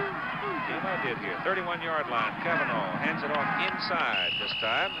 Game I did here, 31-yard line. Kavanaugh hands it off inside this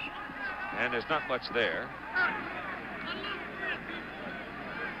time, and there's not much there.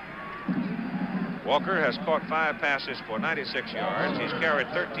 Walker has caught 5 passes for 96 yards. He's carried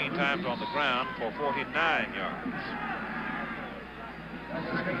 13 times on the ground for 49 yards.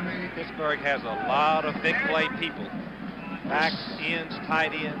 Pittsburgh has a lot of big play people. Backs, ends,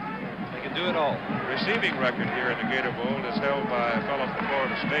 tight ends. They can do it all. Receiving record here in the Gator Bowl is held by a fellow from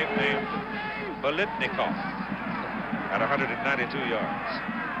Florida State named Bolitnikoff at 192 yards.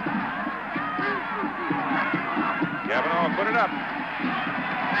 Cavanaugh put it up.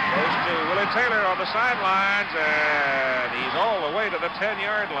 Goes to Willie Taylor on the sidelines, and he's all the way to the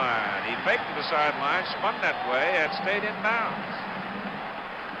 10-yard line. He faked to the sideline, spun that way, and stayed in bounds.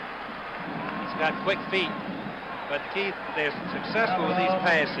 He's got quick feet. But, Keith, they're successful with these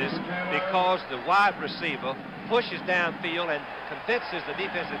passes because the wide receiver pushes downfield and convinces the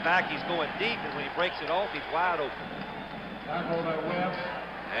defensive back he's going deep, and when he breaks it off, he's wide open.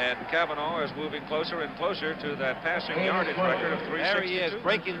 And Cavanaugh is moving closer and closer to that passing yardage record of 362. There he is,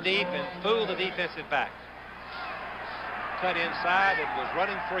 breaking deep and fooled the defensive back. Cut inside and was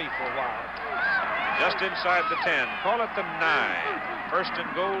running free for a while. Just inside the 10. Call it the 9. First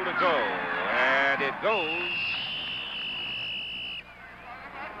and goal to go. And it goes.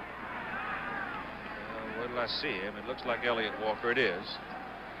 Where did I see him? It looks like Elliott Walker. It is.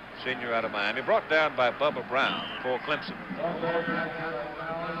 Senior out of Miami. Brought down by Bubba Brown for Clemson.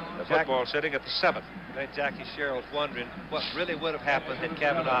 The football sitting at the 7th. Jackie Sherrill's wondering what really would have happened had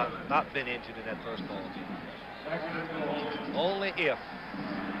Cavanaugh not been injured in that first ball. Only if.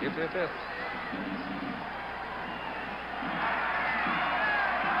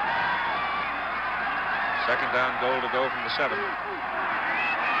 Second down, goal to go from the 7.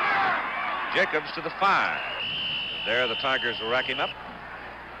 Jacobs to the 5. There the Tigers will rack him up.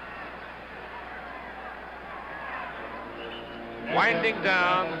 Winding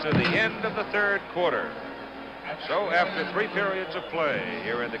down to the end of the third quarter. So after 3 periods of play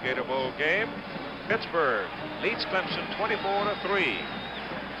here in the Gator Bowl game, Pittsburgh leads Clemson 24-3.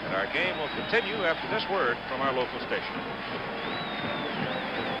 And our game will continue after this word from our local station.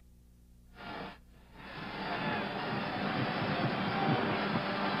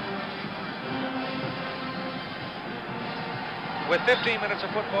 With 15 minutes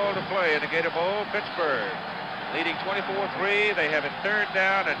of football to play in the Gator Bowl, Pittsburgh leading 24-3. They have it third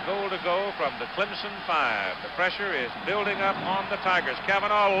down and goal to go from the Clemson 5. The pressure is building up on the Tigers.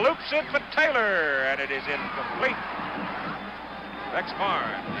 Cavanaugh loops it for Taylor, and it is incomplete. Rex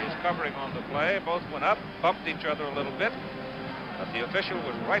Barnes is covering on the play. Both went up, bumped each other a little bit, but the official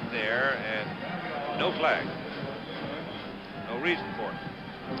was right there, and no flag. No reason for it.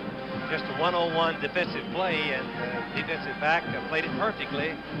 Just a one-on-one defensive play, and the defensive back played it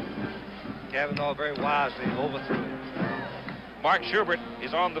perfectly. Cavanaugh very wisely overthrew it. Mark Schubert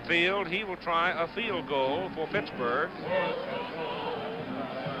is on the field. He will try a field goal for Pittsburgh.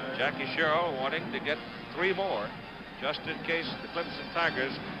 Jackie Sherrill wanting to get 3 more, just in case the Clemson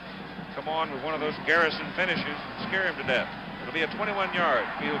Tigers come on with one of those Garrison finishes and scare him to death. It'll be a 21-yard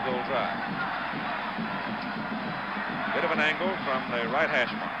field goal try. Bit of an angle from the right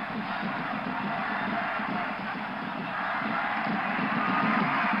hash mark.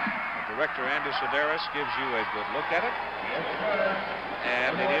 Director Andy Sedaris gives you a good look at it,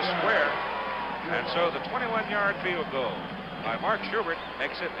 and it is square. And so the 21-yard field goal by Mark Schubert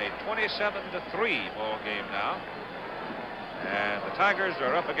makes it a 27-3 ball game now, and the Tigers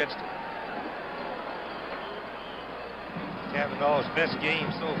are up against it. Cavanaugh's best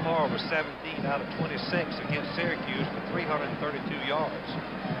game so far was 17 out of 26 against Syracuse for 332 yards.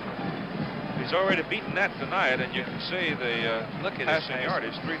 He's already beaten that tonight, and you can see the look at passing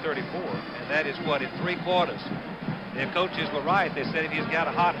yardage, 334. And that is what, in 3 quarters. Their coaches were right. They said if he's got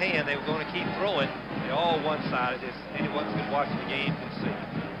a hot hand, they were going to keep throwing. They're all one-sided, as anyone who's been watching the game can see.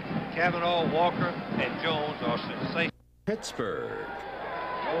 Cavanaugh, Walker, and Jones are sensational. Pittsburgh.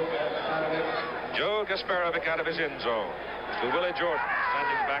 Joe Gasparovic out of his end zone to Willie Jordan,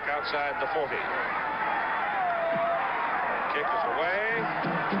 standing back outside the 40. Kick is away.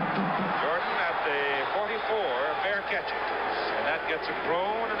 Jordan at the 44, fair catch. And that gets a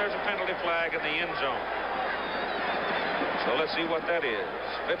groan, and there's a penalty flag in the end zone. So let's see what that is.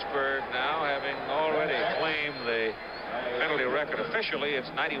 Pittsburgh now having already claimed the penalty record officially, it's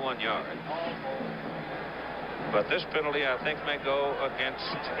 91 yards. But this penalty, I think, may go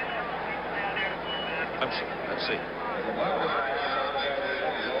against Clemson. Let's see.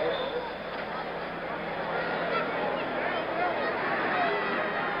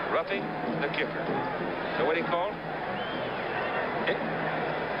 Roughing the kicker. So what he called?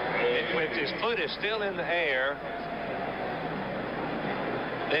 If his foot is still in the air,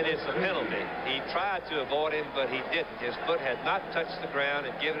 then it's a penalty. He tried to avoid him, but he didn't. His foot had not touched the ground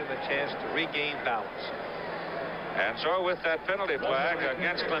and given him a chance to regain balance. And so with that penalty flag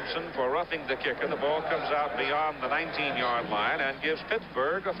against Clemson for roughing the kicker, the ball comes out beyond the 19-yard line and gives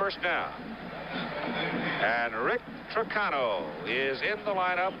Pittsburgh a first down. And Rick Tricano is in the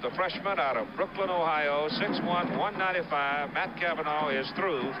lineup, the freshman out of Brooklyn, Ohio, 6'1", 195. Matt Cavanaugh is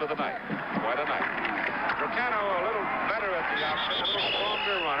through for the night. Quite a night. Tricano a little better at the outset, a little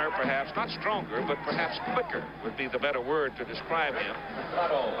stronger runner, perhaps. Not stronger, but perhaps quicker would be the better word to describe him.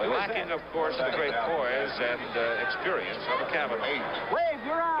 Lacking, of course, the great poise and experience of a Cavanaugh.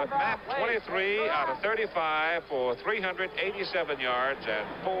 But Matt, 23 out of 35 for 387 yards and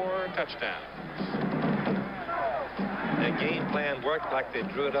 4 touchdowns. Their game plan worked like they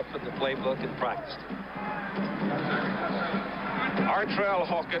drew it up in the playbook and practiced it. Artrell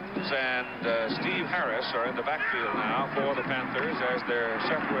Hawkins and Steve Harris are in the backfield now for the Panthers as they're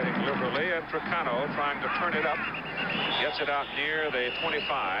separating liberally, and Tricano trying to turn it up. Gets it out near the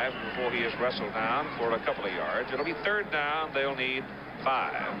 25 before he is wrestled down for a couple of yards. It'll be third down. They'll need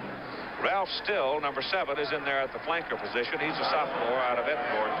 5. Ralph Still, number 7, is in there at the flanker position. He's a sophomore out of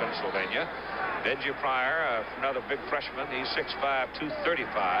Edmore, Pennsylvania. Benji Pryor, another big freshman. He's 6'5",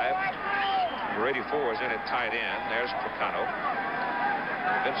 235. Number 84 is in at tight end. There's Tricano.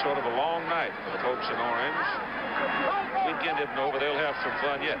 Been sort of a long night for the folks in Orange. Weekend isn't over. They'll have some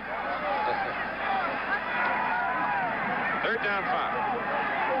fun yet. Third down, 5.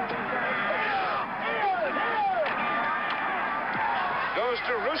 Goes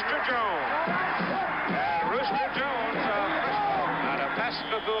to Rooster Jones. And Rooster Jones, out of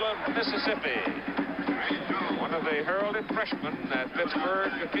Pascagoula, Mississippi. One of the heralded freshmen that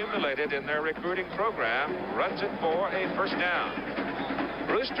Pittsburgh accumulated in their recruiting program runs it for a first down.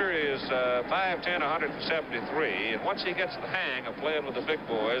 Brewster is 5'10", 173, and once he gets the hang of playing with the big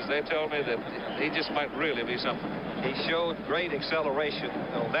boys, they tell me that he just might really be something. He showed great acceleration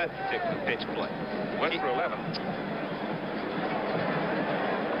on that particular pitch play. Went for 11.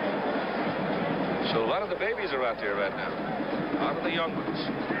 So a lot of the babies are out there right now. A lot of the young ones.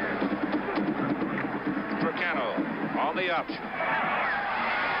 Tricano on the option.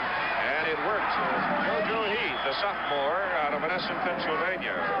 And it works. JoJo Heath, a sophomore out of Menneson,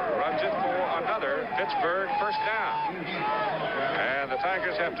 Pennsylvania, runs it for another Pittsburgh first down. And the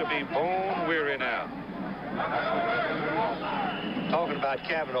Tigers have to be bone weary now. Talking about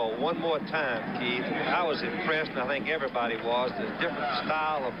Cavanaugh one more time, Keith, I was impressed, and I think everybody was, the different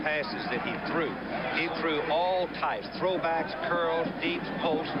style of passes that he threw. He threw all types, throwbacks, curls, deeps,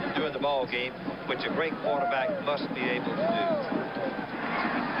 posts during the ball game, which a great quarterback must be able to do.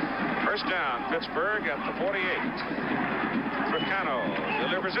 First down, Pittsburgh at the 48. Tricano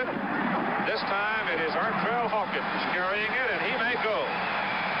delivers it. This time it is Artrell Hawkins carrying it, and he may go.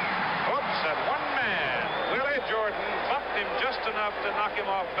 Oops, at one man. Willie Jordan bumped him just enough to knock him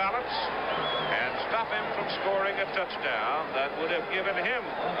off balance and stop him from scoring a touchdown that would have given him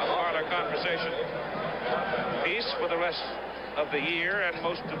a parlor conversation piece for the rest of the year and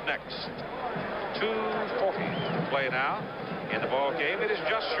most of next. 2:40 to play now in the ball game. It is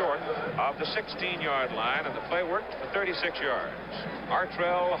just short of the 16-yard line, and the play worked for 36 yards.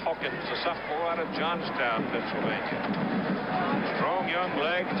 Artrell Hawkins, a sophomore out of Johnstown, Pennsylvania. Strong young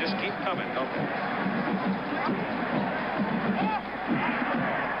legs just keep coming, don't they?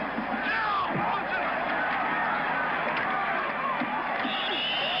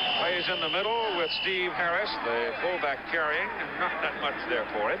 Plays in the middle with Steve Harris, the fullback carrying, and not that much there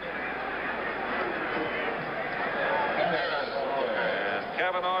for it. And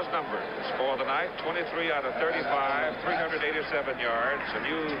Cavanaugh's numbers for the night: 23 out of 35, 387 yards, a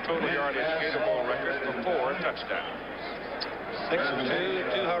new total yardage Gator Bowl record for 4 touchdowns. 6'2",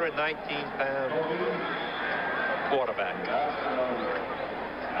 219-pound quarterback.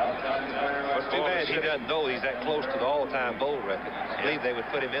 It's too bad he doesn't know he's that close to the all-time bowl record. I believe they would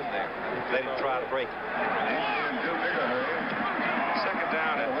put him in there. Let him try to break it. Second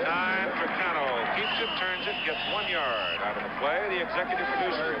down at 9. Tricano keeps it, turns it, gets 1 yard out of the play. The executive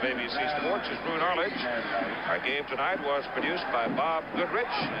producer of ABC Sports is Boone Arledge. Our game tonight was produced by Bob Goodrich,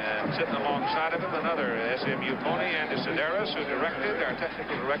 and sitting alongside of him, another SMU pony, Andy Sedaris, who directed. Our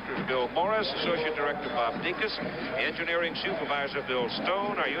technical director is Bill Morris, associate director Bob Dekas, engineering supervisor Bill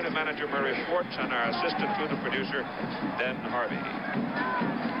Stone, our unit manager Murray Schwartz, and our assistant to the producer Ben Harvey.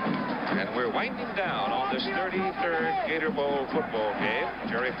 And we're winding down on this 33rd Gator Bowl football game.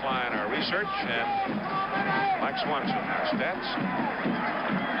 Jerry Klein, our research, and Mike Swanson, our stats.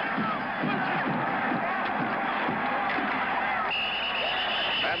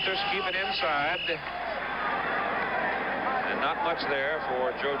 Panthers keep it inside. And not much there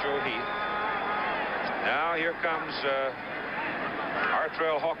for JoJo Heath. Now here comes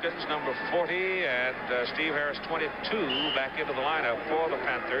Artrell Hawkins, number 40, and Steve Harris, 22, back into the lineup for the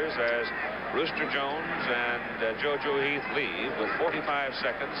Panthers as Rooster Jones and JoJo Heath leave with 45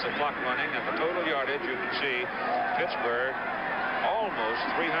 seconds, the clock running, and the total yardage, you can see Pittsburgh almost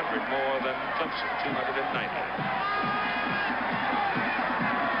 300 more than Clemson, 290.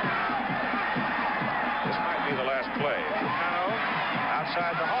 This might be the last play. Tricano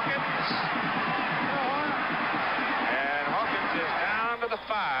outside the Hawkins. And Hawkins is down to the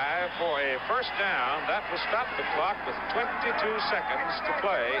 5 for a first down. That will stop the clock with 22 seconds to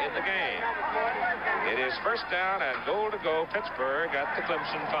play in the game. It is first down and goal to go, Pittsburgh at the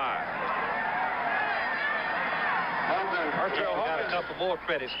Clemson 5. Artrell Got a couple more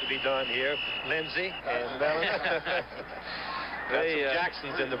credits to be done here. Lindsay and Mellon.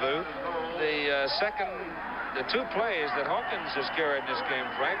 Jackson's in the booth. The 2 plays that Hawkins has carried in this game,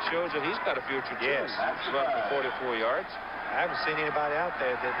 Frank, shows that he's got a future too. Yes. He's run for 44 yards. I haven't seen anybody out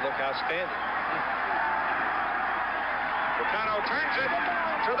there that look outstanding. Tricano turns it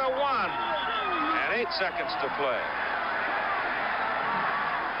to the 1, and 8 seconds to play.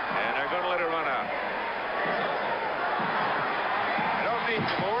 And they're going to let it run out. I don't need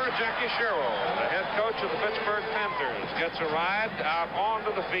more. Jackie Sherrill, the head coach of the Pittsburgh Panthers, gets a ride out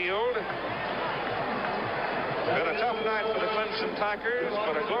onto the field. Been a tough night for the Clemson Tigers,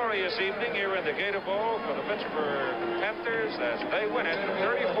 but a glorious evening here in the Gator Bowl for the Pittsburgh Panthers as they win it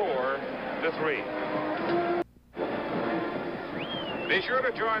 34-3. Be sure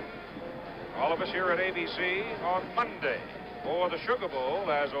to join all of us here at ABC on Monday for the Sugar Bowl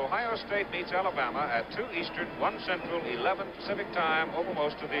as Ohio State meets Alabama at 2 Eastern, 1 Central, 11 Pacific time over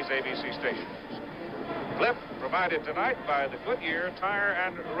most of these ABC stations. Clip provided tonight by the Goodyear Tire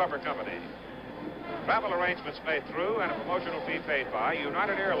and Rubber Company. Travel arrangements made through and a promotional fee paid by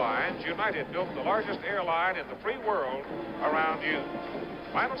United Airlines. United built the largest airline in the free world around you.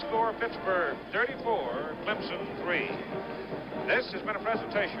 Final score, Pittsburgh 34, Clemson 3. This has been a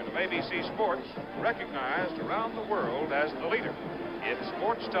presentation of ABC Sports, recognized around the world as the leader in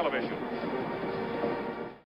sports television.